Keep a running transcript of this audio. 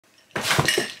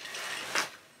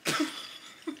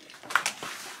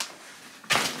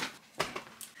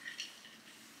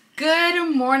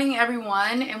Good morning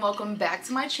everyone and welcome back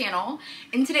to my channel.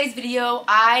 In today's video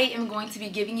I am going to be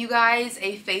giving you guys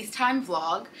a FaceTime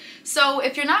vlog. So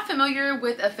if you're not familiar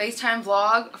with a FaceTime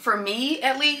vlog, for me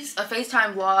at least, a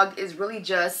FaceTime vlog is really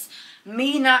just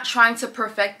me not trying to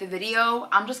perfect the video.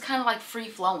 I'm just kind of like free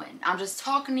flowing. I'm just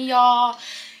talking to y'all.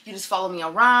 You just follow me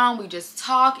around. We just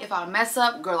talk. If I mess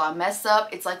up, girl, I mess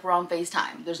up. It's like we're on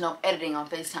FaceTime. There's no editing on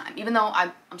FaceTime. Even though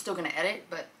I'm still gonna edit,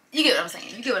 but you get what I'm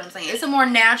saying. You get what I'm saying. It's a more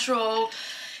natural,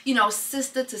 you know,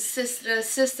 sister to sister,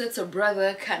 sister to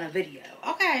brother kind of video.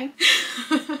 Okay.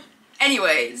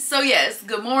 Anyways, so yes,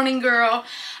 good morning, girl.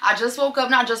 I just woke up.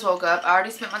 Not just woke up. I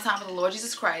already spent my time with the Lord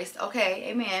Jesus Christ. Okay,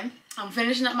 amen. I'm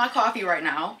finishing up my coffee right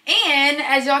now. And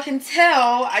as y'all can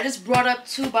tell, I just brought up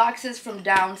 2 boxes from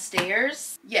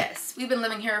downstairs. Yes, we've been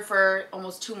living here for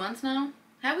almost 2 months now.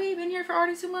 Have we been here for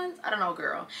already 2 months? I don't know,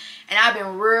 girl. And I've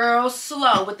been real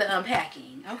slow with the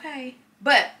unpacking. Okay.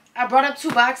 But I brought up 2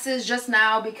 boxes just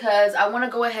now because I want to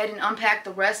go ahead and unpack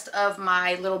the rest of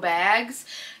my little bags.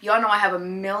 Y'all know I have a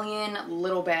million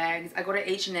little bags. I go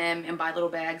to H&M and buy little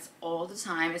bags all the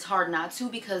time. It's hard not to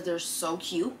because they're so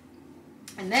cute.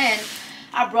 And then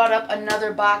I brought up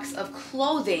another box of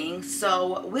clothing.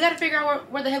 So we got to figure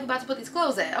out where the heck we're about to put these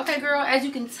clothes at. Okay, girl. As you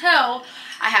can tell,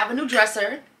 I have a new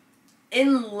dresser.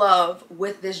 In love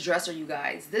with this dresser, you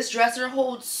guys. This dresser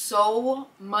holds so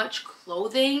much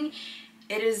clothing.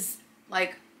 It is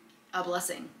like a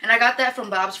blessing. And I got that from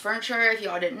Bob's Furniture. If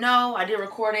y'all didn't know, I did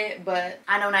record it, but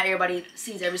I know not everybody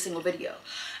sees every single video.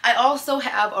 I also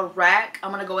have a rack.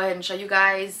 I'm gonna go ahead and show you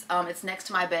guys. It's next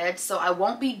to my bed, so I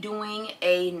won't be doing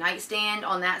a nightstand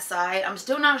on that side. I'm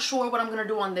still not sure what I'm gonna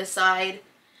do on this side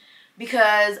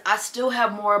because I still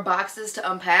have more boxes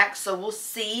to unpack, so we'll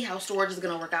see how storage is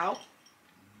gonna work out.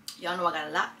 Y'all know I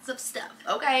got lots of stuff,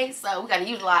 okay? So we gotta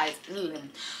utilize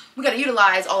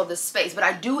all of this space. But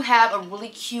I do have a really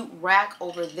cute rack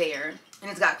over there, and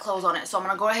it's got clothes on it. So I'm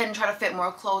gonna go ahead and try to fit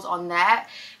more clothes on that,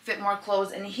 fit more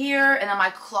clothes in here, and then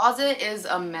my closet is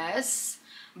a mess.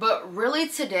 But really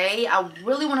today, I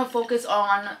really wanna focus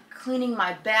on cleaning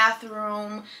my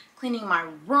bathroom, cleaning my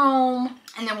room,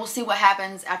 and then we'll see what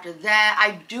happens after that.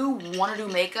 I do wanna do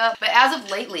makeup, but as of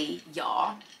lately,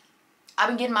 y'all, I've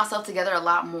been getting myself together a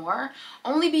lot more,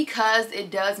 only because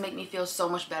it does make me feel so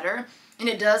much better, and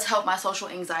it does help my social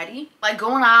anxiety. Like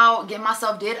going out, getting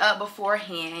myself did up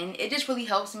beforehand, it just really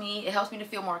helps me. It helps me to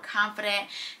feel more confident.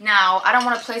 Now, I don't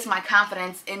want to place my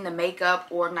confidence in the makeup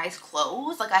or nice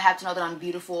clothes. Like I have to know that I'm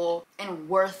beautiful and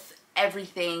worth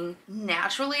everything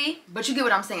naturally, but you get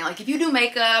what I'm saying. Like if you do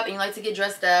makeup and you like to get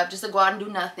dressed up just to go out and do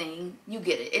nothing, you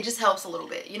get it. It just helps a little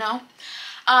bit, you know?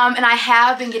 And I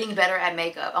have been getting better at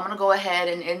makeup. I'm gonna go ahead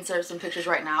and insert some pictures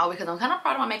right now because I'm kind of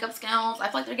proud of my makeup skills. I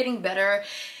feel like they're getting better.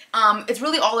 It's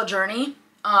really all a journey.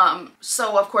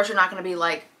 So of course you're not gonna be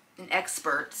like an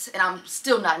expert, and I'm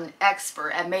still not an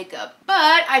expert at makeup,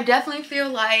 but I definitely feel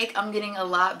like I'm getting a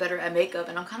lot better at makeup,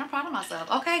 and I'm kind of proud of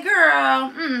myself. Okay,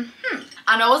 girl.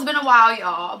 I know it's been a while,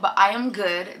 y'all, but I am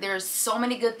good. There's so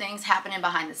many good things happening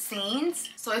behind the scenes.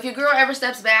 So if your girl ever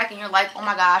steps back and you're like, oh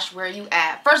my gosh, where are you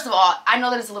at? First of all, I know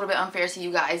that it's a little bit unfair to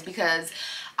you guys because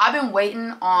I've been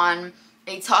waiting on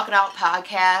a Talk It Out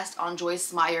podcast on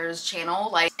Joyce Meyer's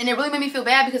channel, like, and it really made me feel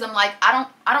bad because I'm like, I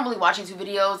don't really watch YouTube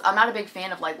videos. I'm not a big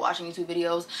fan of like watching YouTube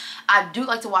videos. I do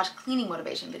like to watch cleaning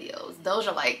motivation videos. Those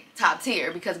are like top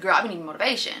tier because girl, I've been needing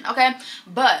motivation, okay?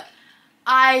 But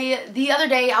the other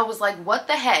day I was like, what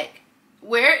the heck?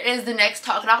 Where is the next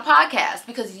Talk It Out podcast?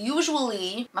 Because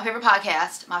usually my favorite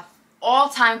podcast, my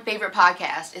all-time favorite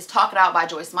podcast is Talk It Out by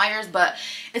Joyce Meyers, but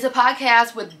it's a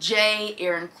podcast with Jay,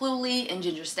 Aaron Cluley, and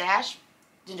Ginger Stashy,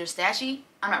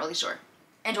 I'm not really sure,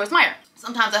 and Joyce Meyer.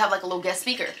 Sometimes I have like a little guest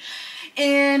speaker,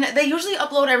 and they usually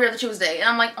upload every other Tuesday, and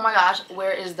I'm like, oh my gosh,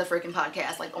 where is the freaking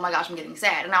podcast? Like, oh my gosh, I'm getting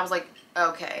sad. And I was like,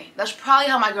 okay, that's probably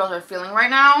how my girls are feeling right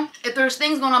now. If there's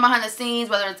things going on behind the scenes,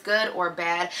 whether it's good or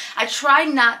bad, I try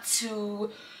not to,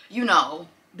 you know,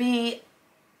 be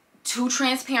too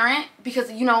transparent, because,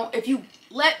 you know, if you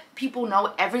let people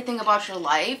know everything about your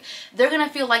life, they're gonna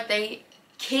feel like they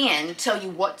can tell you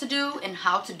what to do and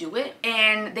how to do it,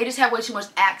 and they just have way too much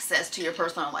access to your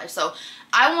personal life. So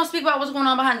I won't speak about what's going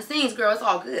on behind the scenes, girl. It's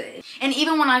all good. And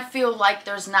even when I feel like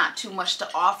there's not too much to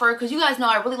offer, because you guys know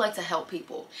I really like to help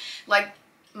people. Like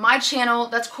my channel,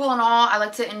 that's cool and all. I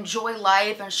like to enjoy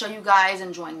life and show you guys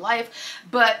enjoying life,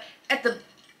 but at the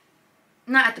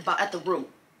root.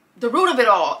 The root of it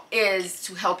all is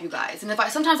to help you guys. And if I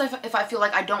feel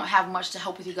like I don't have much to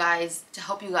help you guys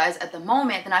at the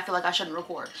moment, then I feel like I shouldn't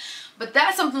record. But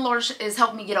that's something the Lord is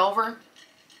helping me get over.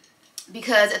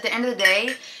 because at the end of the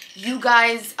day, you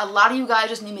guys, a lot of you guys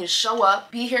just need me to show up,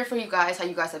 be here for you guys how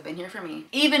you guys have been here for me.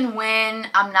 Even when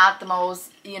I'm not the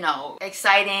most, you know,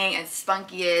 exciting and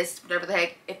spunkiest, whatever the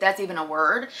heck, if that's even a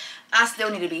word, I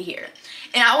still need to be here.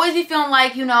 And I always be feeling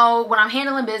like, you know, when I'm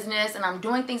handling business and I'm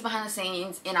doing things behind the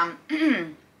scenes and I'm,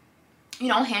 you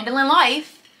know, handling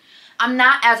life, I'm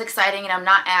not as exciting and I'm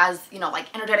not as, you know, like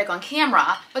energetic on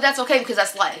camera, but that's okay because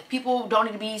that's life. People don't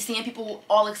need to be seeing people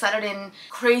all excited and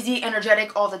crazy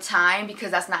energetic all the time because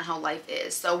that's not how life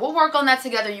is. So we'll work on that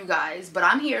together, you guys, but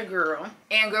I'm here, girl.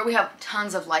 And girl, we have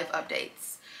tons of life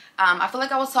updates. I feel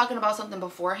like I was talking about something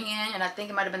beforehand and I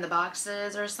think it might have been the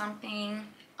boxes or something.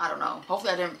 I don't know.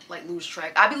 Hopefully I didn't like lose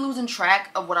track. I be losing track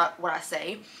of what I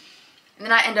say. And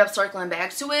then I end up circling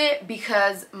back to it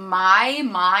because my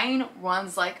mind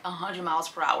runs like 100 miles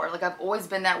per hour. Like I've always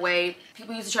been that way.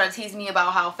 People used to try to tease me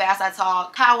about how fast I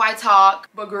talk, how I talk.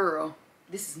 But girl,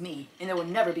 this is me. And there will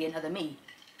never be another me.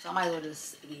 So I might as well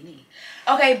just be me.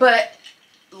 Okay, but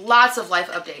lots of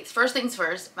life updates. First things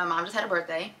first, my mom just had a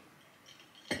birthday.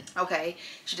 Okay,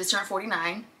 she just turned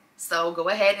 49. So go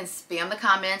ahead and spam the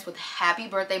comments with happy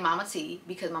birthday, Mama T.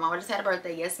 Because my mama just had a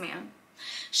birthday. Yes, ma'am.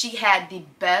 She had the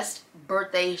best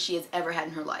birthday she has ever had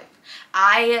in her life.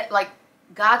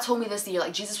 God told me this year,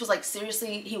 like Jesus was like,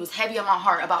 seriously, he was heavy on my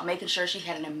heart about making sure she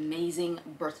had an amazing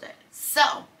birthday. So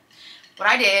what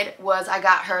I did was I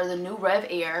got her the new Rev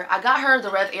Air. I got her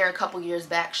the Rev Air a couple years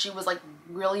back. She was like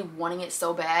really wanting it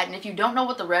so bad. And if you don't know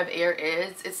what the Rev Air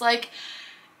is, it's like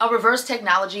a reverse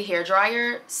technology hair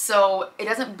dryer. So it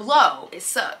doesn't blow, it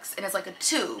sucks. And it's like a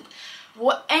tube.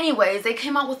 Well, anyways, they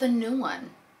came out with a new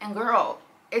one. And girl,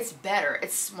 it's better.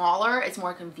 It's smaller, it's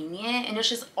more convenient, and it's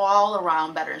just all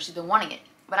around better. And she's been wanting it.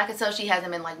 But I can tell she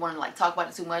hasn't been like wanting to like talk about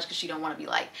it too much because she don't want to be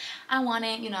like, I want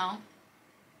it, you know.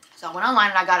 So I went online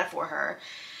and I got it for her.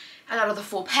 I got her the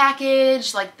full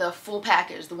package, like the full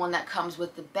package, the one that comes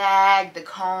with the bag, the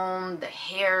comb, the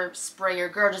hair sprayer,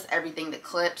 girl, just everything, the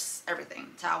clips, everything,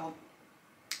 towel,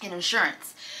 and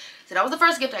insurance. So that was the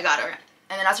first gift I got her.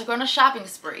 And then I took her on a shopping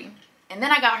spree. And then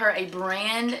I got her a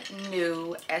brand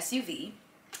new SUV.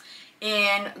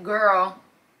 And girl,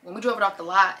 when we drove it off the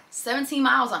lot, 17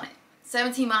 miles on it.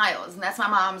 17 miles. And that's my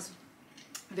mom's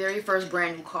very first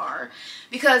brand new car.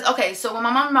 Because, okay, so when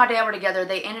my mom and my dad were together,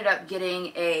 they ended up getting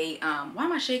a, why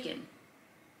am I shaking?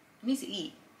 I need to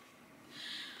eat.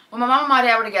 When my mom and my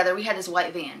dad were together, we had this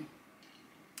white van.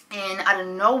 And out of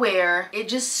nowhere, it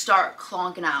just started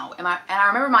clunking out. And I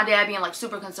remember my dad being like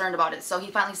super concerned about it. So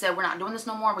he finally said, we're not doing this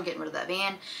no more. We're getting rid of that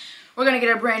van. We're going to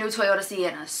get a brand new Toyota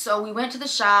Sienna. So we went to the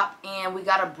shop and we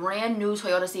got a brand new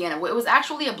Toyota Sienna. It was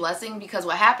actually a blessing because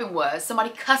what happened was somebody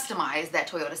customized that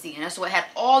Toyota Sienna. So it had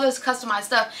all this customized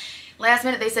stuff. Last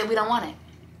minute, they said, we don't want it.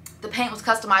 The paint was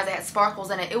customized. It had sparkles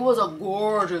in it. It was a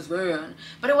gorgeous van.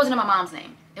 But it wasn't in my mom's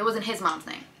name. It was in his mom's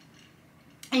name.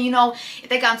 And you know, if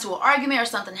they got into an argument or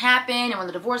something happened, and when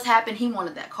the divorce happened, he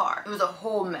wanted that car. It was a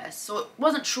whole mess. So it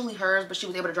wasn't truly hers, but she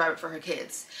was able to drive it for her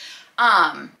kids.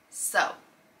 So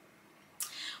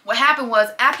what happened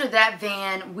was after that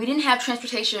van, we didn't have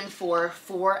transportation for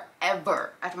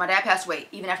forever. After my dad passed away,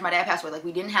 even after my dad passed away, like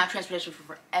we didn't have transportation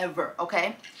for forever,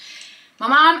 okay? My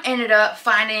mom ended up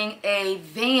finding a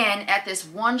van at this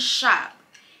one shop,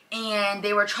 and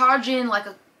they were charging like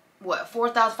a what,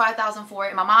 $4,000, $5,000 for it.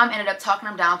 And my mom ended up talking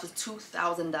them down to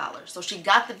 $2,000. So she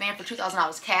got the van for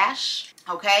 $2,000 cash,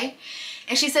 okay?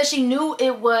 And she said she knew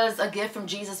it was a gift from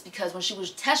Jesus because when she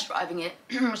was test driving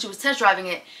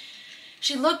it,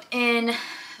 she looked in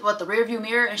the rear view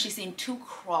mirror and she seen 2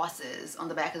 crosses on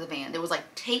the back of the van. There was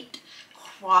like taped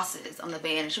crosses on the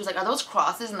van. And she was like, are those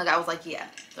crosses? And the guy was like, yeah,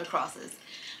 they're crosses.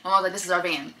 My mom was like, this is our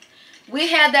van. We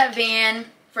had that van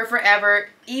for forever.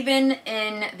 Even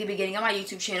in the beginning of my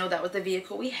YouTube channel, that was the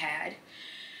vehicle we had.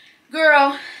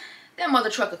 Girl, that mother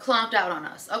trucker clunked out on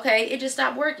us, okay? It just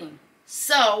stopped working.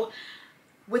 So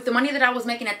with the money that I was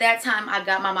making at that time, I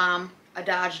got my mom a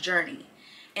Dodge Journey.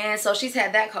 And so she's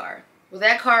had that car. Well,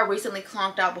 that car recently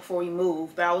clunked out before we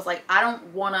moved, but I was like, I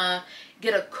don't want to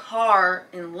get a car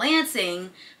in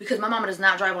Lansing because my mama does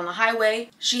not drive on the highway.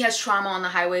 She has trauma on the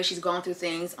highway. She's gone through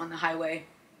things on the highway.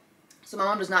 So my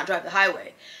mom does not drive the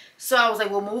highway. So I was like,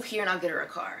 we'll move here and I'll get her a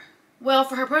car. Well,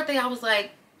 for her birthday, I was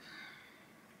like,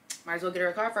 might as well get her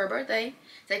a car for her birthday.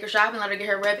 Take her shopping, let her get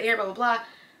her Rev Air, blah, blah, blah.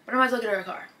 But I might as well get her a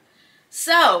car.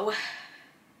 So,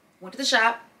 went to the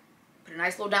shop, put a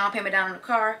nice little down payment down on the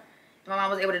car. And my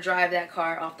mom was able to drive that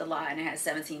car off the lot and it had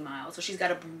 17 miles. So she's got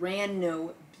a brand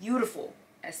new, beautiful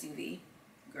SUV,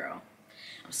 girl.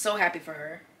 I'm so happy for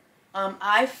her.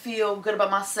 I feel good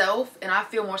about myself and I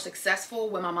feel more successful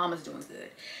when my mom is doing good.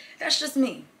 That's just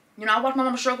me. You know, I watched my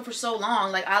mama struggle for so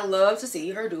long. Like, I love to see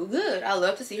her do good. I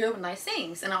love to see her with nice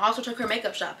things. And I also took her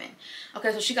makeup shopping.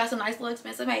 Okay, so she got some nice little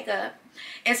expensive makeup.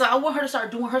 And so I want her to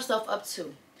start doing her stuff up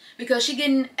too. Because she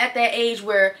getting at that age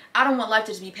where I don't want life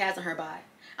to just be passing her by.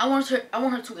 I want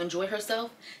her to enjoy herself.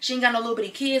 She ain't got no little bitty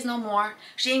kids no more.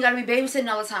 She ain't got to be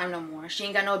babysitting all the time no more. She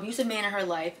ain't got no abusive man in her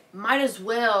life. Might as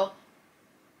well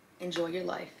enjoy your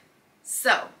life.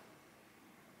 So,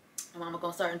 my mama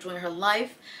gonna start enjoying her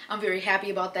life. I'm very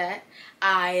happy about that.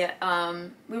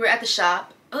 We were at the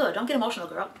shop. Ugh, don't get emotional,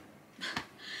 girl.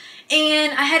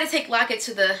 And I had to take Lockett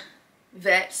to the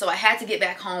vet, so I had to get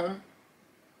back home.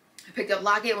 I picked up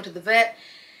Lockett, went to the vet.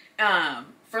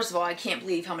 First of all, I can't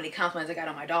believe how many compliments I got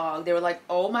on my dog. They were like,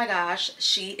 oh my gosh,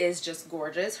 she is just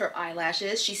gorgeous. Her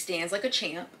eyelashes, she stands like a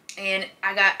champ. And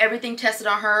I got everything tested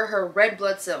on her. Her red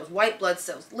blood cells, white blood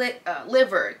cells,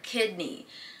 liver, kidney.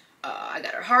 I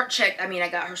got her heart checked. I mean, I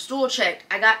got her stool checked.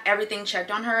 I got everything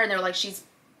checked on her. And they're like, she's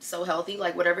so healthy.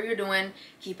 Like, whatever you're doing,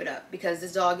 keep it up. Because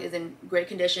this dog is in great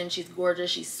condition. She's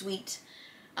gorgeous. She's sweet.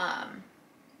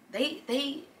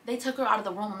 They took her out of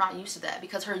the room. I'm not used to that.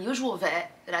 Because her usual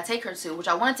vet that I take her to, which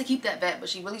I wanted to keep that vet, but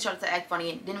she really started to act funny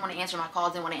and didn't want to answer my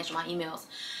calls, didn't want to answer my emails.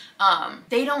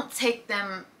 They don't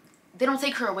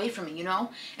take her away from me, you know?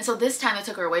 And so this time they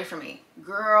took her away from me.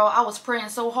 Girl, I was praying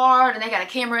so hard, and they got a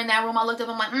camera in that room. I looked up,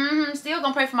 I'm like, still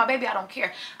gonna pray for my baby. I don't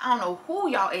care. I don't know who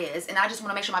y'all is, and I just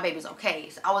want to make sure my baby's okay.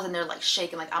 So I was in there like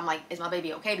shaking, like I'm like, is my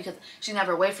baby okay? Because she's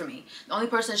never away from me. The only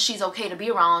person she's okay to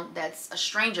be around that's a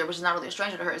stranger, which is not really a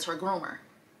stranger to her, is her groomer.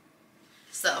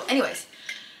 So anyways,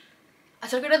 I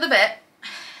took her to the vet.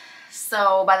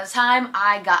 So by the time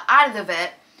I got out of the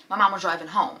vet, my mom was driving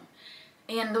home.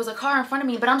 And there was a car in front of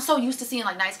me, but I'm so used to seeing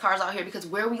like nice cars out here because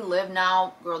where we live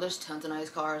now, girl, there's tons of nice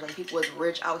cars. Like people is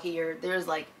rich out here. There's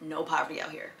like no poverty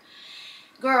out here.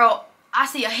 Girl, I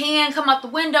see a hand come out the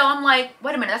window. I'm like,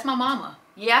 wait a minute, that's my mama.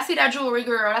 Yeah, I see that jewelry,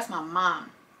 girl. That's my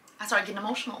mom. I started getting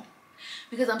emotional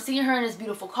because I'm seeing her in this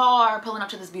beautiful car, pulling up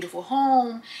to this beautiful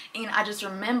home. And I just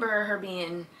remember her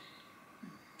being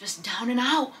just down and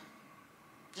out,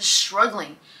 just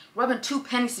struggling, rubbing two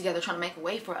pennies together, trying to make a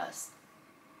way for us.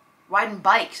 Riding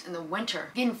bikes in the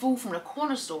winter, getting food from the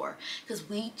corner store because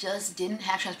we just didn't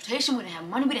have transportation, we didn't have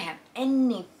money, we didn't have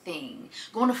anything.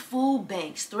 Going to food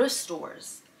banks, thrift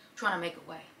stores, trying to make a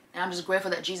way. And I'm just grateful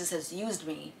that Jesus has used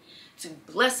me to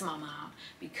bless my mom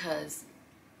because,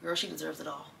 girl, she deserves it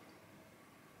all.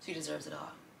 She deserves it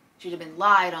all. She'd have been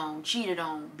lied on, cheated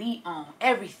on, beat on,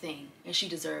 everything. And she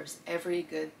deserves every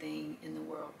good thing in the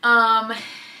world.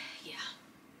 Yeah.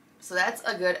 So that's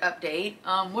a good update.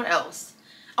 What else?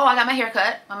 Oh, I got my hair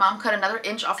cut. My mom cut another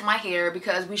inch off of my hair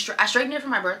because I straightened it for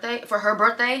my birthday, for her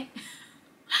birthday.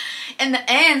 And the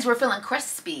ends were feeling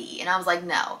crispy. And I was like,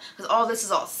 no, because all this is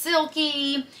all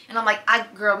silky. And I'm like,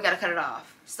 girl, we got to cut it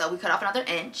off. So we cut off another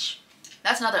inch.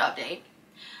 That's another update.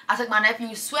 I took my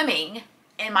nephew swimming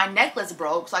and my necklace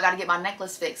broke. So I got to get my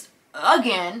necklace fixed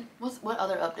again. What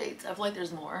other updates? I feel like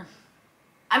there's more.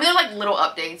 I mean, they're like little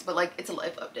updates, but like it's a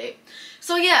life update.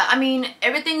 So yeah, I mean,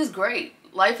 everything's great.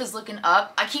 Life is looking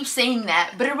up. I keep saying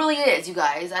that, but it really is, you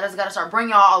guys. I just got to start bringing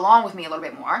y'all along with me a little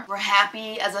bit more. We're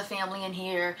happy as a family in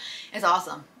here. It's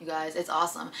awesome, you guys. It's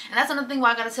awesome. And that's another thing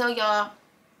why I got to tell y'all.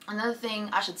 Another thing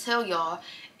I should tell y'all.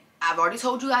 I've already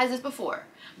told you guys this before,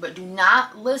 but do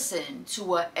not listen to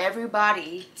what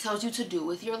everybody tells you to do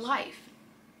with your life.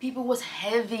 People was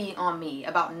heavy on me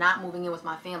about not moving in with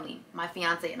my family. My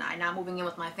fiance and I, not moving in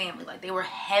with my family. Like, they were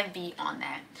heavy on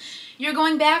that. You're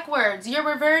going backwards. You're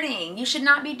reverting. You should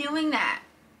not be doing that.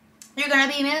 You're going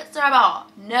to be miserable.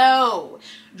 No.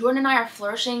 Jordan and I are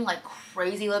flourishing like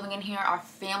crazy living in here. Our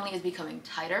family is becoming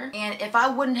tighter. And if I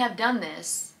wouldn't have done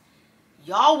this,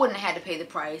 y'all wouldn't have had to pay the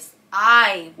price.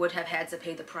 I would have had to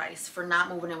pay the price for not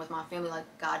moving in with my family like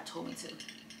God told me to.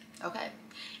 Okay?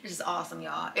 It's just awesome,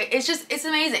 y'all. It's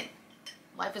amazing.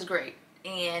 Life is great.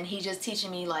 And he's just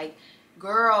teaching me like,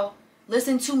 girl,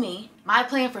 listen to me. My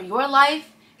plan for your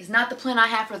life is not the plan I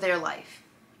have for their life.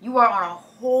 You are on a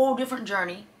whole different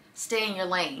journey. Stay in your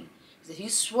lane. Because if you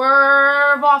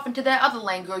swerve off into that other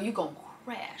lane, girl, you're going to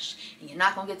crash. And you're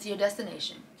not going to get to your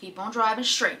destination. Keep on driving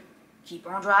straight. Keep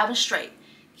on driving straight.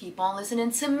 Keep on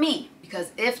listening to me.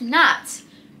 Because if not,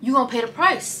 you're going to pay the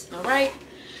price. All right?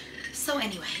 So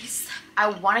anyways, I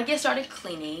want to get started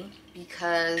cleaning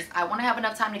because I want to have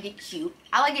enough time to get cute.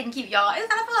 I like getting cute, y'all. It's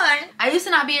kind of fun. I used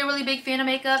to not be a really big fan of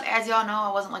makeup. As y'all know,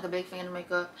 I wasn't like a big fan of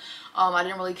makeup. I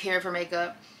didn't really care for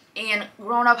makeup. And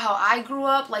growing up how I grew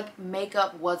up, like,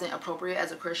 makeup wasn't appropriate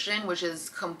as a Christian, which is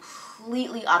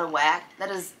completely out of whack. That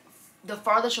is the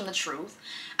farthest from the truth.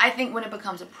 I think when it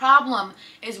becomes a problem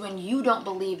is when you don't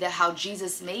believe that how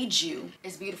Jesus made you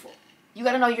is beautiful. You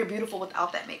gotta know you're beautiful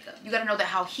without that makeup. You gotta know that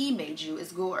how he made you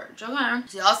is gorgeous. Okay?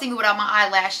 So y'all see me without my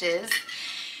eyelashes.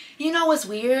 You know what's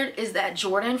weird is that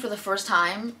Jordan, for the first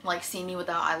time, like, see me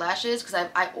without eyelashes, because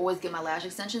I always get my lash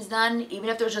extensions done. Even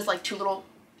if there's just like 2 little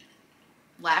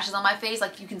lashes on my face,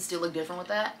 like, you can still look different with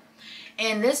that.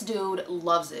 And this dude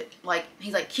loves it. Like,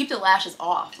 he's like, keep the lashes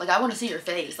off. Like, I want to see your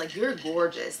face. Like, you're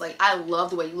gorgeous. Like, I love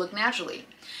the way you look naturally.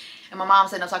 And my mom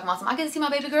said, I'm talking about something, I get to see my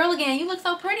baby girl again. You look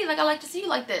so pretty. Like, I like to see you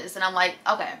like this. And I'm like,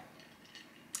 okay.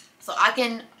 So I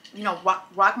can, you know,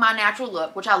 rock my natural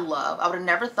look, which I love. I would have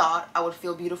never thought I would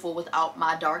feel beautiful without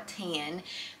my dark tan,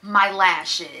 my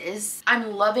lashes.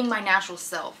 I'm loving my natural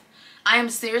self. I am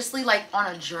seriously, like,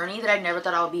 on a journey that I never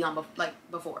thought I would be on, like,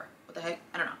 before. What the heck?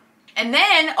 I don't know. And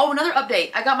then, oh, another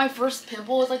update. I got my first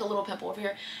pimple. It's like a little pimple over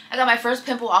here. I got my first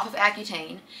pimple off of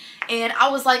Accutane. And I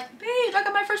was like, babe, I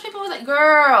got my first pimple. I was like,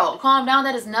 girl, calm down.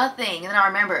 That is nothing. And then I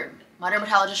remembered. My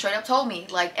dermatologist straight up told me,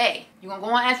 like, hey, you're going to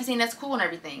go on Accutane. That's cool and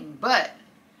everything. But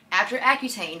after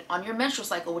Accutane, on your menstrual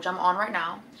cycle, which I'm on right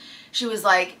now, she was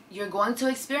like, you're going to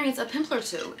experience a pimple or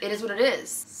two. It is what it is.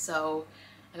 So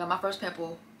I got my first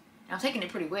pimple. And I'm taking it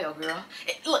pretty well, girl.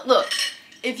 Look,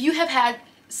 if you have had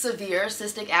severe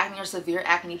cystic acne or severe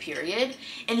acne period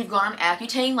and you've gone on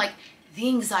Accutane, like, the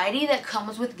anxiety that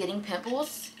comes with getting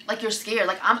pimples, like, you're scared.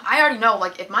 Like, I already know,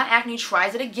 like, if my acne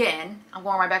tries it again, I'm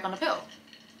going right back on the pill,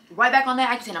 right back on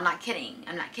that Accutane. I'm not kidding.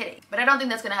 But I don't think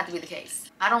that's gonna have to be the case.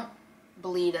 I don't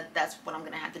believe that that's what I'm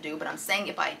gonna have to do, but I'm saying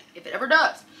if it ever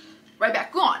does, right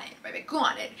back on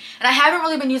it. And I haven't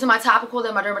really been using my topical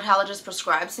that my dermatologist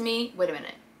prescribed to me. Wait a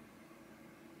minute,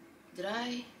 did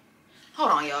I?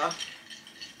 Hold on, y'all.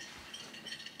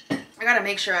 I gotta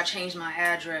make sure I change my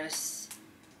address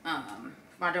for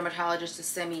my dermatologist to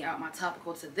send me out my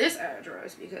topical to this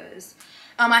address, because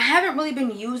I haven't really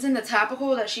been using the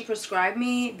topical that she prescribed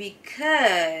me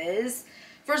because,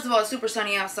 first of all, it's super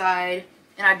sunny outside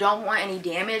and I don't want any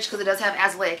damage because it does have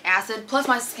azelaic acid. Plus,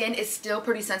 my skin is still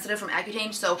pretty sensitive from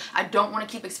Accutane, so I don't want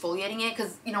to keep exfoliating it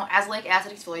because, you know, azelaic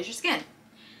acid exfoliates your skin.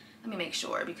 Let me make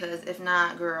sure, because if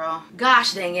not, girl,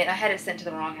 gosh dang it, I had it sent to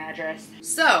the wrong address.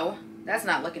 So that's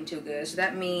not looking too good. So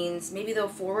that means maybe they'll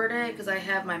forward it because I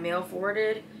have my mail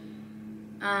forwarded.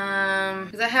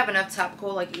 Because I have enough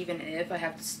topical, like, even if I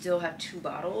have to still have 2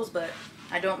 bottles, but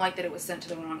I don't like that it was sent to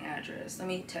the wrong address. Let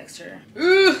me text her.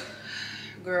 Ooh,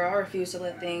 girl, I refuse to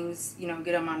let things, you know,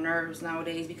 get on my nerves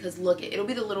nowadays, because look, it'll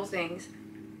be the little things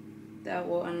that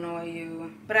will annoy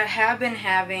you. But I have been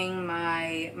having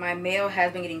my mail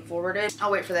has been getting forwarded.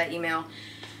 I'll wait for that email.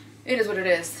 It is what it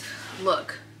is.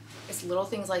 Look, it's little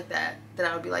things like that that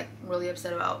I would be, like, really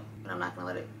upset about, but I'm not gonna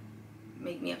let it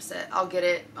make me upset. I'll get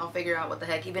it. I'll figure out what the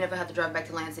heck, even if I have to drive back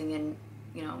to Lansing and,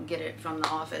 you know, get it from the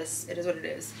office. It is what it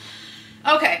is.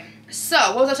 Okay, so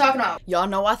what was I talking about? Y'all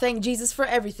know I thank Jesus for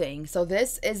everything. So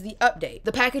this is the update.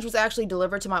 The package was actually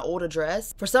delivered to my old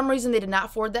address. For some reason, they did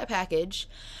not forward that package.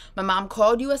 My mom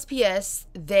called USPS.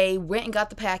 They went and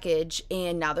got the package,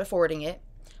 and now they're forwarding it,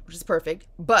 which is perfect.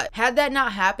 But had that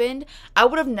not happened, I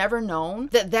would have never known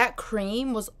that that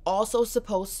cream was also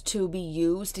supposed to be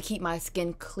used to keep my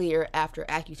skin clear after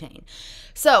Accutane.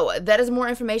 So that is more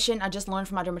information I just learned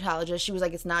from my dermatologist. She was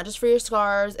like, it's not just for your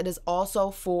scars, it is also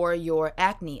for your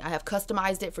acne. I have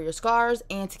customized it for your scars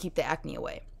and to keep the acne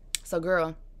away. So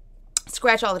girl,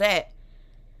 scratch all of that.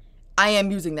 I am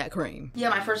using that cream. Yeah,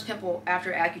 my first pimple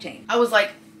after Accutane. I was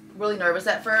like really nervous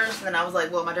at first, and then I was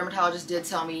like, well, my dermatologist did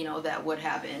tell me, you know, that would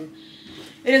happen.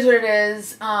 It is what it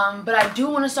is. But I do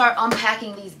want to start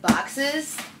unpacking these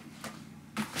boxes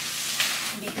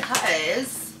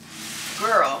because,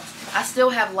 girl, I still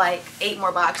have like 8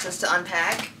 more boxes to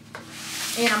unpack,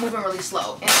 and I'm moving really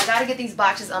slow. And I gotta get these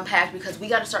boxes unpacked because we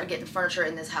gotta start getting furniture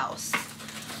in this house.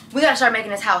 We gotta start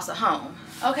making this house a home.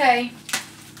 Okay,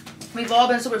 we've all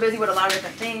been super busy with a lot of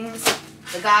different things.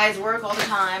 The guys work all the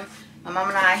time. My mom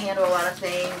and I handle a lot of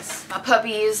things. My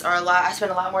puppies are a lot. I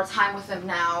spend a lot more time with them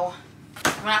now.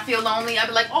 When I feel lonely, I'll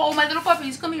be like, oh, my little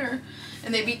puppies, come here.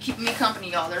 And they be keeping me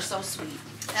company, y'all. They're so sweet.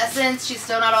 Essence, she's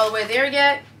still not all the way there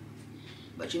yet.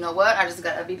 But you know what? I just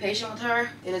gotta be patient with her.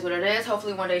 It is what it is.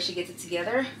 Hopefully one day she gets it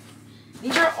together.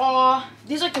 These are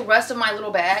like the rest of my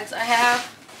little bags I have.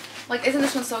 Like, isn't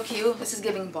this one so cute? This is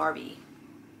giving Barbie.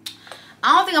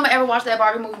 I don't think I'm gonna ever watch that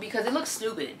Barbie movie because it looks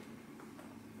stupid.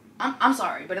 I'm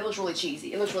sorry, but it looks really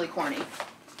cheesy. It looks really corny.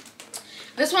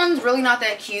 This one's really not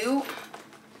that cute,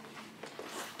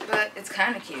 but it's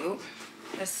kind of cute.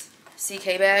 This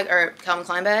CK bag, or Calvin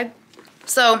Klein bag.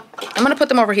 So I'm gonna put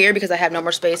them over here because I have no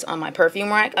more space on my perfume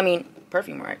rack.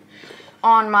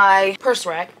 On my purse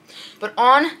rack. But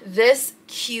on this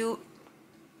cute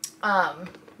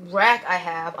rack I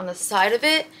have on the side of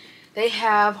it, they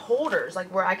have holders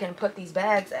like where I can put these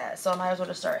bags at. So I might as well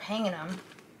just start hanging them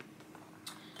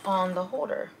on the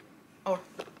holder. Or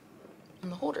on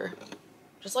the holder.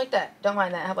 Just like that. Don't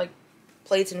mind that. I have like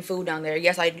plates and food down there.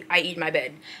 Yes, I eat in my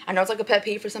bed. I know it's like a pet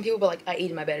peeve for some people, but like I eat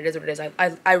in my bed. It is what it is.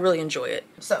 I really enjoy it.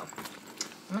 So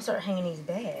I'm gonna start hanging these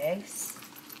bags.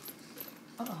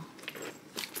 Oh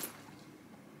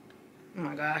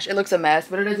my gosh, it looks a mess,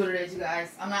 but it is what it is, you guys.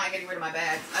 I'm not getting rid of my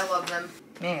bags. I love them.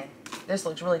 Man, this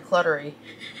looks really cluttery.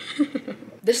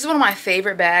 This is one of my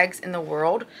favorite bags in the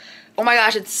world. Oh my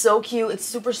gosh, it's so cute. It's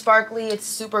super sparkly. It's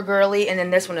super girly. And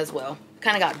then this one as well.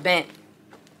 Kind of got bent,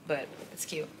 but it's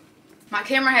cute. My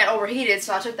camera had overheated,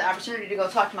 so I took the opportunity to go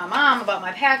talk to my mom about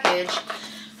my package.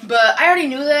 But I already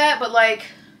knew that, but like,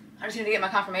 I just need to get my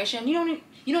confirmation. You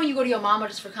know when you go to your mama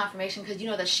just for confirmation because you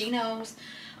know that she knows.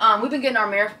 We've been getting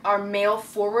our mail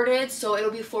forwarded, so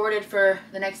it'll be forwarded for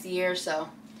the next year, so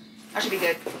that should be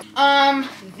good.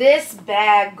 This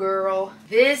bag, girl,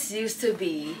 this used to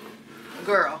be,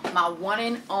 girl, my one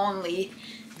and only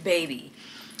baby.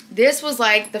 This was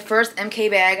like the first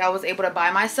MK bag I was able to buy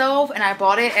myself, and I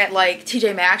bought it at like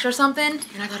TJ Maxx or something,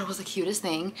 and I thought it was the cutest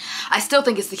thing. I still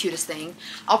think it's the cutest thing.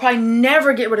 I'll probably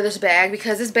never get rid of this bag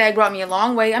because this bag brought me a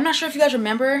long way. I'm not sure if you guys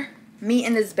remember me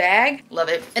in this bag. Love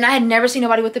it. And I had never seen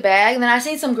nobody with the bag, and then I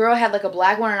seen some girl had like a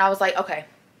black one, and I was like, okay,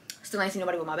 still ain't seen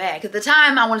nobody with my bag. At the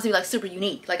time, I wanted to be like super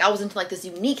unique. Like I was into like this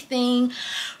unique thing,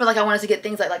 or like I wanted to get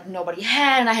things like nobody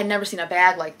had, and I had never seen a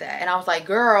bag like that. And I was like,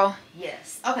 girl,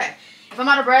 yes. Okay, if I'm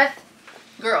out of breath,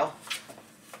 girl,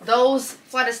 those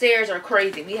flight of stairs are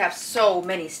crazy. We have so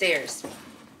many stairs.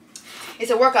 It's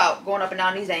a workout going up and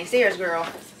down these dang stairs, girl.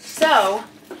 So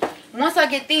once I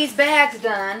get these bags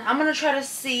done, I'm gonna try to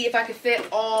see if I can fit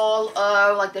all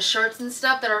of like the shirts and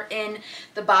stuff that are in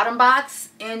the bottom box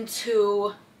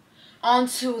onto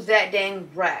that dang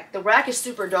rack. The rack is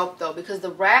super dope though, because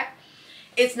the rack,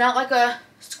 it's not like a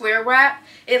square rack.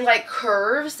 It like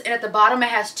curves, and at the bottom it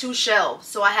has 2 shelves.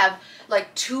 So I have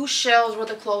like 2 shelves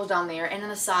worth of clothes down there, and on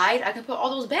the side I can put all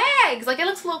those bags. Like it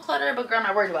looks a little cluttered, but girl, I'm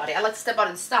not worried about it. I like to step out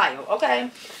in style,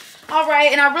 okay? All right,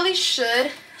 and I really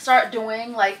should start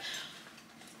doing like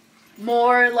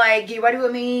more like get ready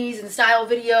with me's and style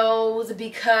videos,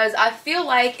 because I feel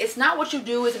like it's not what you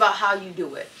do, it's about how you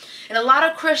do it. And a lot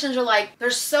of Christians are like, they're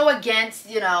so against,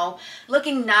 you know,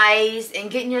 looking nice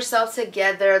and getting yourself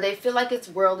together. They feel like it's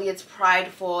worldly, it's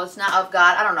prideful, it's not of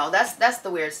God. I don't know. That's the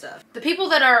weird stuff. The people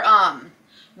that are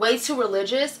way too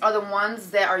religious are the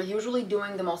ones that are usually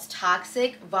doing the most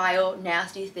toxic, vile,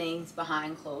 nasty things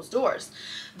behind closed doors.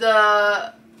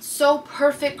 The so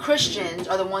perfect Christians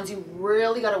are the ones you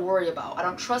really got to worry about. I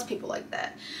don't trust people like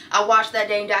that. I watched that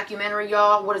dang documentary,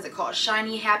 y'all. What is it called?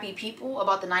 Shiny Happy People,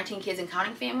 about the 19 kids and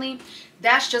counting family.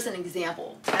 That's just an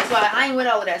example. That's why I ain't with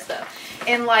all of that stuff.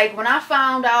 And like when I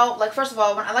found out, like first of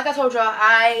all, like I told y'all,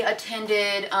 I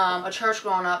attended a church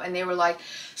growing up, and they were like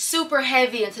super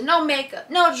heavy into no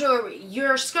makeup, no jewelry.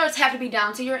 Your skirts have to be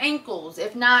down to your ankles.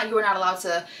 If not, you were not allowed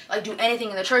to like do anything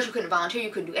in the church. You couldn't volunteer.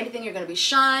 You couldn't do anything. You're going to be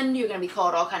shunned. You're going to be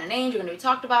called all kind of names. You're going to be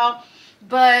talked about.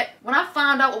 But when I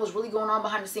found out what was really going on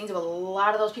behind the scenes of a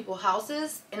lot of those people's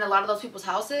houses,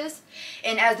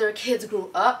 and as their kids grew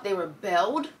up, they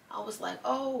rebelled. I was like,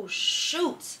 oh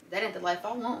shoot, that ain't the life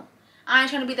I want. I ain't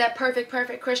trying to be that perfect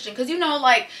Christian. Because you know,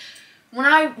 like when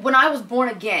I was born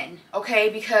again, okay,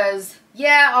 because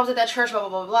yeah, I was at that church, blah blah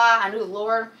blah blah, I knew the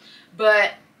Lord,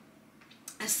 but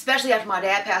especially after my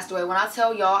dad passed away, when I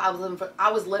tell y'all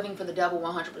I was living for the devil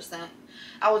 100%.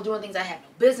 I was doing things I had no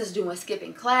business doing,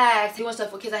 skipping class, doing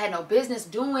stuff with kids I had no business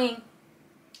doing.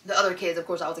 The other kids, of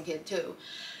course, I was a kid too.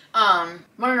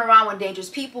 Running around with dangerous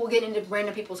people, getting into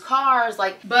random people's cars,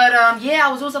 like, but yeah,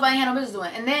 I was doing stuff I had no business doing.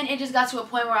 And then it just got to a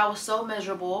point where I was so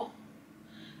miserable.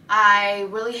 I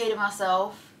really hated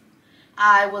myself.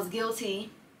 I was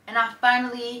guilty, and I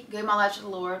finally gave my life to the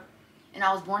Lord, and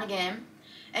I was born again.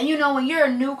 And you know, when you're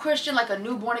a new Christian, like a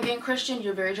new born-again Christian,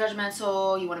 you're very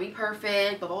judgmental, you want to be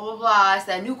perfect, blah, blah, blah, blah. It's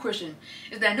that new Christian.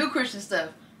 It's that new Christian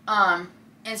stuff. And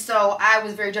so I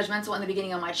was very judgmental in the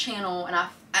beginning of my channel, and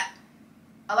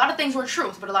a lot of things were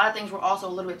truth, but a lot of things were also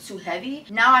a little bit too heavy.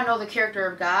 Now I know the character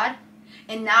of God,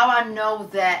 and now I know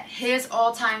that his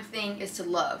all-time thing is to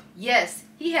love. Yes,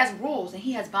 he has rules and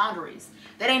he has boundaries.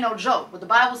 That ain't no joke. What the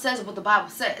Bible says is what the Bible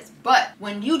says. But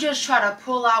when you just try to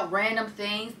pull out random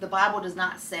things the Bible does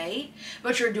not say,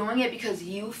 but you're doing it because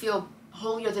you feel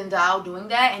holier than thou doing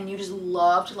that, and you just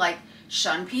love to like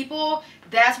shun people,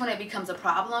 that's when it becomes a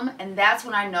problem. And that's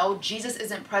when I know Jesus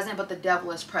isn't present, but the devil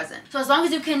is present. So as long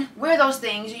as you can wear those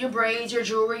things, your braids, your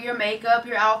jewelry, your makeup,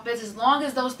 your outfits, as long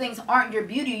as those things aren't your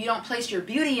beauty, you don't place your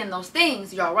beauty in those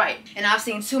things, you're all right. And I've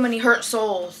seen too many hurt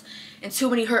souls and too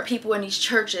many hurt people in these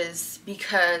churches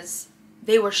because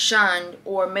they were shunned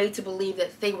or made to believe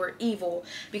that they were evil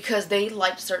because they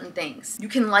liked certain things. You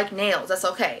can like nails, that's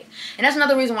okay. And that's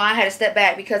another reason why I had to step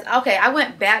back, because okay, I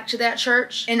went back to that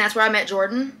church and that's where I met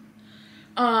Jordan.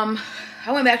 I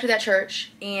went back to that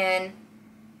church and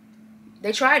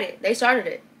they tried it. They started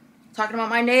it. Talking about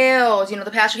my nails. You know,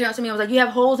 the pastor came up to me and was like, you have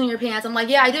holes in your pants. I'm like,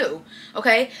 yeah, I do.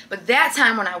 Okay? But that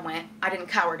time when I went, I didn't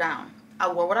cower down.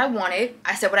 I wore what I wanted.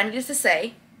 I said what I needed to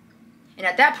say. And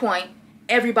at that point,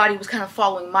 everybody was kind of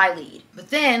following my lead. But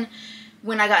then,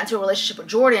 when I got into a relationship with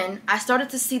Jordan, I started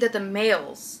to see that the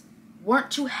males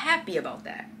weren't too happy about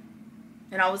that.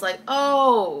 And I was like,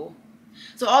 oh.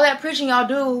 So all that preaching y'all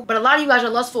do, but a lot of you guys are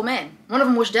lustful men. One of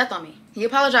them wished death on me. He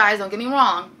apologized, don't get me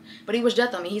wrong, but he wished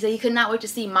death on me. He said he could not wait to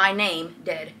see my name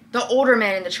dead. The older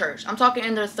men in the church, I'm talking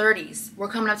in their 30s, were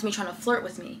coming up to me trying to flirt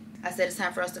with me. I said, it's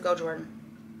time for us to go, Jordan.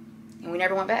 And we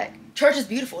never went back. Church is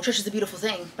beautiful. Church is a beautiful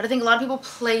thing. But I think a lot of people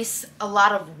place a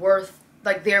lot of worth,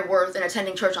 like their worth, in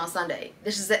attending church on Sunday.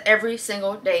 This is an every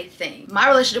single day thing. My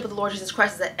relationship with the Lord Jesus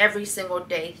Christ is an every single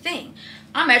day thing.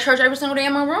 I'm at church every single day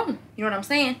in my room. You know what I'm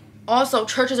saying? Also,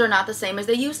 churches are not the same as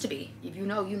they used to be. If you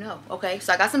know, you know. Okay,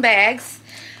 so I got some bags.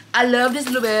 I love this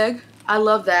little bag. I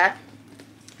love that.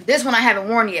 This one I haven't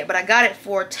worn yet, but I got it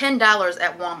for $10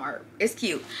 at Walmart. It's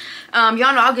cute. Y'all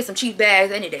know I'll get some cheap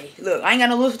bags any day. Look, I ain't got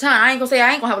no Louis Vuitton. I ain't gonna say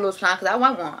I ain't gonna have a Louis Vuitton because I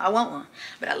want one. I want one.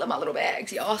 But I love my little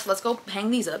bags, y'all. So let's go hang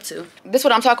these up too. This is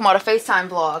what I'm talking about, a FaceTime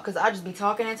vlog, because I just be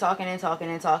talking and talking and talking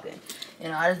and talking. You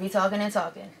know, I just be talking and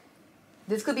talking.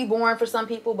 This could be boring for some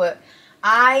people, but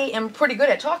I am pretty good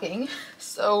at talking.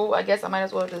 So I guess I might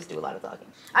as well just do a lot of talking.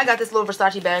 I got this little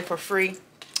Versace bag for free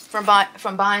from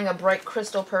buying a bright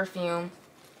crystal perfume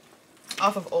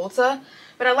off of Ulta.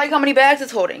 But I like how many bags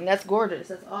it's holding. That's gorgeous.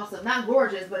 That's awesome. Not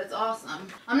gorgeous, but it's awesome.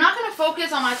 I'm not going to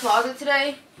focus on my closet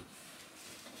today.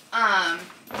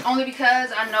 Only because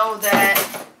I know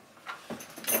that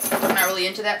I'm not really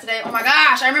into that today. Oh my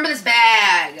gosh, I remember this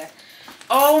bag.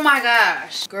 Oh my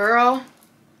gosh. Girl,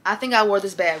 I think I wore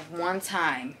this bag one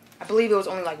time. I believe it was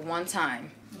only like one time.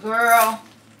 Girl,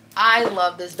 I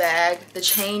love this bag. The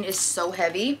chain is so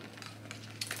heavy.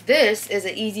 This is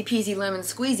an easy peasy lemon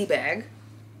squeezy bag.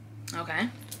 Okay.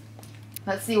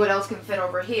 Let's see what else can fit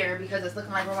over here because it's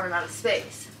looking like we're running out of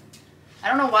space. I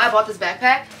don't know why I bought this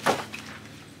backpack,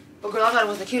 but girl, I thought it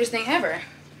was the cutest thing ever.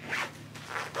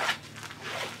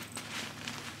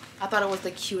 I thought it was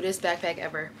the cutest backpack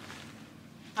ever.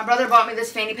 My brother bought me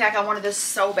this fanny pack. I wanted this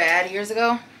so bad years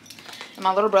ago. And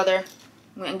my little brother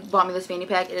went and bought me this fanny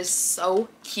pack. It is so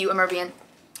cute. I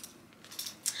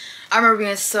remember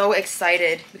being so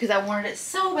excited because I wanted it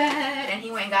so bad, and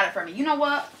he went and got it for me. You know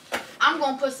what? I'm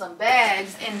going to put some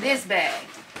bags in this bag.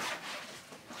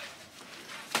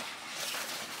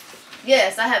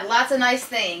 Yes, I have lots of nice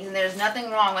things, and there's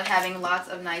nothing wrong with having lots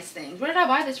of nice things. Where did I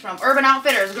buy this from? Urban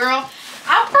Outfitters, girl.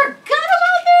 I forgot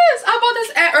about this. I bought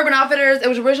this at Urban Outfitters. It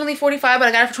was originally $45, but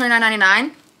I got it for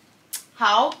 $29.99.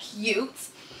 How cute.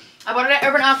 I bought it at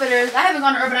Urban Outfitters. I haven't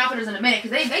gone to Urban Outfitters in a minute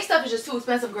because they stuff is just too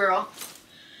expensive, girl.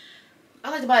 I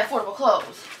like to buy affordable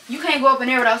clothes. You can't go up in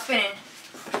there without spending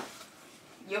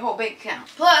your whole bank account.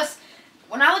 Plus,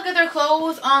 when I look at their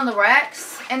clothes on the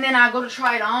racks and then I go to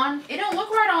try it on, it don't look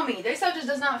right on me. Their stuff just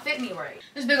does not fit me right.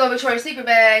 This big old Victoria's Secret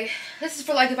bag. This is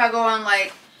for like if I go on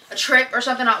like a trip or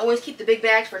something. I always keep the big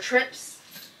bags for trips.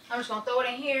 I'm just gonna throw it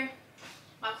in here.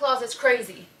 My closet's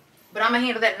crazy, but I'm gonna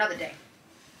handle that another day.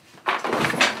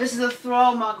 This is a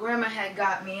throw my grandma had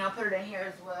got me. I'll put it in here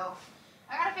as well.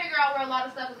 I gotta figure out where a lot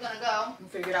of stuff is gonna go. I'll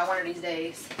figure it out one of these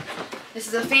days. This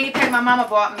is a fanny pack my mama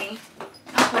bought me.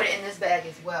 I'll put it in this bag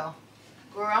as well.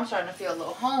 Girl, I'm starting to feel a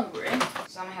little hungry.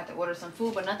 So I'm gonna have to order some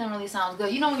food, but nothing really sounds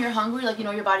good. You know when you're hungry, like you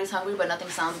know your body's hungry, but nothing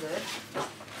sounds good?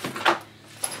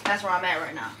 That's where I'm at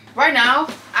right now. Right now,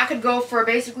 I could go for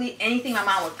basically anything my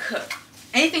mom would cook.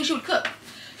 Anything she would cook.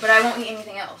 But I won't eat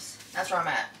anything else. That's where I'm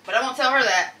at. But I won't tell her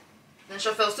that. Then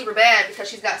she'll feel super bad because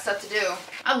she's got stuff to do.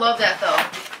 I love that though.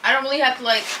 I don't really have to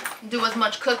like do as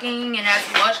much cooking and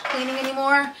as much cleaning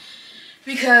anymore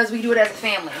because we do it as a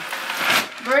family.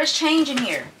 There is change in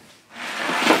here.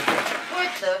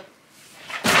 What the?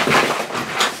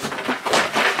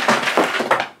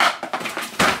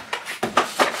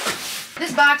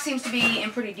 This box seems to be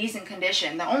in pretty decent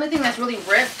condition. The only thing that's really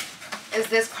ripped is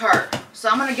this part. So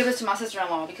I'm gonna give this to my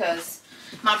sister-in-law because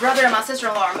my brother and my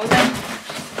sister-in-law are moving.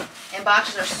 And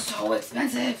boxes are so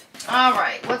expensive. All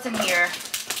right, what's in here?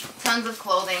 Tons of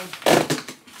clothing.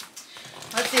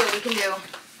 Let's see what we can do.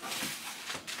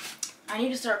 I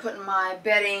need to start putting my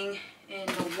bedding in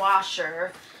the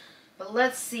washer. But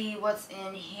let's see what's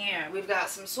in here. We've got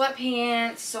some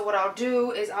sweatpants. So what I'll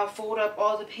do is I'll fold up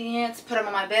all the pants, put them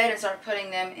on my bed, and start putting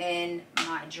them in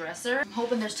my dresser. I'm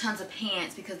hoping there's tons of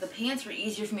pants because the pants were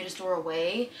easier for me to store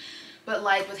away. But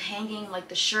like with hanging like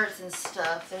the shirts and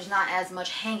stuff, there's not as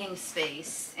much hanging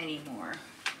space anymore.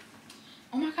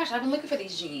 Oh my gosh, I've been looking for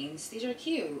these jeans. These are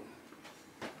cute.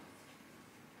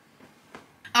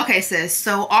 Okay, sis,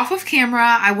 so off of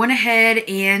camera, I went ahead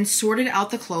and sorted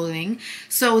out the clothing.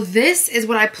 So this is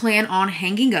what I plan on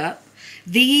hanging up.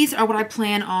 These are what I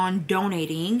plan on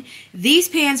donating. These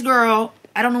pants, girl,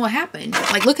 I don't know what happened.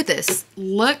 Like, look at this.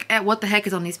 Look at what the heck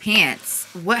is on these pants.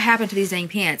 What happened to these dang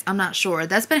pants? I'm not sure.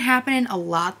 That's been happening a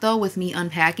lot, though, with me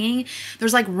unpacking.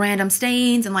 There's, like, random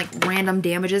stains and, like, random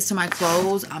damages to my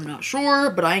clothes. I'm not sure,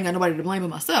 but I ain't got nobody to blame but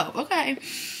myself. Okay.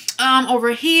 Over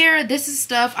here, this is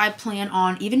stuff I plan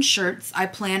on, even shirts, I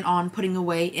plan on putting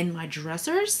away in my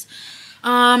dressers.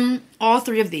 All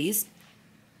three of these.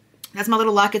 That's my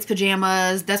little Lockets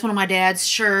pajamas. That's one of my dad's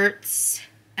shirts.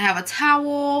 I have a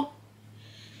towel.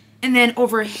 And then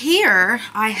over here,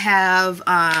 I have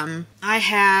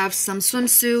some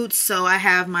swimsuits. So I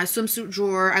have my swimsuit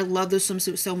drawer. I love this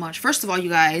swimsuit so much. First of all, you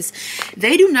guys,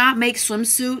 they do not make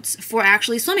swimsuits for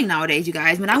actually swimming nowadays, you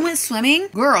guys. When I went swimming,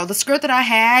 girl, the skirt that I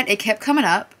had, it kept coming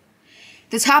up.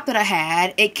 The top that I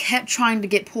had, it kept trying to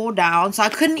get pulled down. So I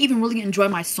couldn't even really enjoy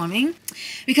my swimming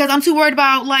because I'm too worried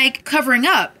about like covering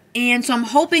up. And so I'm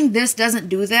hoping this doesn't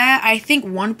do that. I think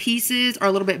one pieces are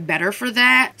a little bit better for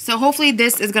that. So hopefully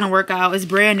this is going to work out. It's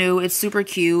brand new. It's super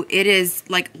cute. It is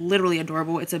like literally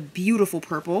adorable. It's a beautiful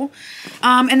purple.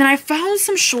 And then I found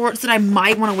some shorts that I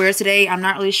might want to wear today. I'm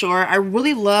not really sure. I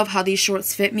really love how these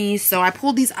shorts fit me. So I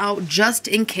pulled these out just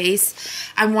in case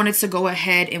I wanted to go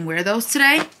ahead and wear those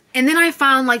today. And then I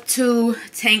found like 2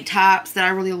 tank tops that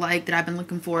I really like that I've been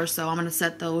looking for, so I'm going to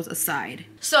set those aside.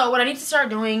 So what I need to start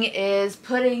doing is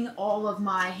putting all of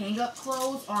my hang-up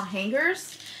clothes on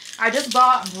hangers. I just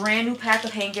bought a brand new pack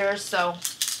of hangers, so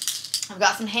I've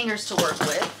got some hangers to work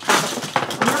with.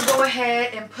 I'm going to go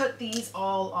ahead and put these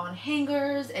all on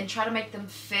hangers and try to make them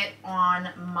fit on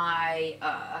my,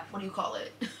 what do you call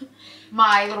it?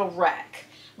 My little rack.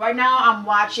 Right now, I'm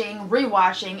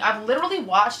rewatching. I've literally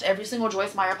watched every single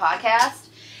Joyce Meyer podcast,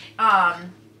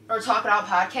 or Talk It Out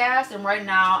podcast, and right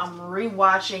now I'm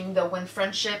rewatching the When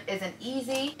Friendship Isn't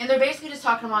Easy. And they're basically just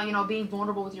talking about, you know, being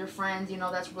vulnerable with your friends. You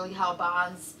know, that's really how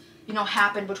bonds, you know,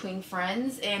 happen between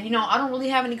friends. And, you know, I don't really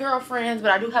have any girlfriends,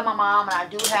 but I do have my mom, and I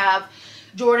do have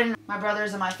Jordan, my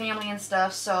brothers, and my family and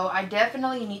stuff. So I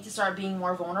definitely need to start being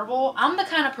more vulnerable. I'm the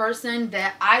kind of person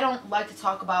that I don't like to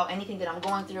talk about anything that I'm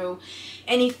going through,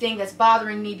 anything that's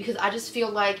bothering me, because I just feel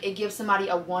like it gives somebody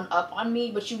a one-up on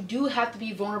me. But you do have to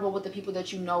be vulnerable with the people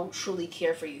that you know truly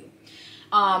care for you.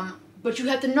 But you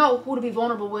have to know who to be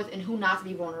vulnerable with and who not to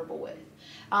be vulnerable with.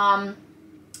 I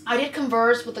did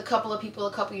converse with a couple of people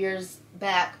a couple years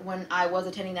back when I was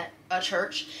attending that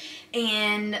church,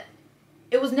 and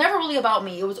it was never really about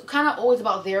me. It was kind of always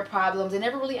about their problems. They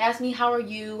never really asked me, how are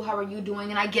you doing?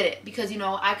 And I get it, because, you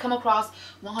know, I come across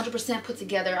 100% put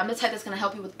together. I'm the type that's going to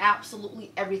help you with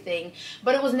absolutely everything.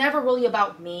 But it was never really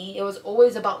about me. It was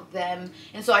always about them.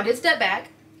 And so I did step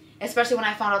back, especially when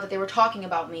I found out that they were talking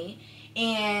about me.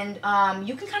 And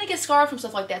you can kind of get scarred from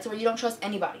stuff like that, to where you don't trust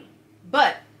anybody.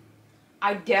 But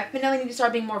I definitely need to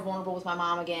start being more vulnerable with my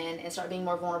mom again, and start being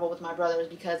more vulnerable with my brothers,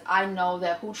 because I know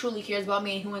that who truly cares about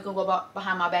me and who ain't gonna go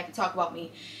behind my back and talk about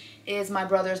me is my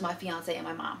brothers, my fiance, and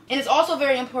my mom. And it's also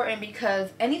very important because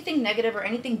anything negative or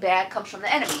anything bad comes from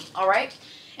the enemy, all right?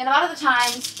 And a lot of the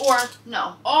times, or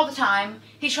no, all the time,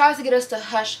 he tries to get us to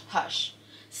hush, hush.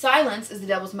 Silence is the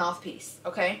devil's mouthpiece,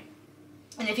 okay?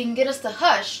 And if he can get us to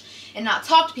hush and not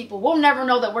talk to people, we'll never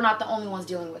know that we're not the only ones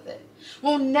dealing with it.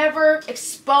 We'll never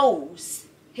expose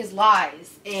his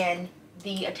lies and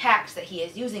the attacks that he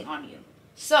is using on you.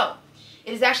 So,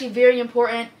 it is actually very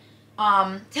important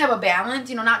to have a balance,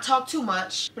 you know, not talk too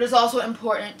much, but it's also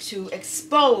important to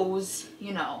expose,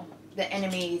 you know, the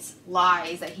enemy's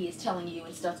lies that he is telling you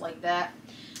and stuff like that.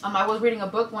 I was reading a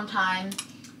book one time,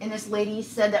 and this lady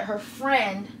said that her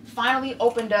friend finally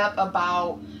opened up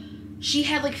about, she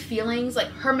had like feelings, like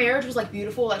her marriage was like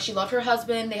beautiful, like she loved her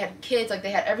husband, they had kids, like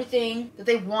they had everything that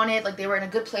they wanted, like they were in a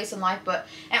good place in life. But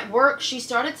at work, she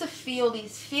started to feel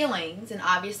these feelings, and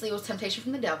obviously it was temptation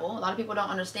from the devil. A lot of people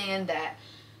don't understand that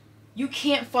you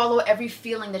can't follow every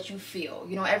feeling that you feel.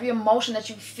 You know, every emotion that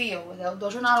you feel,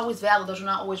 those are not always valid, those are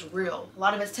not always real. A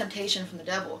lot of it's temptation from the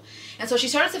devil. And so she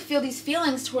started to feel these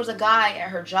feelings towards a guy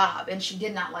at her job, and she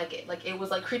did not like it. Like, it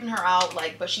was like creeping her out,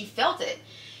 like, but she felt it.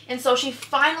 And so she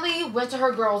finally went to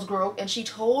her girls group, and she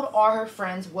told all her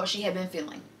friends what she had been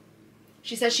feeling.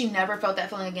 She said she never felt that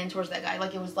feeling again towards that guy.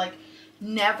 Like, it was like,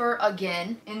 never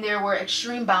again. And there were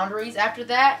extreme boundaries after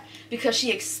that because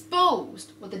she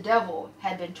exposed what the devil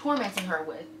had been tormenting her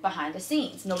with behind the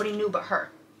scenes. Nobody knew but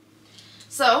her.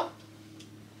 So,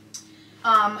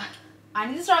 I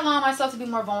need to start allowing myself to be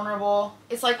more vulnerable.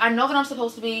 It's like I know that I'm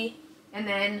supposed to be, and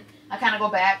then I kind of go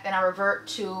back and I revert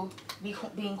to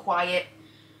being quiet.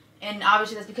 And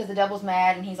obviously that's because the devil's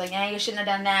mad and he's like, yeah, you shouldn't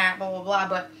have done that, blah, blah, blah.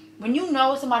 But when you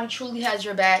know somebody truly has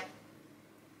your back,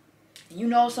 you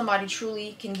know somebody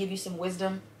truly can give you some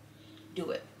wisdom,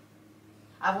 do it.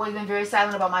 I've always been very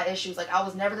silent about my issues. Like, I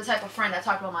was never the type of friend that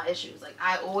talked about my issues. Like,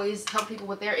 I always help people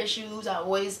with their issues. I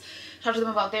always talk to them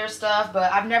about their stuff.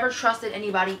 But I've never trusted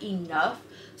anybody enough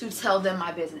to tell them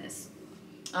my business.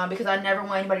 Because I never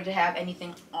want anybody to have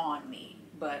anything on me.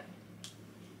 But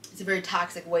it's a very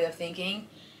toxic way of thinking.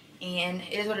 And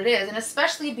it is what it is. And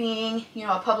especially being, you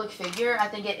know, a public figure, I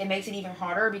think it makes it even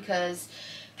harder because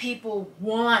people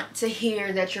want to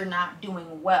hear that you're not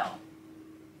doing well.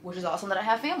 Which is awesome that I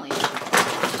have family.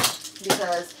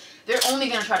 Because they're only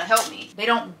going to try to help me. They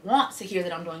don't want to hear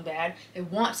that I'm doing bad. They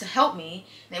want to help me.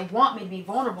 They want me to be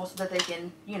vulnerable so that they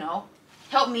can, you know,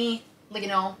 help me, like, you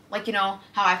know,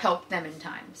 how I've helped them in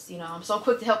times. You know, I'm so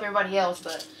quick to help everybody else,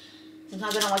 but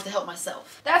sometimes I don't like to help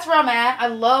myself. That's where I'm at. I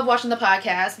love watching the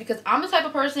podcast because I'm the type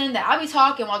of person that I'll be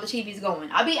talking while the TV's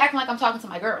going. I'll be acting like I'm talking to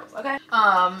my girls, okay?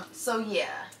 So yeah.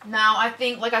 Now, I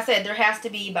think, like I said, there has to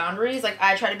be boundaries. Like,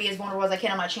 I try to be as vulnerable as I can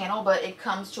on my channel, but it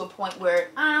comes to a point where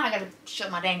I gotta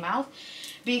shut my dang mouth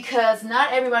because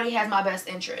not everybody has my best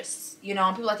interests. You know,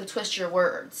 and people like to twist your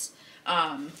words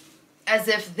as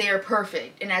if they're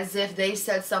perfect and as if they've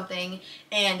said something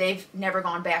and they've never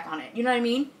gone back on it. You know what I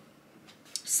mean?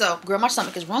 So, girl, my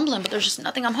stomach is rumbling, but there's just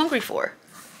nothing I'm hungry for.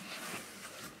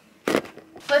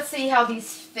 Let's see how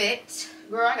these fit.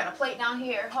 Girl, I got a plate down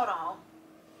here. Hold on.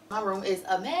 My room is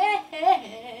a mess.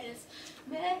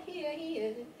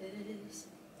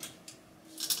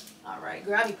 Alright,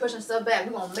 girl, I be pushing stuff back.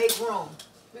 We're gonna make room.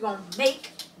 We're gonna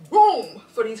make room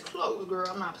for these clothes, girl.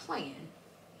 I'm not playing.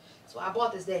 So I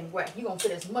bought this dang rack. You're gonna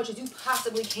fit as much as you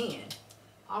possibly can.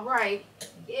 Alright.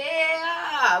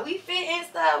 Yeah, we fitting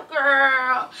stuff,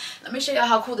 girl. Let me show y'all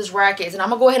how cool this rack is. And I'm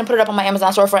gonna go ahead and put it up on my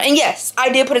Amazon storefront. And yes, I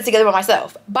did put it together by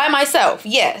myself. By myself,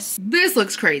 yes. This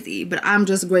looks crazy, but I'm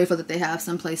just grateful that they have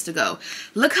some place to go.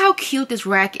 Look how cute this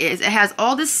rack is. It has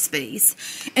all this space.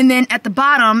 And then at the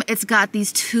bottom, it's got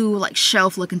these two like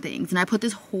shelf looking things. And I put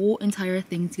this whole entire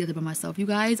thing together by myself, you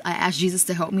guys. I asked Jesus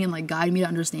to help me and like guide me to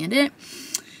understand it.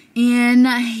 And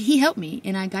he helped me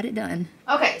and I got it done.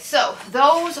 Okay, so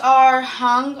those are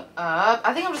hung up.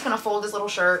 I think I'm just gonna fold this little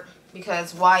shirt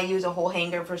because why use a whole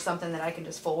hanger for something that I can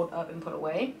just fold up and put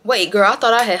away? Wait, girl, I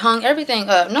thought I had hung everything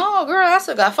up. No, girl, I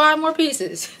still got 5 more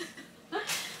pieces.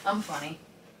 I'm funny.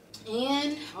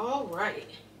 And all right.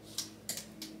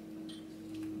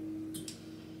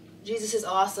 Jesus is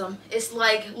awesome. It's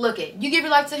like, look it, you give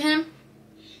your life to him,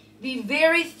 the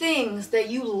very things that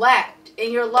you lacked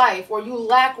in your life or you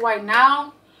lack right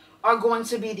now are going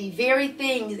to be the very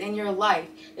things in your life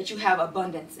that you have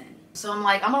abundance in. So I'm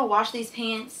like, I'm gonna wash these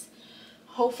pants.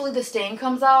 Hopefully the stain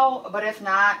comes out, but if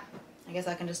not, I guess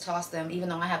I can just toss them even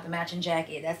though I have the matching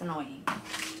jacket. That's annoying.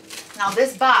 Now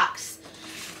this box,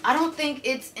 I don't think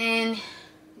it's in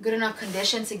good enough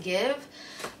condition to give,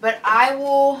 but I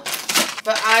will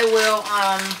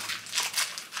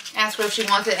ask her if she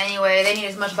wants it anyway. They need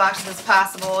as much boxes as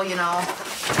possible, you know.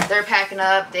 They're packing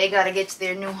up. They got to get to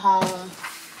their new home.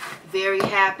 Very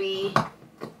happy.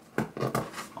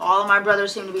 All of my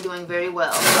brothers seem to be doing very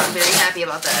well, so I'm very happy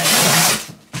about that.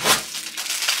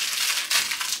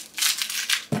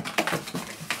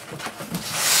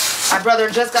 My brother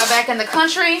just got back in the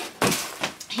country.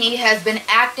 He has been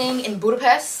acting in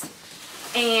Budapest,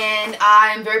 and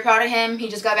I'm very proud of him. He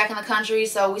just got back in the country,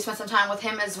 so we spent some time with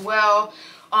him as well.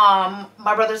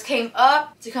 My brothers came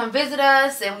up to come visit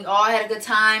us and we all had a good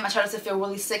time. I started to feel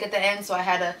really sick at the end, so I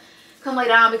had to come lay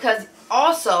down because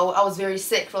also I was very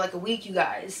sick for like a week, you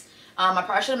guys. I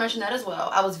probably should have mentioned that as well.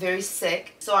 I was very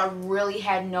sick, so I really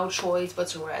had no choice but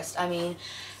to rest. I mean,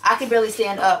 I could barely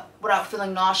stand up without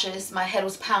feeling nauseous. My head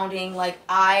was pounding. Like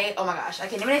oh my gosh, I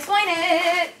can't even explain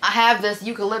it. I have this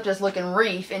eucalyptus looking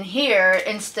reef in here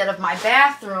instead of my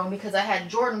bathroom because I had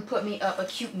Jordan put me up a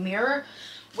cute mirror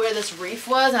where this reef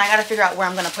was, and I gotta figure out where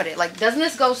I'm gonna put it. Like, doesn't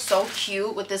this go so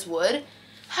cute with this wood?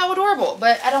 How adorable.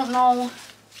 But I don't know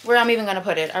where I'm even gonna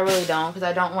put it. I really don't, because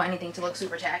I don't want anything to look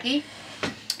super tacky.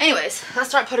 Anyways, let's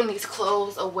start putting these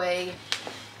clothes away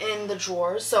in the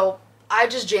drawers. So I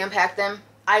just jam-packed them.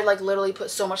 I like literally put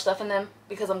so much stuff in them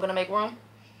because I'm gonna make room.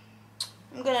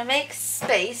 I'm gonna make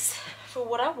space for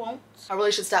what I want. I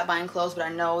really should stop buying clothes, but I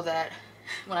know that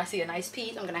when I see a nice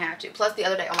piece, I'm gonna have to. Plus the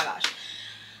other day, oh my gosh,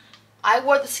 I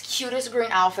wore this cutest green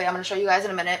outfit. I'm gonna show you guys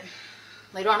in a minute.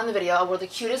 Later on in the video, I wore the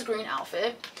cutest green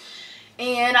outfit.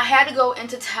 And I had to go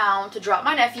into town to drop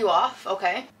my nephew off,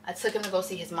 okay? I took him to go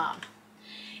see his mom.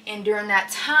 And during that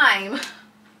time,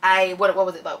 what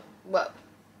was it, about, what,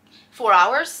 4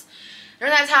 hours?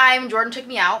 During that time, Jordan took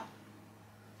me out.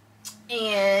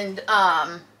 And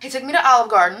he took me to Olive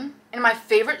Garden. And my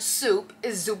favorite soup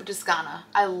is zuppa toscana.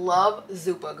 I love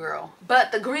zuppa, girl.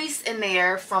 But the grease in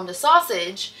there from the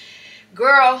sausage,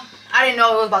 girl, I didn't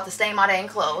know it was about to stain my dang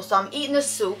clothes. So I'm eating the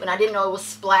soup and I didn't know it was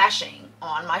splashing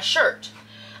on my shirt.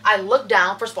 I looked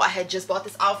down. First of all, I had just bought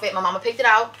this outfit. My mama picked it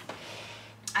out.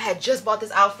 I had just bought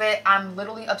this outfit. I'm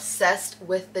literally obsessed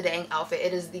with the dang outfit.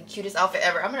 It is the cutest outfit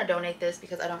ever. I'm gonna donate this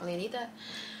because I don't really need that.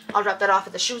 I'll drop that off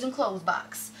at the shoes and clothes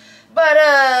box. But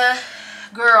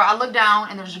girl, I looked down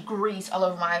and there's grease all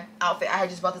over my outfit. I had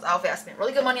just bought this outfit. I spent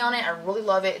really good money on it. I really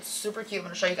love it. It's super cute. I'm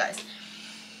gonna show you guys.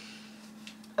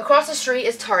 Across the street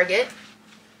is Target.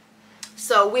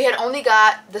 So we had only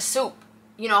got the soup.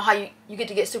 You know how you get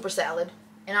to get super salad.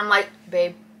 And I'm like,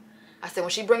 babe, I said,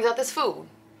 when she brings out this food,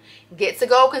 get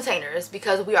to-go containers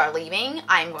because we are leaving.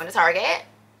 I am going to Target.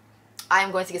 I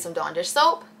am going to get some Dawn dish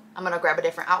soap. I'm going to grab a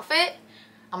different outfit.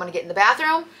 I'm going to get in the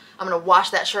bathroom. I'm going to wash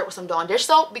that shirt with some Dawn dish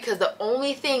soap because the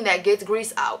only thing that gets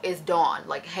grease out is Dawn.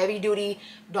 Like heavy duty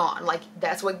Dawn. Like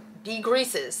that's what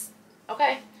degreases.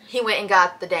 Okay. He went and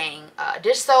got the dang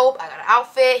dish soap. I got an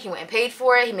outfit. He went and paid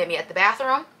for it. He met me at the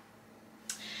bathroom.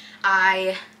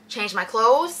 I changed my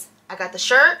clothes. I got the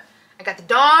shirt. I got the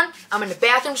Dawn. I'm in the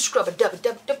bathroom. Scrub a dub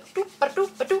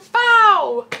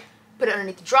bow. Put it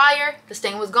underneath the dryer. The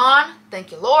stain was gone.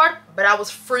 Thank you, Lord. But I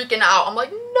was freaking out. I'm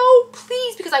like, no,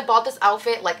 please, because I bought this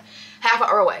outfit like half an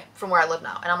hour away from where I live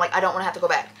now, and I'm like, I don't want to have to go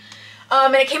back.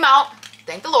 And it came out.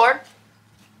 Thank the Lord.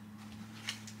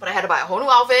 But I had to buy a whole new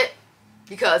outfit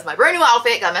because my brand new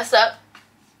outfit got messed up.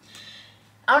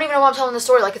 I don't even know why I'm telling this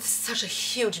story like it's such a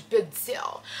huge big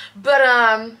deal. But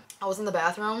I was in the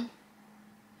bathroom.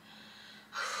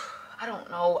 I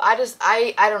don't know. I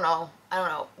don't know. I don't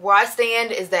know. Where I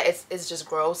stand is that it's just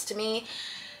gross to me.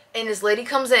 And this lady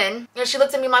comes in and she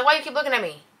looks at me like, why you keep looking at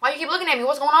me? Why you keep looking at me?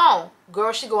 What's going on?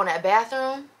 Girl, she go in that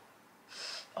bathroom.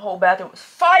 The whole bathroom was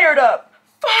fired up.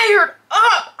 Fired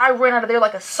up! I ran out of there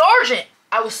like a sergeant.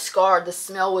 I was scarred. The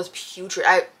smell was putrid.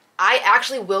 I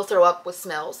actually will throw up with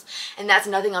smells. And that's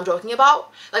nothing I'm joking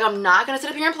about. Like, I'm not going to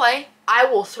sit up here and play. I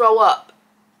will throw up.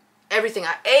 Everything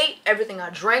I ate, everything I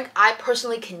drank, I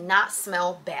personally cannot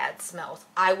smell bad smells.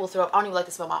 I will throw up. I don't even like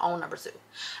to smell my own number 2.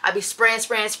 I'd be spraying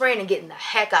and getting the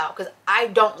heck out because I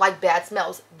don't like bad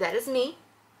smells. That is me.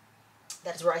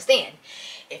 That is where I stand.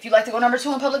 If you like to go number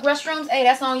 2 in public restrooms, hey,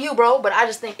 that's on you, bro. But I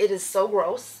just think it is so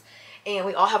gross. And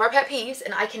we all have our pet peeves.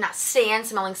 And I cannot stand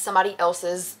smelling somebody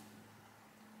else's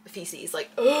feces. Like,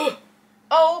 ugh.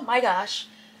 Oh my gosh.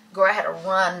 Girl, I had to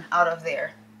run out of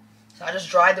there. So I just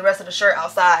dried the rest of the shirt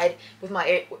outside with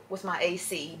my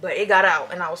AC. But it got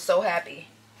out and I was so happy.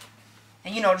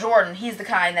 And you know, Jordan, he's the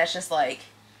kind that's just like,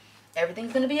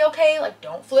 everything's going to be okay. Like,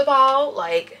 don't flip out.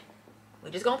 Like,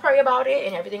 we're just going to pray about it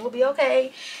and everything will be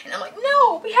okay. And I'm like,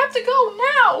 no, we have to go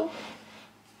now.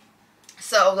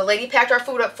 So the lady packed our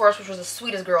food up for us, which was the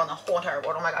sweetest girl in the whole entire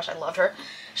world. Oh my gosh, I loved her.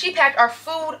 She packed our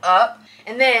food up.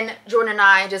 And then Jordan and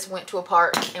I just went to a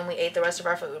park and we ate the rest of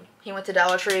our food. He went to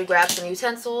Dollar Tree, grabbed some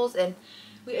utensils, and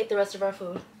we ate the rest of our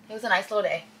food. It was a nice little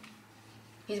day.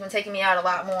 He's been taking me out a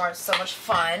lot more. It's so much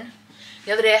fun.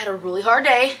 The other day I had a really hard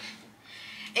day.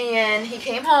 And he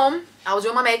came home. I was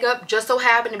doing my makeup. Just so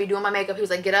happened to be doing my makeup. He was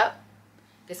like, get up.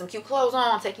 Get some cute clothes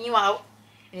on. I'm taking you out.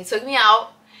 And he took me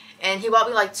out. And he bought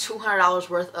me like $200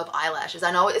 worth of eyelashes.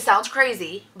 I know it sounds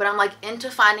crazy, but I'm like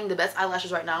into finding the best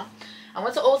eyelashes right now. I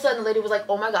went to Ulta and the lady was like,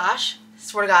 oh my gosh.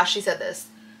 Swear to gosh, she said this.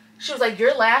 She was like,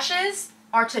 your lashes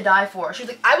are to die for. She was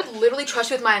like, I would literally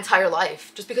trust you with my entire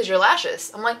life just because your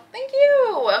lashes. I'm like, thank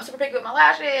you. I'm super picky with my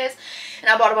lashes. And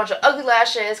I bought a bunch of ugly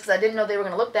lashes because I didn't know they were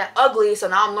going to look that ugly. So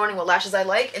now I'm learning what lashes I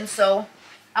like. And so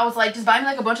I was like, just buy me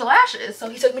like a bunch of lashes. So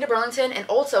he took me to Burlington and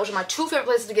Ulta, which are my 2 favorite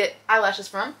places to get eyelashes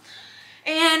from.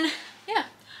 And yeah,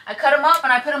 I cut them up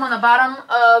and I put them on the bottom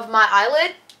of my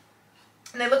eyelid.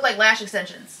 And they look like lash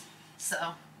extensions.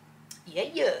 So,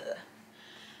 yeah.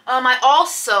 I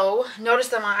also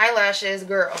noticed that my eyelashes,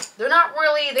 girl, they're not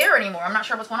really there anymore. I'm not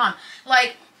sure what's going on.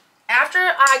 Like, after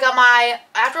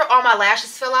all my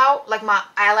lashes fell out, like my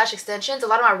eyelash extensions, a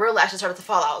lot of my real lashes started to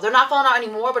fall out. They're not falling out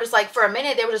anymore, but it's like for a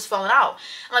minute they were just falling out.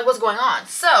 I'm like, what's going on?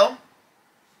 So,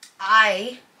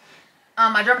 my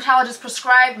dermatologist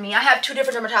prescribed me. I have 2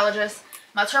 different dermatologists.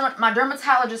 My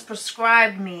dermatologist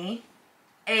prescribed me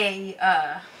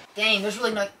a dang, there's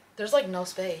like no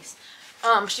space.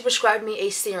 She prescribed me a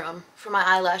serum for my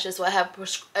eyelashes, so I have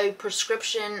a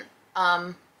prescription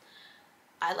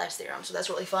eyelash serum, so that's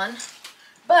really fun.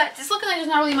 But it's looking like there's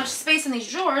not really much space in these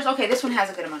drawers. Okay, this one has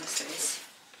a good amount of space,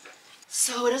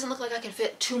 so it doesn't look like I can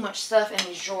fit too much stuff in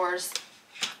these drawers.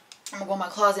 I'm gonna go in my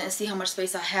closet and see how much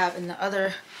space I have in the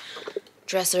other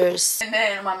dressers. And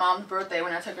then on my mom's birthday,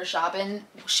 when I took her shopping,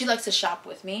 she likes to shop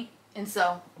with me, and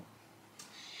so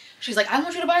she's like, I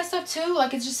want you to buy stuff too.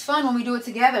 Like, it's just fun when we do it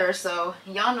together. So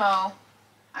y'all know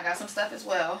I got some stuff as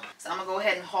well. So I'm gonna go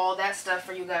ahead and haul that stuff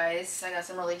for you guys. I got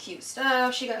some really cute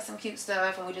stuff. She got some cute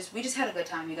stuff, and we just had a good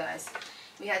time, you guys.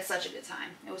 We had such a good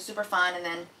time. It was super fun. And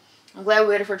then I'm glad we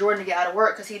waited for Jordan to get out of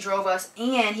work, because he drove us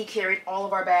and he carried all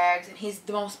of our bags, and he's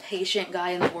the most patient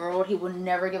guy in the world. He will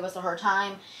never give us a hard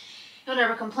time. He'll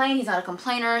never complain. He's not a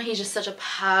complainer. He's just such a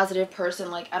positive person.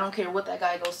 Like, I don't care what that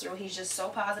guy goes through. He's just so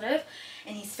positive,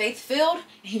 and he's faith-filled,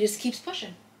 and he just keeps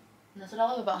pushing. And that's what I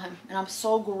love about him. And I'm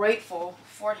so grateful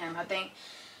for him. I thank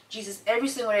Jesus every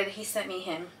single day that he sent me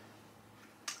him.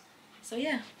 So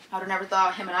yeah, I would have never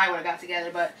thought him and I would have got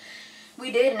together, but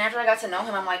we did. And after I got to know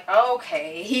him, I'm like,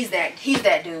 okay, he's that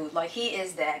dude. Like, he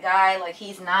is that guy. Like,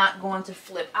 he's not going to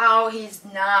flip out. He's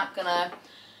not gonna,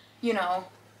 you know,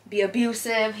 be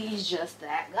abusive. He's just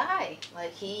that guy.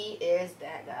 Like, he is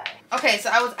that guy. Okay, so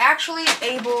I was actually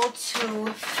able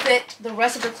to fit the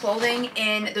rest of the clothing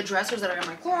in the dressers that are in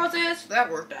my closet, so that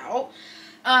worked out.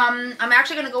 I'm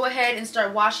actually gonna go ahead and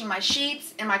start washing my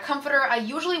sheets and my comforter. I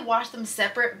usually wash them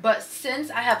separate, but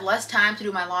since I have less time to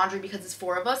do my laundry because it's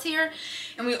 4 of us here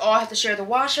and we all have to share the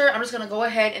washer, I'm just gonna go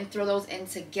ahead and throw those in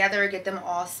together, get them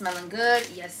all smelling good.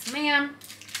 Yes, ma'am.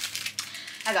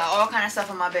 I got all kind of stuff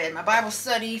on my bed. My Bible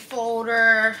study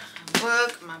folder,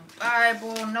 book, my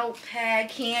Bible,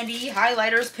 notepad, candy,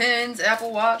 highlighters, pens,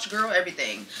 Apple Watch, girl,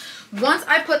 everything. Once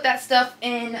I put that stuff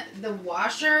in the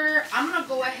washer, I'm going to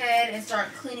go ahead and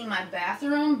start cleaning my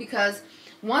bathroom, because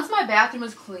once my bathroom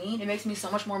is clean, it makes me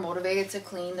so much more motivated to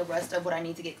clean the rest of what I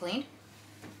need to get cleaned.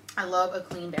 I love a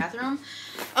clean bathroom.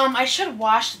 I should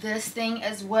wash this thing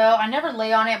as well. I never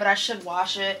lay on it, but I should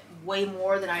wash it way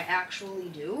more than I actually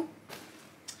do.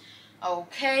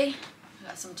 Okay, I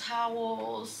got some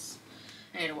towels.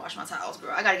 I need to wash my towels,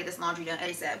 girl. I gotta get this laundry done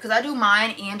ASAP, because I do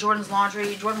mine and Jordan's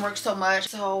laundry. Jordan works so much,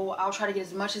 so I'll try to get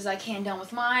as much as I can done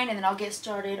with mine, and then I'll get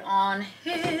started on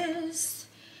his.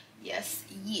 Yes,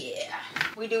 yeah.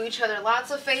 We do each other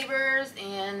lots of favors,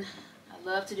 and I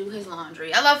love to do his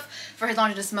laundry. I love for his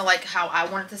laundry to smell like how I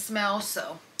want it to smell,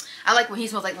 so I like when he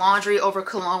smells like laundry over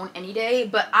cologne any day,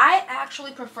 but I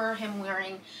actually prefer him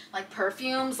wearing like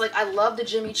perfumes. Like, I love the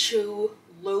Jimmy Choo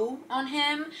Lou on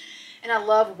him, and I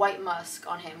love White Musk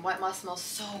on him. White Musk smells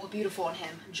so beautiful on him.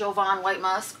 Jovan White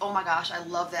Musk, oh my gosh, I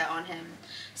love that on him.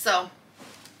 So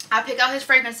I pick out his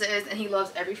fragrances, and he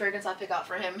loves every fragrance I pick out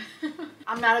for him.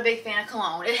 I'm not a big fan of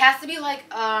cologne. It has to be like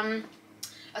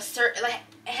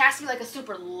it has to be like a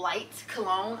super light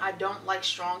cologne. I don't like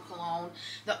strong cologne.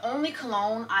 The only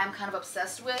cologne I'm kind of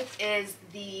obsessed with is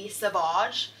the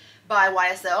Sauvage by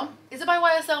YSL. Is it by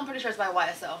YSL? I'm pretty sure it's by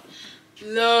YSL.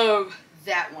 Love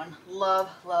that one.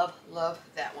 Love, love, love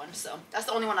that one. So that's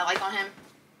the only one I like on him.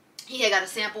 He had got a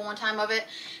sample one time of it,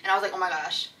 and I was like, oh my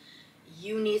gosh,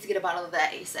 you need to get a bottle of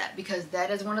that ASAP, because that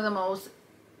is one of the most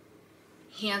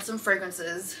handsome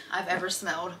fragrances I've ever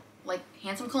smelled. Like,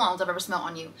 handsome colognes I've ever smelled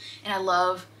on you. And I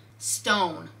love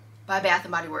Stone by Bath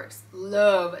 & Body Works.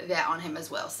 Love that on him as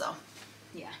well. So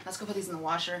yeah, let's go put these in the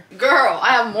washer. Girl, I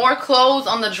have more clothes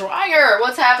on the dryer.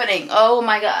 What's happening? Oh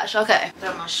my gosh. Okay,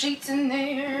 throw my sheets in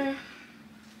there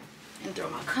and throw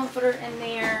my comforter in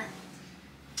there.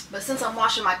 But since I'm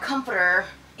washing my comforter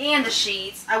and the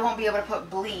sheets, I won't be able to put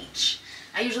bleach.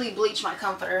 I usually bleach my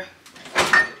comforter.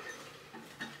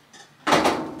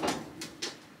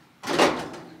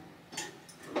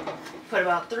 Put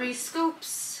about 3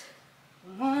 scoops.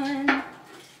 1,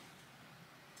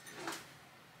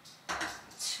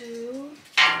 2,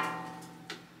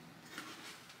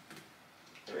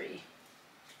 3.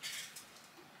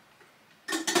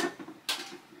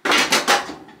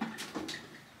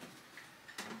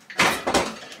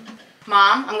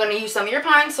 Mom, I'm going to use some of your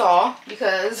Pine Sol,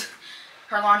 because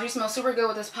her laundry smells super good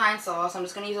with this Pine Sol, so I'm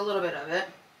just going to use a little bit of it.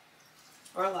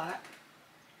 Or a lot.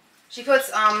 She puts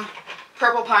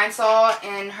purple Pine Sol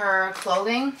in her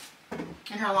clothing,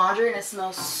 in her laundry, and it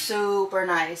smells super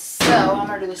nice. So I'm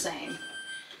going to do the same.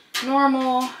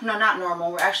 Normal. No, not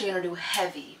normal. We're actually going to do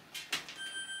heavy.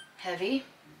 Heavy.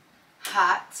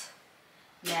 Hot.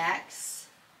 Max.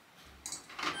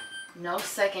 No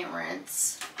second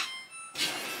rinse.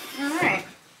 Alright.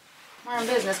 We're in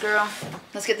business, girl.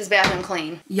 Let's get this bathroom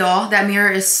clean. Y'all, that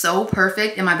mirror is so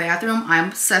perfect in my bathroom. I'm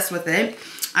obsessed with it.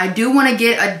 I do want to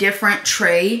get a different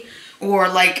tray, or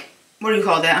like, what do you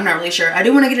call that? I'm not really sure. I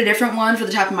do want to get a different one for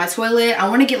the top of my toilet. I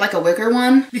want to get like a wicker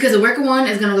one, because a wicker one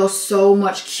is going to go so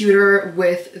much cuter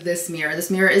with this mirror.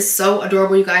 This mirror is so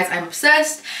adorable, you guys. I'm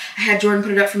obsessed. I had Jordan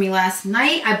put it up for me last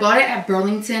night. I bought it at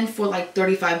Burlington for like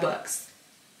 35 bucks.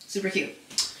 Super cute.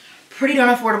 Pretty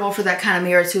darn affordable for that kind of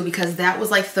mirror too, because that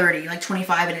was like 30, like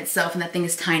 25 in itself, and that thing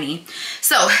is tiny.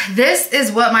 So this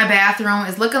is what my bathroom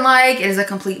is looking like. It is a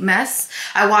complete mess.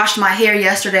 I washed my hair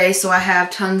yesterday, so I have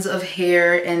tons of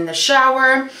hair in the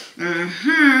shower.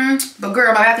 But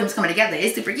girl, my bathroom's coming together.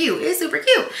 It's super cute. It's super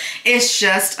cute. It's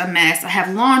just a mess. I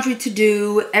have laundry to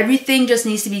do. Everything just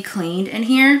needs to be cleaned in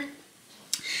here.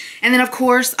 And then of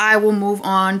course I will move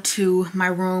on to my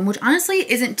room, which honestly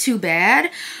isn't too bad.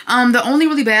 The only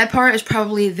really bad part is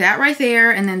probably that right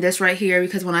there and then this right here,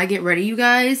 because when I get ready, you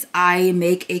guys, I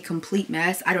make a complete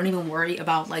mess. I don't even worry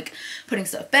about like putting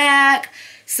stuff back.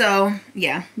 So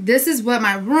yeah, this is what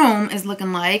my room is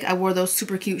looking like. I wore those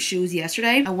super cute shoes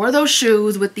yesterday. I wore those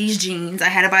shoes with these jeans. I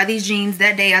had to buy these jeans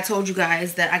that day. I told you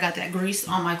guys that I got that grease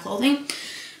on my clothing.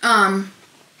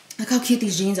 Look how cute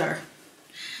these jeans are.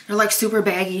 They're like super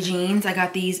baggy jeans. I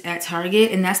got these at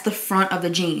Target, and that's the front of the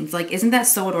jeans. Like, isn't that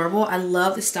so adorable? I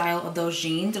love the style of those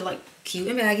jeans. They're like cute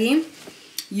and baggy.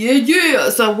 Yeah.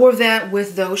 So I wore that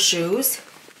with those shoes.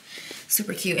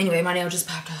 Super cute. Anyway, my nail just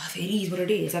popped off. It is what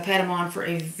it is. I've had them on for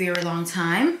a very long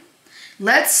time.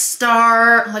 Let's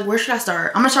start, like, where should I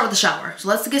start? I'm gonna start with the shower. So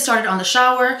let's get started on the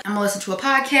shower. I'm gonna listen to a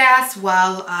podcast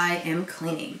while I am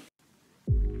cleaning.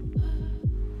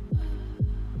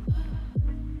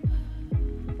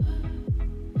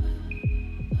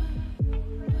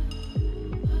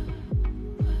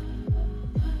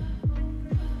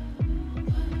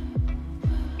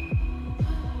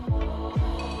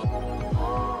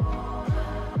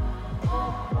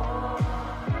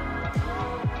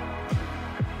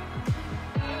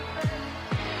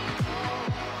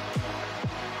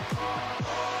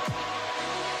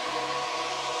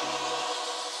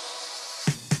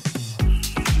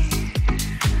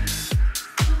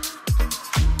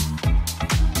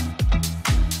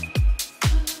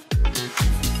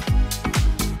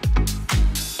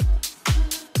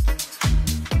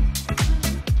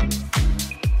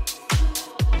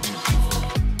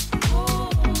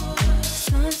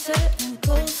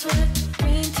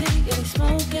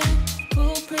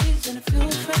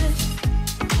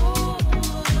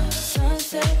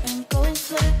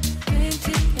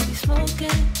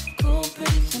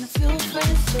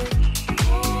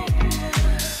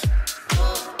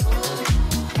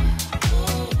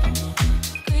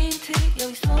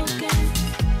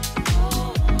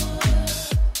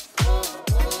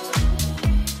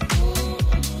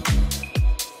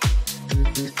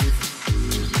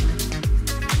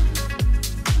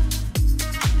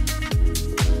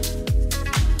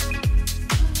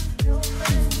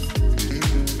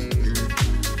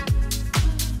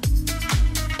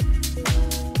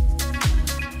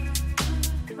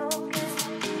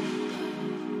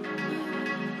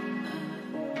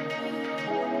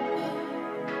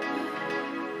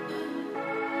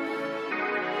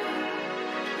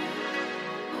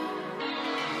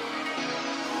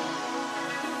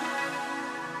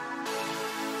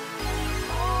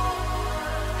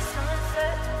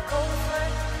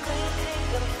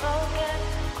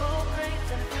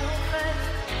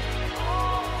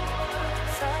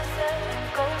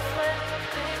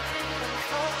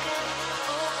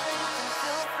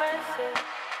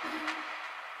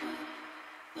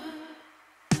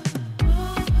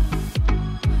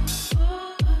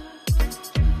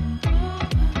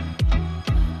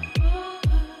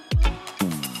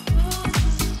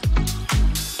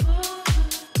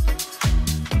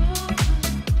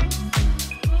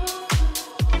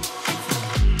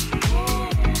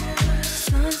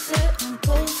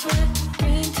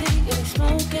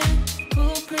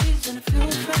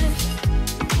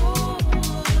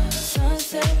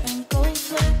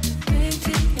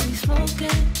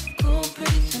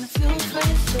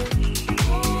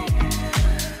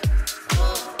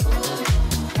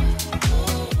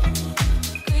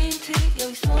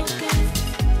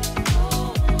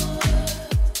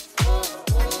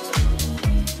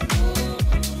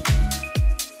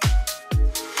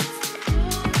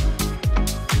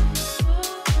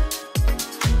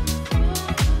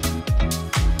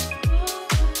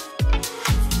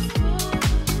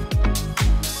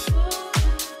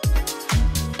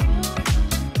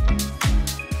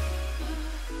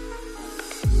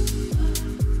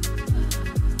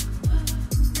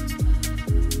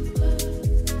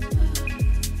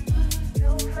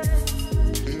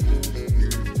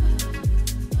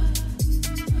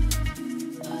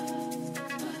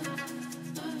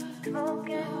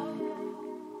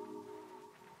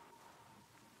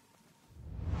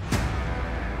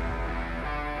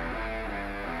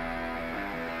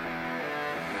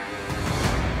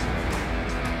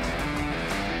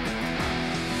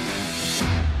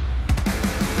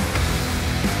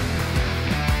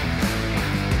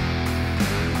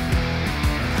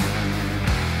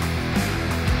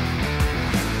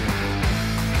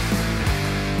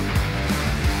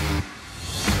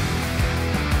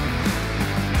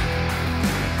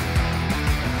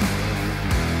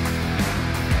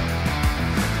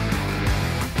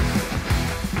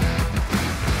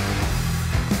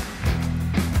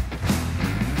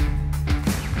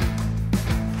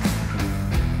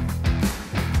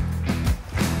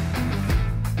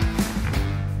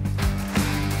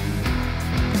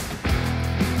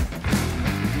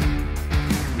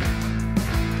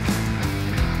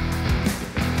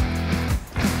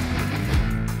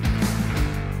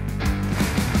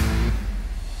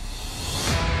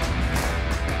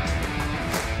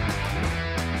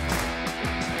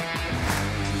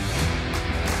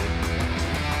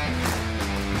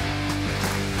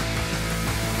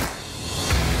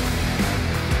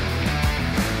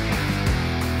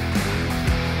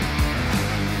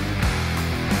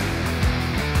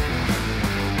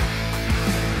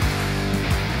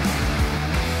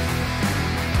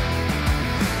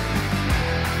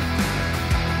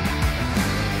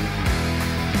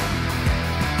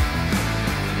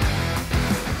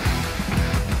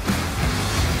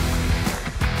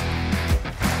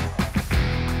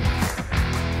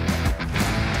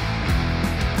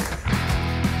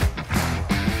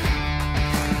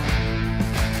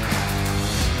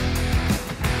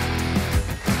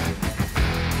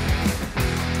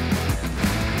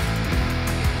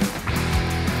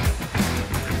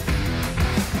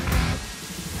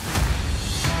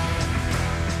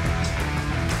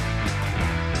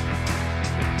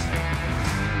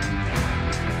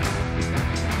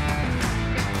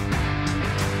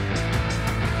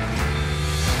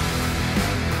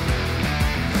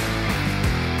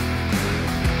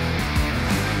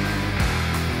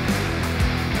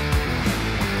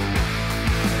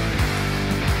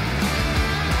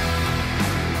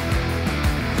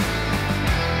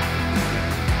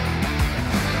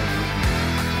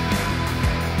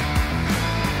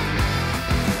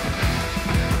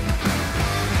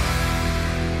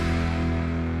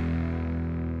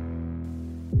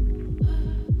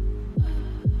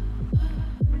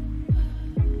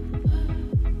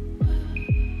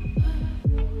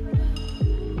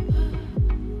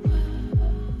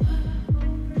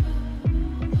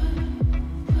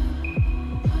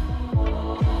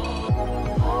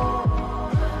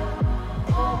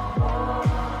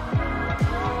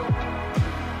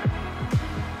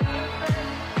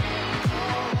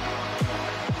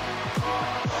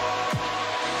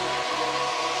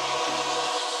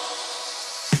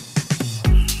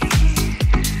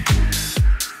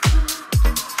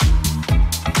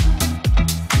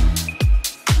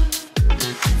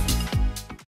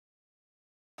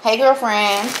 Hey,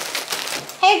 girlfriend.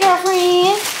 Hey,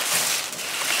 girlfriend.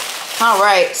 All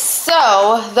right,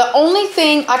 so the only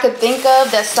thing I could think of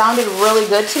that sounded really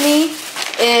good to me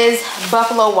is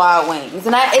Buffalo Wild Wings.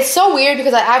 And it's so weird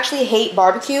because I actually hate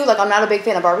barbecue. Like, I'm not a big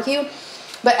fan of barbecue.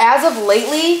 But as of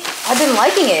lately, I've been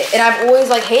liking it. And I've always,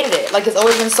 like, hated it. Like, it's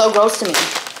always been so gross to me.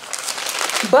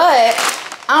 But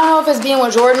I don't know if it's being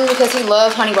with Jordan because he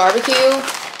loves honey barbecue.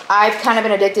 I've kind of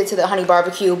been addicted to the honey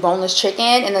barbecue boneless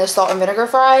chicken and the salt and vinegar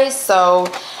fries. So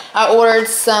I ordered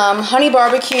some honey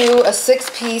barbecue, a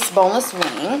 6-piece boneless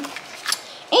wing.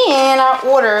 And I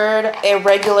ordered a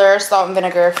regular salt and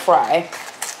vinegar fry.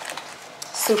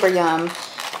 Super yum.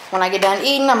 When I get done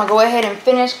eating, I'm gonna go ahead and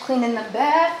finish cleaning the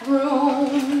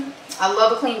bathroom. I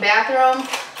love a clean bathroom.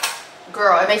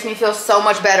 Girl, it makes me feel so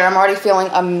much better. I'm already feeling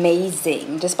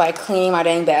amazing just by cleaning my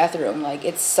dang bathroom. Like,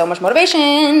 it's so much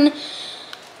motivation.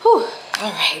 Whew.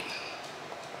 All right.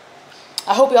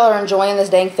 I hope y'all are enjoying this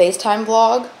dang FaceTime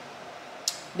vlog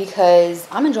because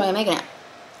I'm enjoying making it.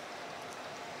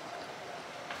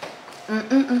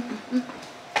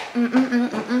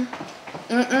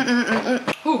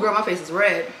 Ooh, girl, my face is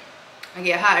red. I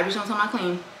get hot every single time I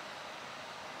clean.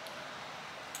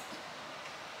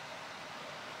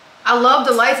 I love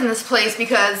the lights in this place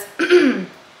because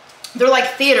they're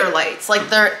like theater lights.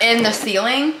 Like, they're in the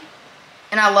ceiling.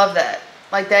 And I love that.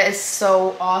 Like, that is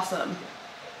so awesome.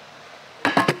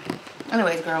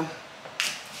 Anyways, girl.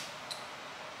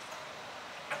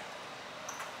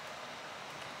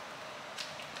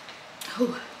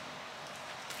 Ooh.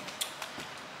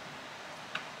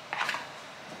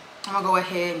 I'm gonna go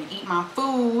ahead and eat my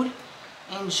food.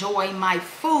 Enjoy my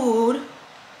food.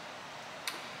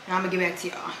 And I'm gonna get back to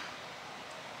y'all.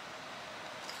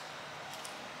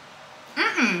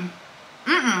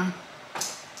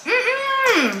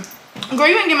 Girl,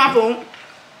 you ain't get my food.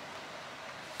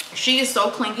 She is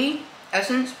so clingy,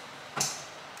 Essence.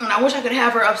 And I wish I could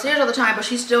have her upstairs all the time, but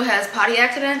she still has potty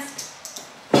accidents.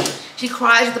 She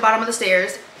cries at the bottom of the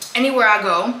stairs anywhere I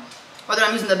go. Whether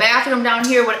I'm using the bathroom down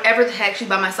here, whatever the heck, she's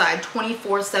by my side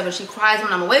 24/7. She cries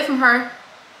when I'm away from her,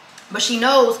 but she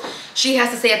knows she has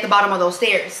to stay at the bottom of those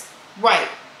stairs. Right.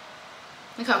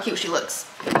 Look how cute she looks.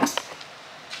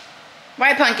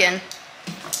 Right, Pumpkin?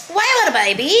 Why, little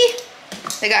baby?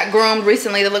 They got groomed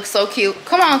recently. They look so cute.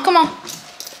 Come on, come on.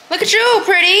 Look at you,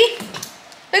 pretty.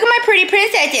 Look at my pretty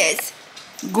princesses.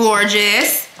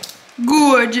 Gorgeous.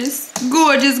 Gorgeous.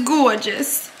 Gorgeous,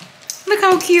 gorgeous. Look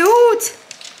how cute.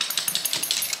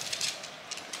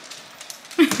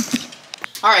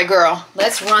 All right, girl.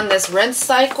 Let's run this rinse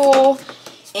cycle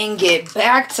and get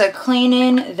back to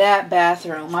cleaning that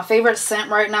bathroom. My favorite scent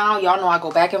right now, y'all know I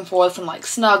go back and forth from like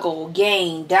Snuggle,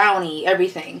 Gain, Downy,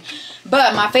 everything.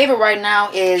 But my favorite right now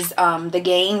is the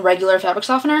Gain regular fabric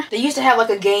softener. They used to have like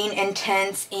a Gain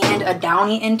Intense and a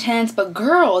Downy Intense, but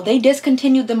girl, they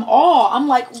discontinued them all. I'm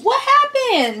like, what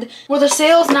happened? Were the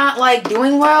sales not like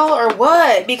doing well or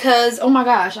what? Because, oh my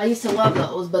gosh, I used to love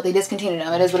those, but they discontinued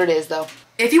them. It is what it is though.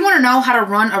 If you want to know how to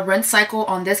run a rinse cycle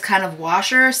on this kind of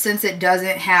washer, since it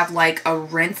doesn't have like a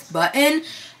rinse button,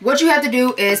 what you have to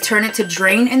do is turn it to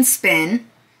drain and spin.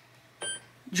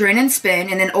 Drain and spin,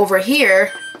 and then over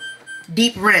here,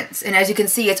 deep rinse. And as you can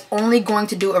see, it's only going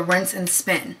to do a rinse and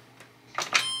spin.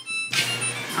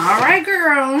 All right,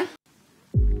 girl.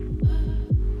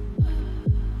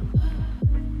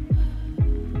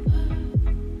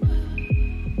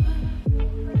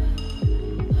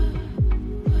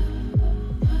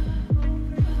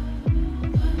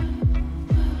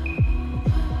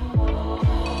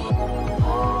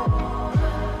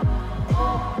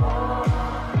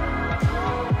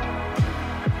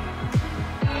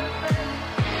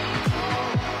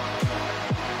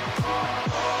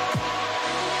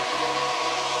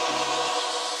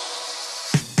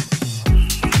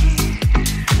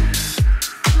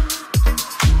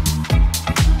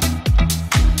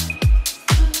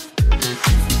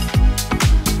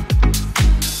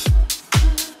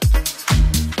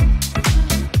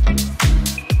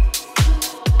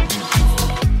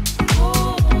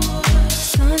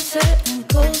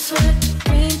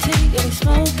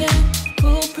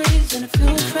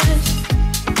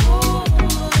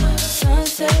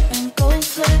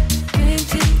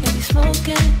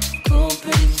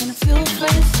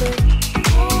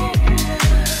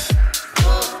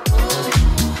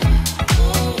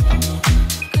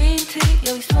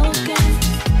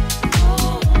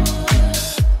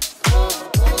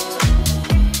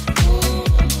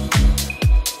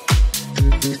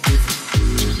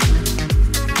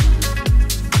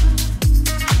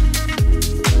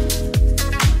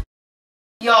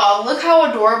 Y'all, look how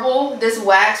adorable this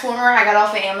wax warmer I got off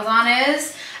of Amazon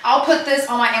is. I'll put this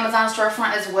on my Amazon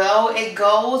storefront as well. It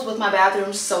goes with my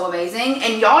bathroom so amazing.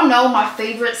 And y'all know my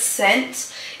favorite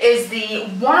scent is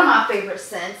one of my favorite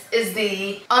scents is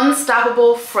the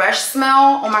Unstoppable Fresh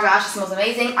smell. Oh my gosh, it smells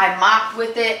amazing. I mop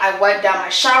with it. I wipe down my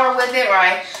shower with it, or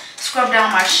I scrub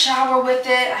down my shower with it.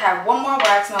 I have one more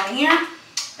wax smell in here,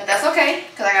 but that's okay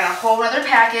because I got a whole other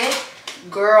packet.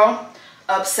 Girl,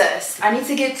 obsessed. I need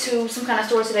to get to some kind of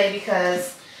store today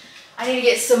because I need to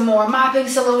get some more mopping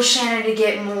solution. I need to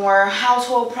get more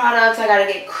household products. I gotta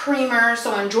get creamer.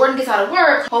 So when Jordan gets out of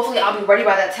work, hopefully I'll be ready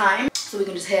by that time so we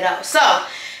can just head out. So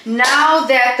now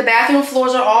that the bathroom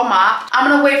floors are all mopped,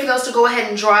 I'm gonna wait for those to go ahead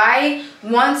and dry.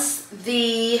 Once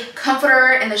the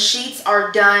comforter and the sheets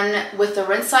are done with the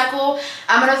rinse cycle,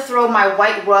 I'm gonna throw my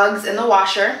white rugs in the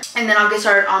washer, and then I'll get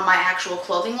started on my actual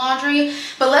clothing laundry.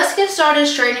 But let's get started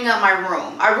straightening up my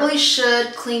room. I really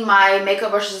should clean my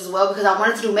makeup brushes as well because I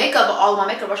wanted to do makeup, but all of my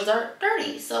makeup brushes are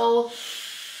dirty. So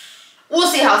we'll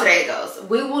see how today goes.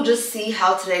 We will just see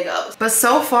how today goes. But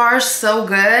so far, so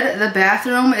good. The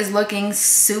bathroom is looking